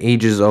from the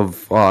ages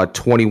of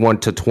 21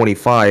 to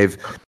 25.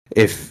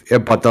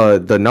 But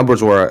the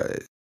numbers were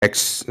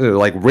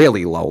like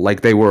really low,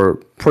 like they were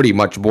pretty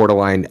much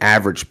borderline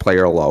average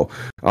player low.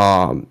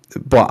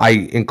 But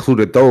I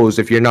included those.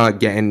 If you're not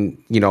getting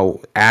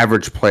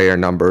average player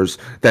numbers,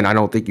 then I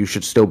don't think you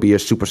should still be a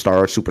superstar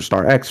or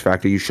superstar X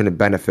factor. You shouldn't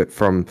benefit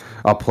from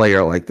a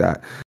player like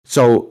that.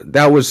 So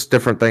that was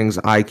different things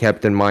I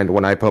kept in mind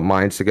when I put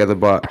mine together,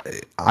 but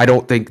I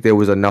don't think there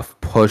was enough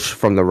push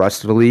from the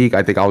rest of the league.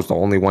 I think I was the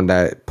only one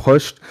that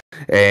pushed,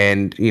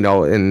 and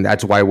and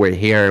that's why we're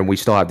here and we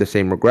still have the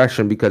same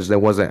regression because there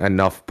wasn't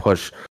enough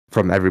push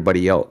from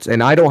everybody else.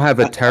 And I don't have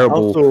a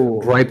terrible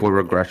gripe with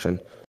regression.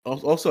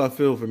 Also, I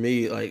feel for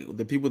me, like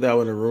the people that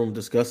were in the room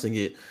discussing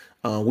it,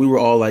 we were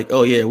all like,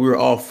 oh yeah, we were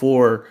all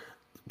for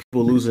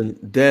people losing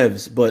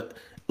devs, but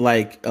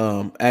like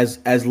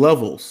as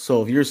levels.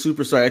 So if you're a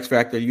superstar X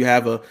Factor, you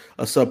have a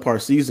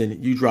subpar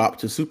season, you drop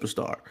to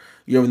superstar.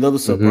 You have another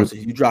subpar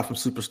season, you drop from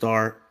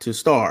superstar to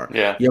star.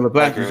 Yeah, you have a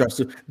black, you drop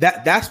to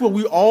that's what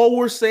we all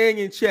were saying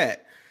in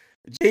chat.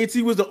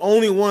 JT was the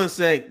only one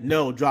saying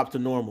no, drop to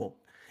normal.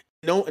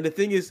 And the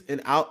thing is, and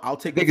I'll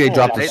take. I think they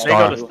drop to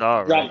star. They go to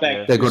star. Drop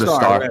back. They go to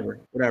star. Whatever.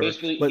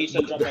 But he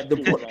said drop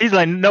back he's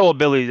like no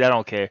abilities. I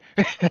don't care.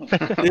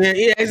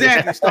 yeah,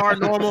 exactly. Star,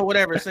 normal,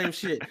 whatever, same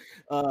shit.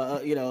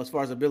 As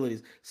far as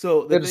abilities.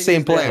 So they're the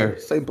same player.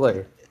 Same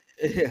player.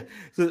 Yeah.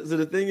 So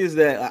the thing is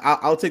that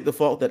I'll take the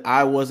fault that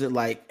I wasn't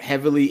like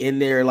heavily in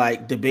there,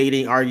 like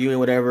debating, arguing,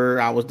 whatever.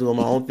 I was doing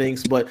my own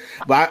things, but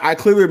I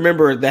clearly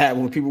remember that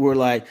when people were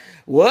like,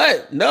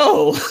 "What?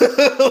 No!"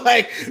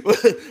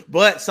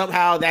 but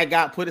somehow that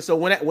got put. So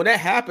when that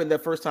happened the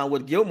first time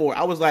with Gilmore,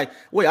 I was like,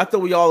 "Wait, I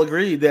thought we all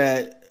agreed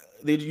that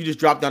you just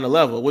dropped down the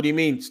level. What do you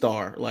mean,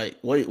 star? Like,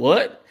 wait,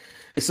 what?"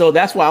 So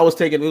that's why I was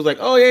taking. It was like,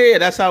 oh yeah,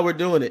 that's how we're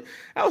doing it.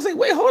 I was like,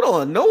 wait, hold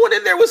on, no one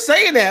in there was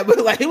saying that, but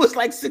like it was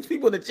like 6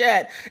 people in the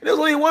chat, and there was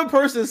only one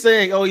person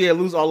saying, oh yeah,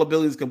 lose all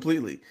abilities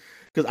completely.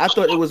 Because I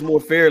thought it was more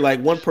fair.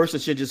 Like one person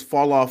should just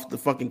fall off the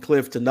fucking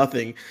cliff to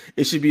nothing.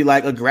 It should be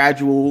like a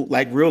gradual,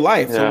 like real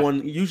life. Yeah.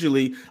 Someone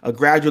usually a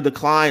gradual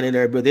decline in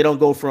there, but they don't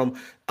go from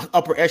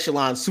upper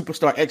echelon,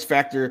 superstar, X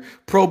Factor,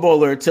 Pro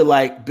Bowler to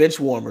like bench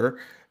warmer.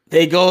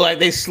 They go like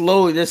their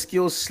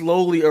skills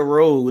slowly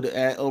erode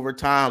over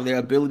time. Their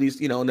abilities,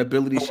 and the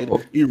abilities should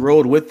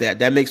erode with that.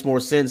 That makes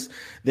more sense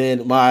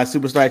than my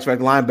superstar X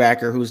Factor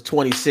linebacker who's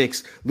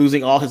 26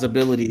 losing all his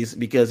abilities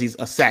because he's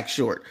a sack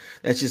short.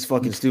 That's just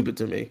fucking stupid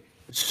to me.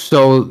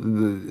 So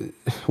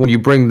when you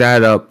bring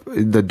that up,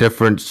 the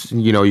difference,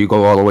 you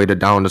go all the way to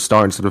down to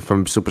star instead of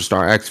from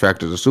superstar X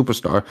Factor to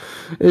superstar,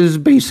 is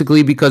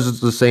basically because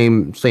it's the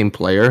same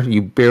player.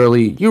 You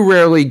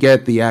rarely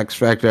get the X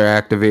Factor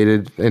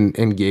activated in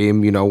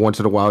game. Once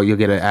in a while you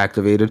get it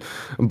activated,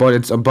 but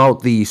it's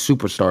about the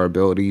superstar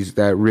abilities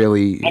that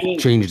really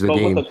change the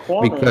game. With the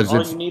corner, because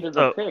all you need is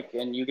a pick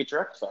and you get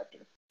your X Factor.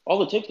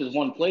 All it takes is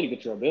one play to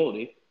get your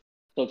ability.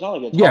 So it's not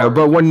like it's Yeah, hard.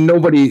 but when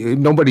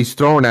nobody's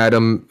throwing at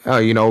him,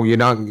 you're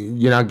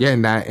not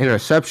getting that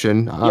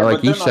interception,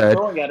 like you They're not said.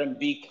 throwing at him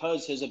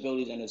because his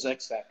abilities and his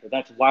X factor.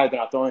 That's why they're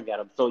not throwing at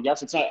him. So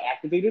yes, it's not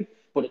activated,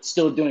 but it's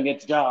still doing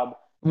its job.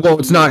 Well,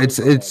 it's not.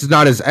 It's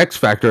not his X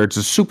factor. It's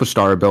his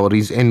superstar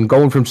abilities, and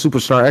going from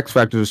superstar X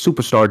factor to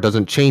superstar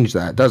doesn't change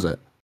that, does it?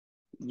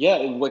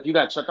 Yeah, what you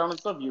got shut down and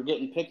stuff, you're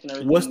getting picked and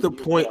everything. What's the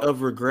point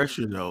of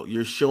regression though?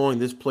 You're showing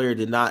this player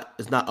is not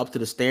up to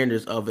the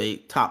standards of a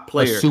top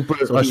player. A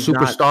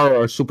superstar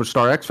or a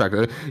superstar X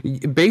factor.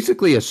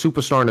 Basically, a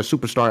superstar and a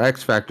superstar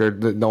X factor.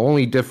 The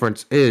only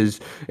difference is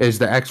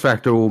the X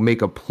factor will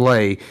make a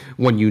play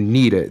when you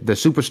need it. The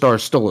superstar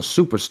is still a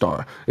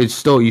superstar. It's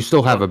still you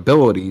still have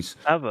abilities.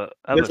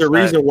 There's a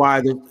reason why.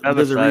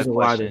 There's a reason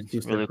why.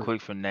 Really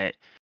quick from that.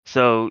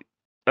 So,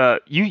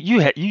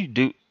 you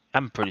do.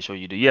 I'm pretty sure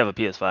you do. You have a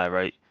PS5,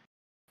 right?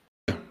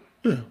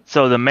 Yeah.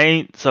 So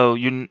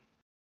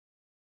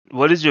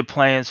what is your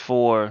plans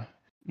for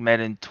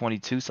Madden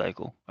 22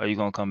 cycle? Are you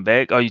gonna come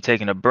back? Are you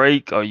taking a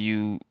break? Are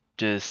you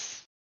out?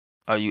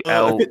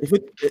 It's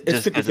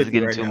Just because it's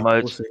getting right too now.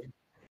 much.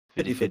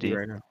 We'll 50-50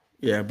 right now.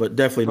 Yeah, but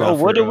definitely not.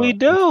 What do we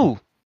do?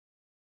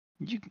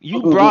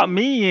 You brought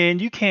me in.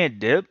 You can't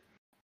dip.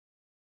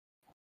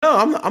 No,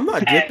 I'm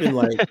not dipping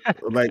like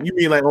you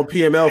mean like on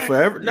PML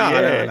forever? No,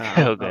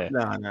 Okay.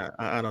 No,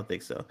 I don't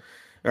think so.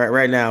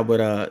 Right now,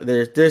 but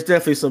there's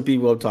definitely some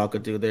people I'm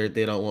talking to.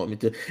 They don't want me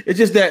to. It's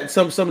just that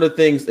some of the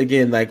things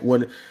again, like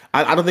when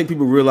I don't think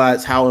people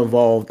realize how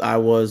involved I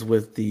was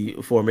with the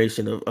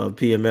formation of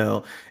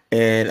PML,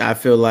 and I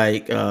feel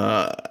like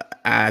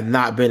I've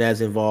not been as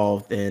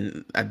involved,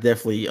 and I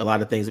definitely a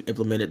lot of things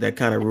implemented that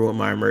kind of ruined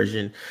my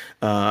immersion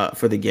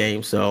for the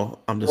game. So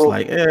I'm just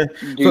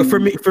for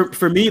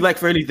me, like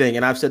for anything,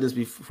 and I've said this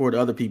before to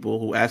other people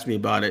who ask me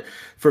about it.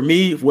 For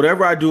me,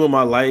 whatever I do in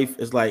my life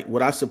is like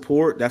what I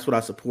support. That's what I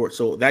support.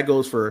 So that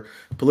goes for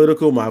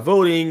political, my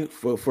voting,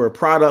 for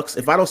products.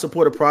 If I don't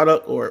support a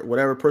product or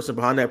whatever person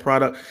behind that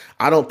product,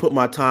 I don't put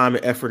my time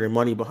and effort and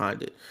money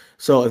behind it.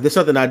 So if there's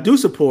something I do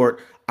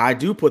support, I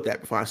do put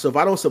that behind. So if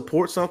I don't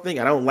support something,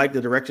 I don't like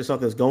the direction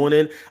something's going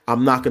in,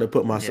 I'm not going to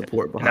put my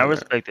support behind. And I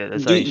respect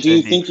that. Do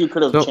you think you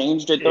could have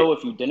changed it though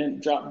if you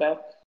didn't drop back?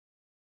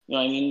 You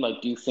know what I mean?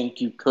 Like, do you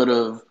think you could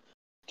have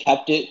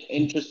kept it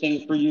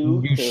interesting for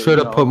you? You should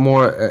have put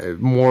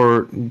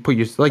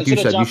you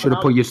said, you should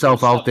have put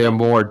yourself out there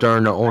more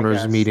during the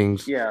owners'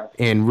 meetings,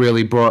 and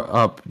really brought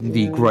up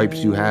the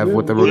gripes you have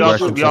with the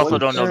regression. We also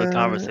don't know the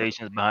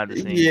conversations behind the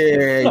scenes.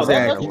 Yeah,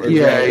 exactly.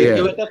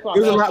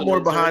 There's a lot more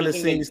behind the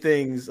scenes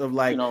things of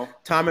like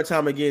time and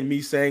time again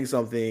me saying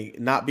something,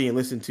 not being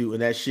listened to,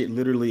 and that shit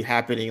literally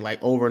happening like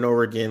over and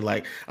over again.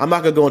 Like I'm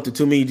not gonna go into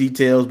too many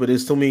details, but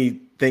there's too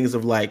many things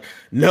of like,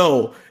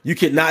 no, you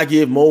cannot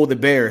give Mo the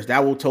Bears.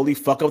 That will totally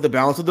fuck up the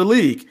balance of the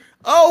league.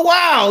 Oh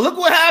wow, look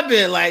what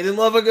happened. Like this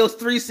motherfucker goes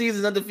 3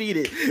 seasons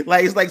undefeated.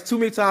 Like it's like too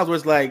many times where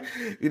it's like,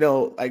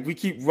 like we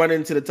keep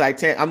running to the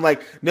Titanic. I'm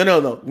like,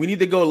 no. We need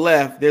to go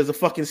left. There's a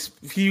fucking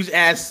huge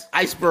ass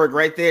iceberg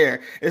right there.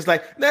 It's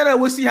like, no,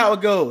 we'll see how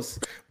it goes.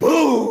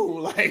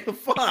 Boom! Like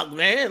fuck,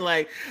 man.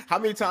 Like how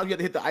many times you have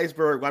to hit the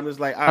iceberg? I'm just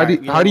like, all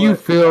right. How do you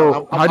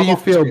feel? How do you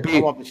feel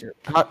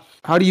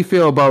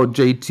about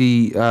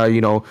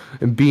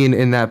JT? Being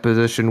in that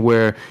position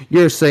where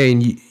you're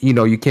saying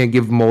you can't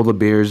give Mo the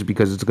Bears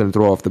because it's going to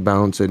throw off the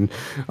balance, and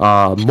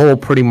Mo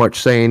pretty much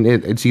saying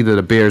it's either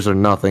the Bears or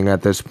nothing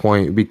at this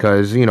point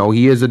because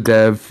he is a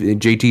dev.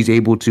 JT's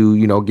able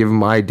to give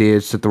him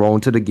ideas to throw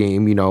into the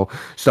game,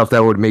 stuff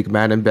that would make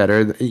Madden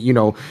better.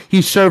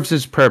 He serves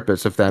his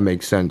purpose, if that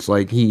makes sense.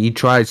 Like he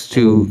tries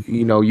to,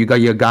 you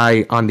got your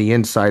guy on the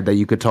inside that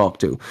you could talk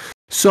to.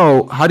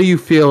 So how do you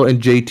feel in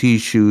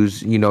JT's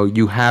shoes?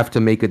 You have to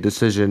make a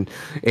decision,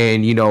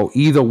 and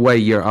either way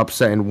you're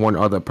upsetting one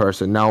other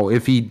person. Now,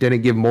 if he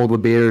didn't give Mo the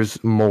Bears,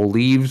 Mo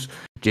leaves.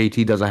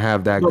 JT doesn't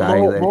have that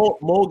guy there.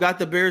 Mo got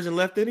the Bears and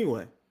left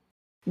anyway.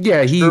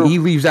 Yeah, he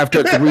leaves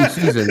after 3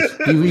 seasons.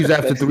 He leaves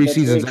after 3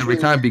 seasons every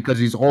time because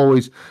he's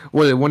always.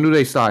 When do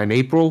they start? In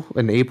April?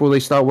 In April they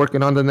start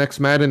working on the next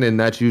Madden, and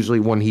that's usually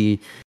when he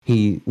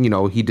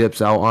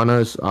dips out on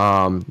us.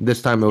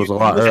 This time it was a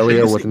lot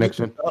earlier with the next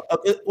one.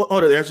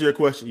 Hold on, to answer your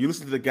question. You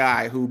listen to the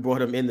guy who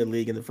brought him in the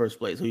league in the first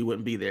place, who he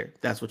wouldn't be there.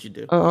 That's what you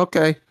do. Oh,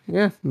 okay.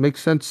 Yeah,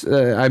 makes sense.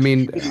 I'm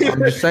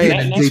just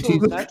saying. This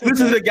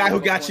is the guy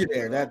who got you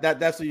there.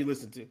 That's what you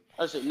listen to.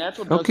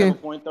 Natural does have a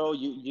point though.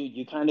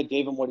 You kind of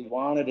gave him what he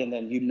wanted, and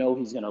then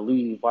he's gonna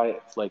leave. I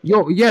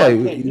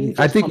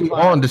think we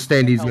all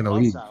understand he's gonna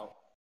leave.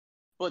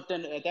 But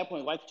then at that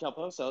point, why could you help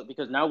us out?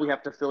 Because now we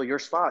have to fill your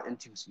spot in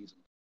 2 seasons.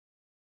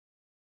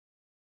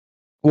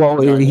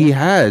 Well, he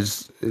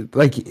has.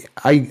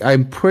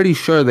 I'm pretty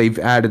sure they've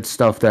added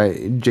stuff that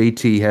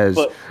JT has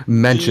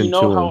mentioned to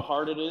him. Do you know how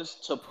hard it is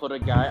to put a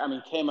guy? I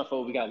mean,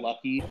 KMFO, we got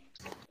lucky,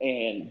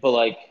 but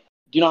do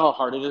you know how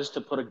hard it is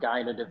to put a guy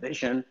in a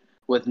division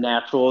with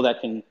natural that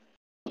can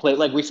play?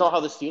 Like we saw how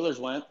the Steelers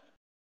went.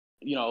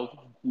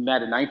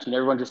 Madden 19,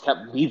 everyone just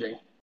kept leaving.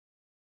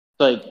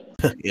 Like,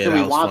 yeah, do we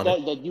that was want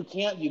funny. that? That you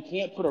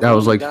can't put a That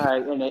was like- guy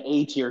in an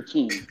A-tier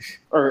team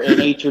or an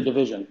A-tier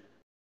division.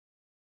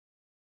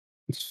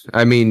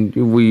 I mean,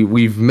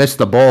 we've missed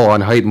the ball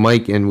on Hype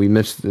Mike, and we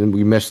missed on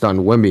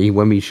Wimmy.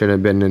 Wimmy should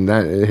have been in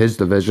his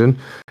division.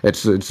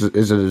 Is it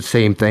the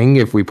same thing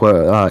if we put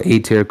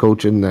A-tier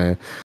coach in the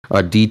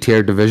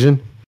D-tier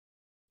division?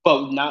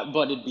 But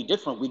it'd be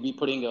different. We'd be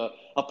putting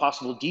a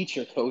possible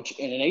D-tier coach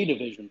in an A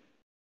division.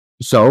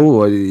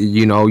 So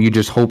you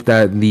just hope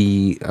that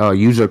the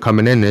user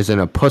coming in isn't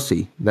a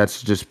pussy.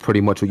 That's just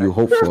pretty much what you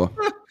hope for.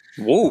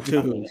 Whoa.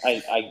 I mean,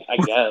 I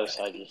guess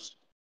I just.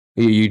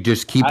 You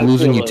just keep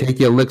losing. You take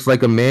your licks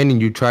like a man, and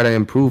you try to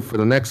improve for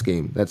the next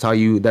game. That's how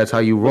you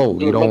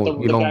roll. You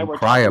don't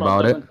cry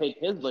about it. Take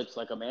his licks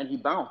like a man. He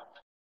bounced.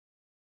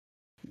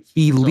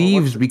 He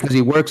leaves because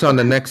he works on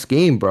the next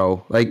game,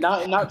 bro. Like,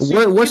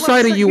 what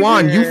side are you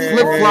on? You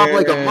flip flop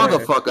like a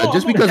motherfucker.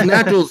 Just because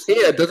Natural's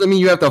here doesn't mean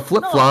you have to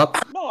flip flop.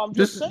 No, I'm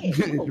just saying.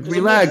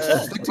 Relax.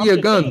 Stick to your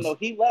guns.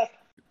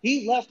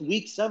 He left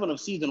week 7 of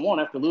season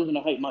 1 after losing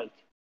to Hype Mike.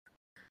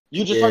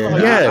 You just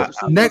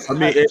next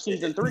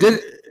season 3.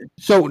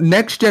 So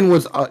next gen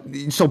was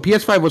so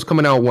PS5 was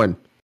coming out when?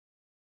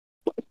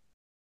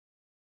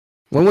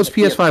 When was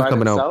PS5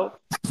 coming out?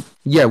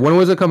 Yeah, when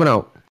was it coming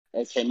out?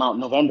 It came out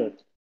in November.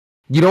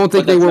 You don't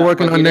think they were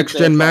working on next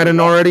gen Madden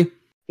already?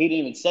 He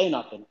didn't even say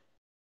nothing.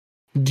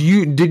 Do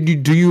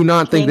you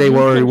not think they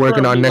were already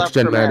working on next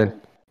gen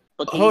Madden?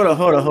 Hold on,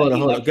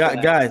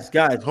 guys,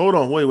 hold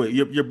on, wait.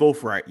 You're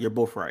both right.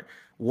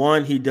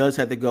 One, he does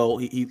have to go.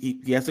 He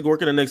has to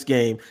work in the next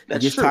game. He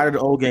gets tired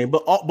of the old game,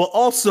 but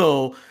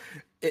also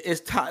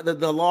it's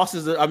the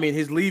losses. I mean,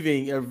 his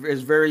leaving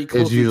is very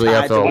close. It's usually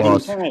after a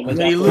loss.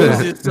 He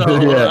loses, so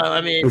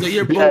I mean, so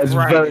you're both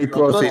right. Very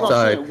closely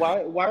tied.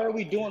 Why are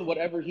we doing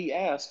whatever he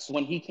asks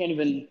when he can't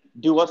even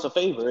do us a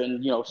favor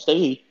and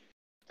stay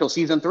till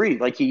season 3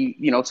 like he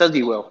says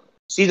he will?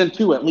 Season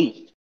 2 at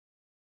least.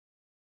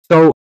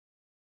 So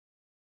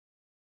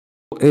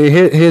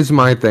here's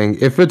my thing.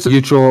 If it's a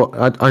mutual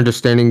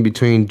understanding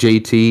between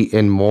JT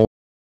and Mole,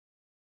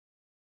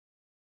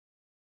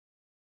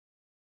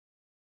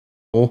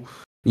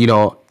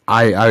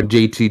 I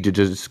JT to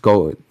just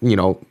go,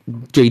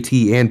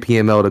 JT and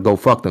PML to go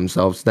fuck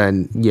themselves,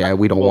 then yeah,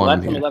 we don't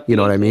want him here. You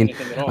know what I mean?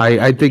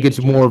 I think it's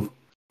more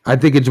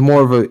there's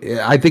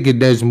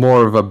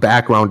more of a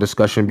background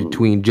discussion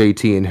between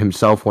JT and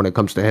himself when it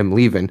comes to him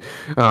leaving.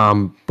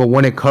 But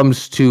when it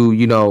comes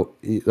to,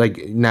 like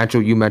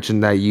Natural, you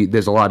mentioned that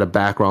there's a lot of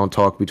background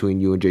talk between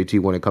you and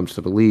JT when it comes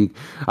to the league.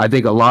 I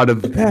think a lot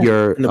of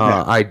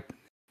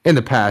in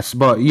the past,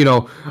 but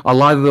a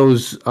lot of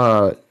those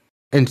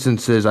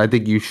instances, I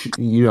think you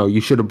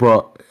should have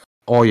brought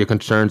all your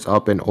concerns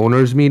up in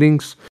owners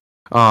meetings.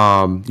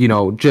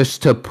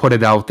 Just to put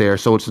it out there,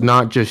 so it's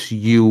not just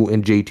you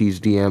and JT's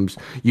DMs.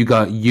 You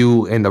got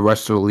you and the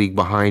rest of the league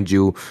behind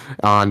you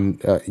on,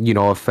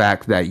 a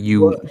fact that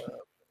you.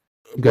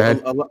 Go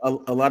ahead.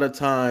 A lot of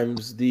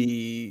times,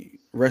 the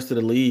rest of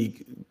the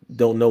league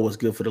don't know what's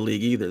good for the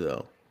league either,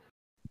 though.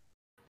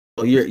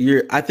 So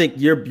I think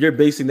you're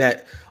basing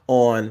that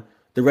on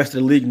the rest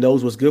of the league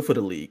knows what's good for the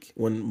league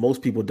when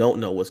most people don't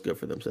know what's good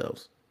for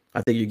themselves.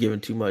 I think you're giving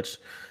too much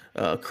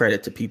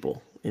credit to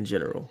people in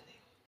general.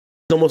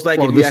 It's almost like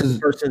if you ask a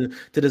person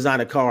to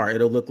design a car,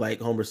 it'll look like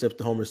the Homer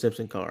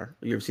Simpson car.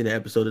 You ever seen that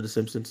episode of The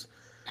Simpsons?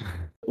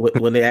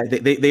 When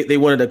they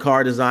wanted a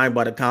car designed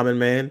by the common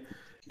man,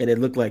 and it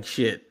looked like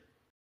shit.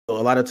 So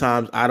a lot of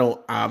times,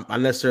 I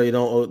necessarily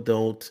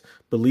don't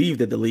believe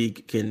that the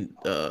league can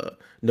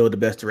know the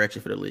best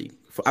direction for the league.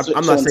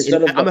 I'm not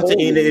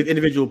saying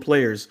individual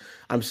players.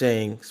 I'm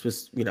saying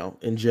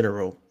in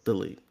general the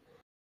league.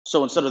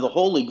 So instead of the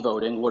whole league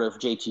voting, what if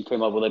JT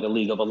came up with like a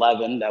league of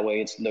 11? That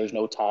way, there's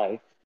no tie.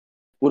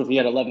 What if he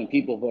had 11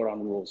 people vote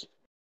on rules?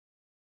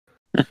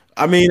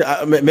 I mean,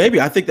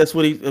 maybe. I think that's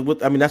what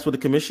that's what the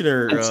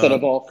commissioner instead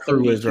of all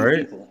 30 is,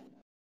 right? People.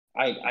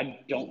 I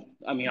don't.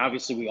 I mean,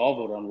 obviously we all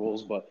vote on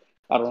rules, but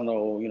I don't know.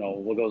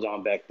 What goes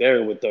on back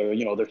there with their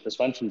their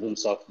suspensions and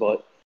stuff.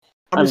 But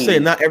I'm just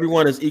saying, not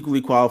everyone is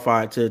equally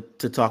qualified to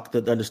talk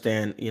to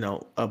understand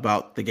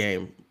about the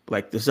game.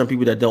 Like there's some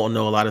people that don't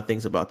know a lot of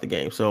things about the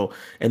game. So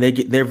and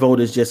their vote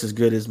is just as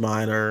good as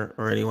mine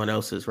or anyone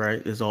else's.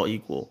 Right? It's all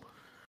equal.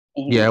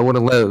 Yeah, I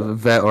wouldn't let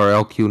Vet or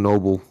LQ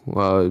Noble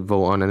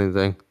vote on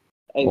anything,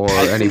 or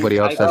anybody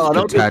else that's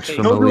detached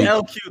from the league.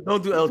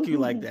 Don't do LQ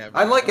like that.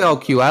 Bro. I like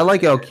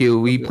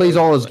LQ. He plays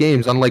all his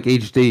games, unlike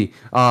HD.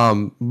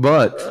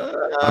 But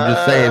I'm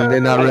just saying they're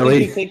not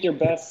really. You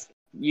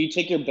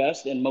take your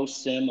best and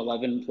most sim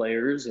 11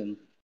 players and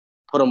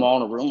put them all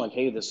in a room. Like,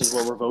 hey, this is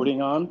what we're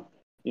voting on.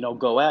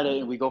 Go at it,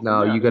 and we go.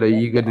 No, you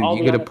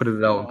gotta put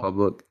it out in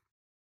public.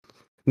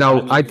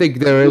 Now, I think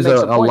there is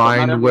a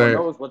line where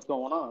knows what's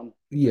going on.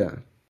 Yeah,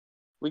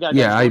 we got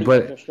guys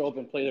to show up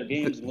and play their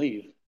games and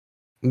leave.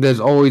 There's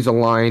always a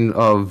line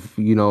of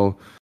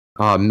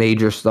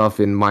major stuff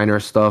and minor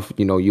stuff.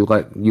 You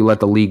let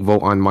the league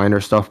vote on minor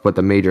stuff, but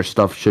the major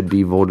stuff should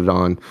be voted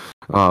on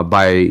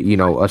by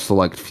a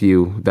select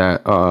few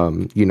that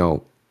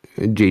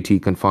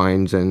JT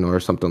confines in or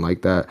something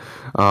like that.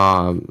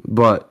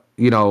 But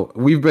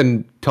we've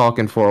been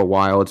talking for a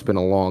while. It's been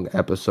a long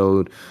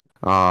episode.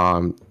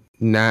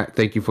 Nat,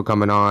 thank you for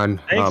coming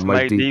on. Thanks,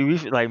 Mike D.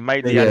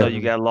 Mike D. I know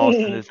you got lost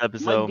in this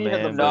episode,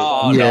 man.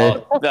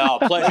 No,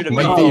 pleasure to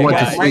meet you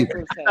guys.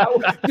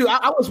 Dude,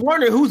 I was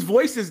wondering whose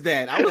voice is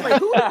that. I was like,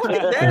 who the fuck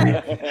is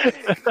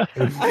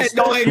that? I had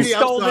no idea. You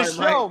stole the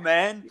show,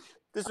 man.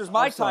 This was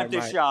my time to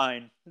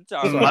shine.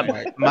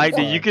 Mike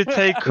D, you could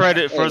take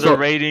credit for the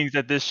ratings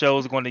that this show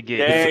is going to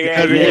get.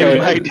 Hey,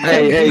 Mike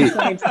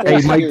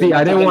D,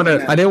 I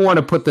didn't want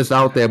to put this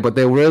out there, but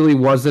there really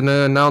wasn't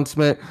an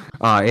announcement.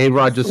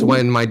 A-Rod just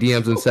went in my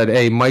DMs and said,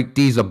 "Hey, Mike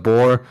D's a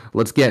bore.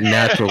 Let's get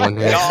natural in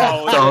here." So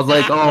I was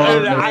like, "Oh,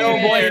 I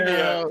don't blame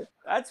you.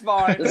 That's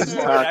fine.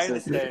 I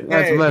understand.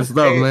 That's messed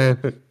up,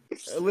 man."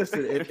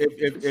 Listen,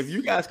 if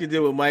you guys can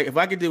deal with Mike, if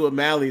I can deal with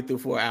Mally through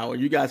for an hour,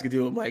 you guys can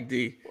deal with Mike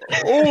D.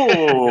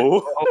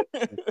 Oh,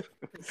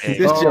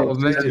 this joke,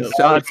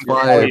 shots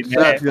fired.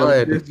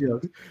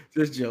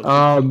 This joke.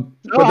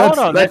 Hold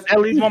on. That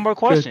leaves one more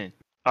question.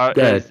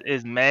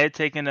 Is Mad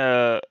taking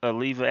a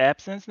leave of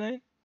absence then?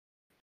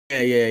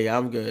 Yeah.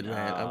 I'm good,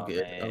 man. I'm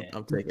good.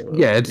 I'm taking it.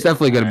 Yeah, it's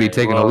definitely going to be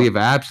taking a leave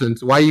of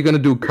absence. Why are you going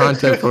to do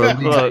content for a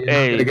Look,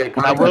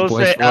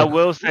 I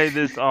will say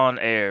this on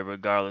air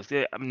regardless.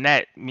 Yeah,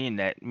 me and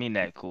Nat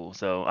cool.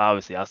 So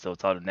obviously I still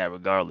talk to Nat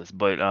regardless.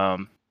 But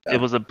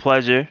it was a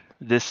pleasure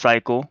this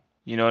cycle.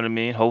 You know what I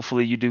mean?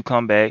 Hopefully you do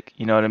come back.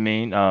 You know what I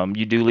mean?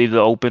 You do leave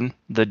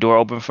the door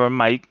open for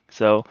Mike.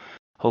 So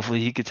hopefully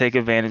he could take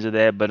advantage of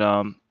that. But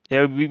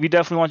yeah, we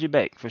definitely want you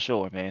back for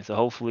sure, man. So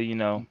hopefully, we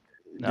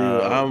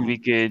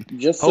could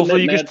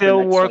hopefully you can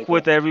still work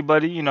with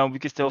everybody. We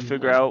can still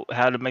figure out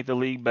how to make the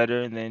league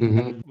better, and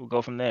then we'll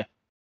go from there.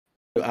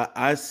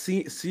 I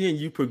seeing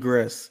you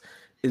progress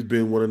has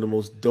been one of the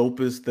most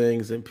dopest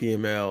things in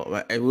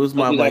PML. It was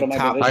my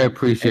top. I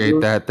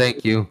appreciate that.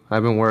 Thank you.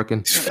 I've been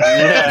working. Son,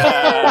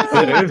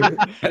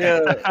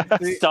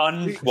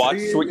 watch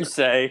what you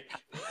say.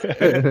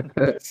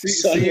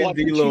 Seeing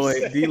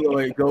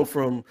Deloy go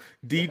from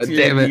D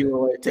tier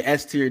Deloy to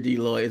S tier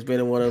Deloy has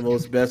been one of the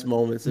most best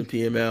moments in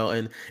PML,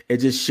 and it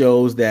just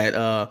shows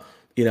that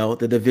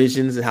the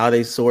divisions and how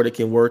they sort of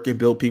can work and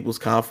build people's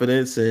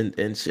confidence, and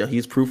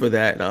he's proof of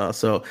that.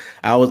 So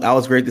I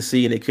was great to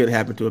see, and it could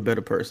happen to a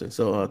better person.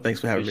 So thanks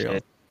for having me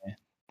on.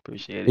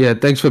 Appreciate it. Yeah,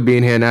 thanks for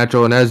being here,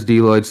 Natural. And as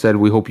Deloitte said,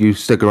 we hope you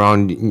stick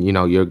around.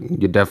 You're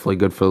definitely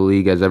good for the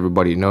league, as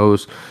everybody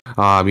knows.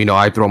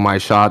 I throw my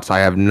shots. I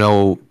have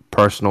no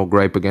personal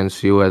gripe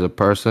against you as a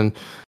person.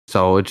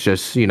 So it's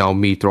just,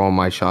 me throwing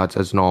my shots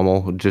as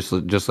normal, just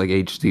like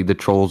HD. The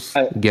trolls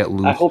get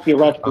loose. I hope your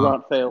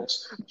restaurant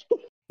fails.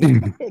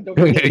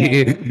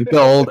 The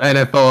old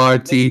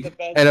NFLRT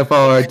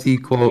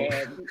quote.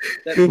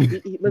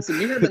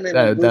 Listen, you heard the man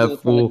on Google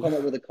trying to come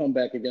up with a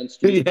comeback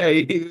against you. Yeah,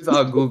 he was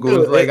on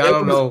Google. It's like, I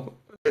don't know.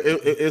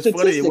 It's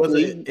funny. It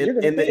wasn't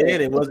in the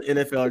end. It wasn't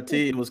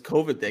NFLRT. It was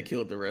COVID that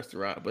killed the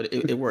restaurant, but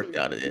it worked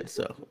out in the end.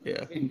 So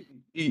yeah,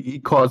 he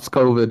caused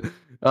COVID.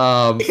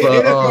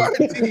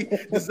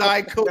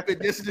 Designed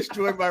COVID. This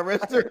destroyed my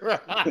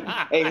restaurant.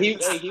 Hey, he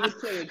was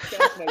playing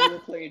chess while we were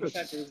playing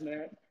checkers,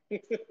 man.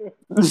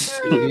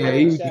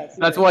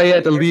 That's why he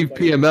had to leave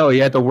PML. He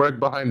had to work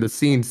behind the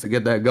scenes to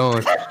get that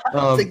going.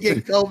 To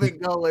get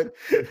COVID going.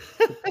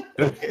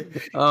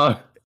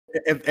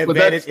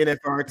 Advantage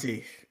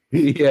NFLRT.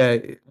 Yeah,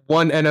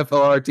 1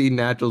 NFLRT,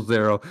 natural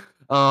 0.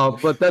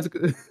 But that's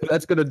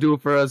gonna do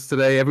it for us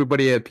today.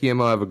 Everybody at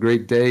PML, have a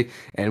great day,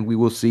 and we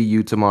will see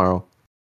you tomorrow.